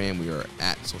Instagram, we are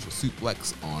 @Social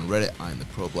Suplex. On Reddit, I'm the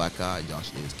Pro Black Guy.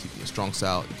 Josh is Keeping It Strong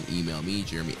Style. You can email me,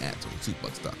 Jeremy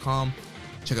 @socialsuplex.com.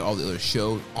 Check out all the other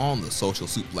shows on the Social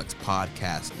Suplex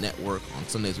Podcast Network. On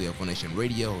Sundays, we have One Nation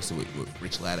Radio, hosted with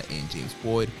Rich Latta and James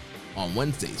Boyd. On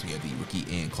Wednesdays, we have the Ricky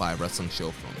and Clive Wrestling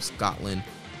Show from Scotland.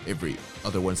 Every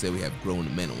other Wednesday, we have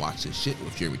Grown Men Watch This Shit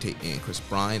with Jeremy Tate and Chris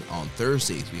Bryan. On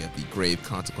Thursdays, we have the Grave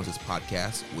Consequences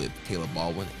Podcast with Caleb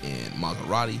Baldwin and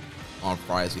Maserati. On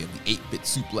Fridays, we have the 8-Bit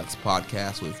Suplex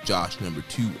Podcast with Josh Number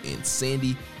 2 and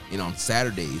Sandy. And on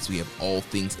Saturdays, we have All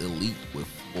Things Elite with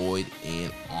Floyd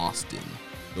and Austin.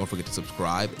 Don't forget to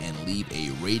subscribe and leave a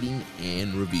rating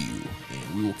and review.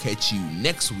 And we will catch you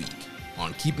next week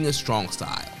on Keeping It Strong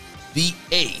Style, the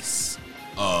ace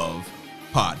of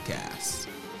podcasts.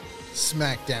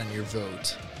 Smack down your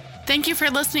vote. Thank you for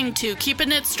listening to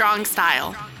Keeping It Strong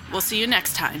Style. We'll see you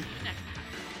next time.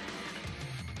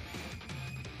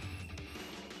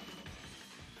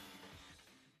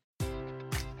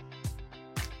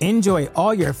 Enjoy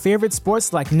all your favorite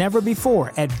sports like never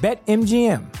before at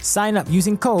BetMGM. Sign up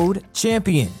using code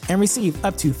CHAMPION and receive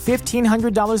up to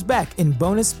 $1,500 back in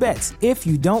bonus bets if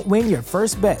you don't win your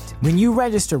first bet. When you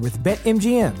register with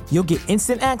BetMGM, you'll get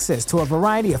instant access to a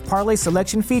variety of parlay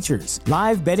selection features,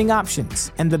 live betting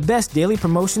options, and the best daily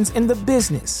promotions in the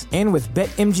business. And with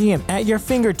BetMGM at your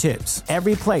fingertips,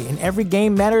 every play and every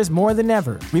game matters more than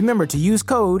ever. Remember to use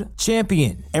code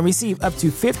CHAMPION and receive up to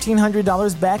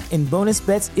 $1,500 back in bonus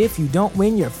bets if you don't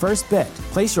win your first bet.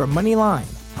 Place your money line,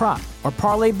 prop, or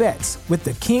parlay bets with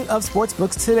the king of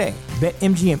sportsbooks today.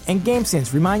 BetMGM and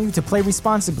GameSense remind you to play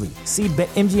responsibly. See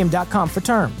BetMGM.com for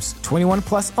terms. 21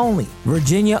 plus only.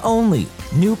 Virginia only.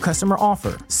 New customer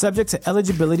offer. Subject to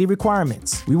eligibility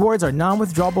requirements. Rewards are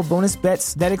non-withdrawable bonus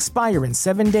bets that expire in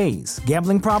 7 days.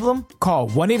 Gambling problem? Call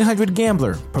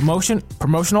 1-800-GAMBLER.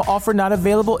 Promotional offer not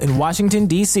available in Washington,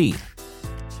 D.C.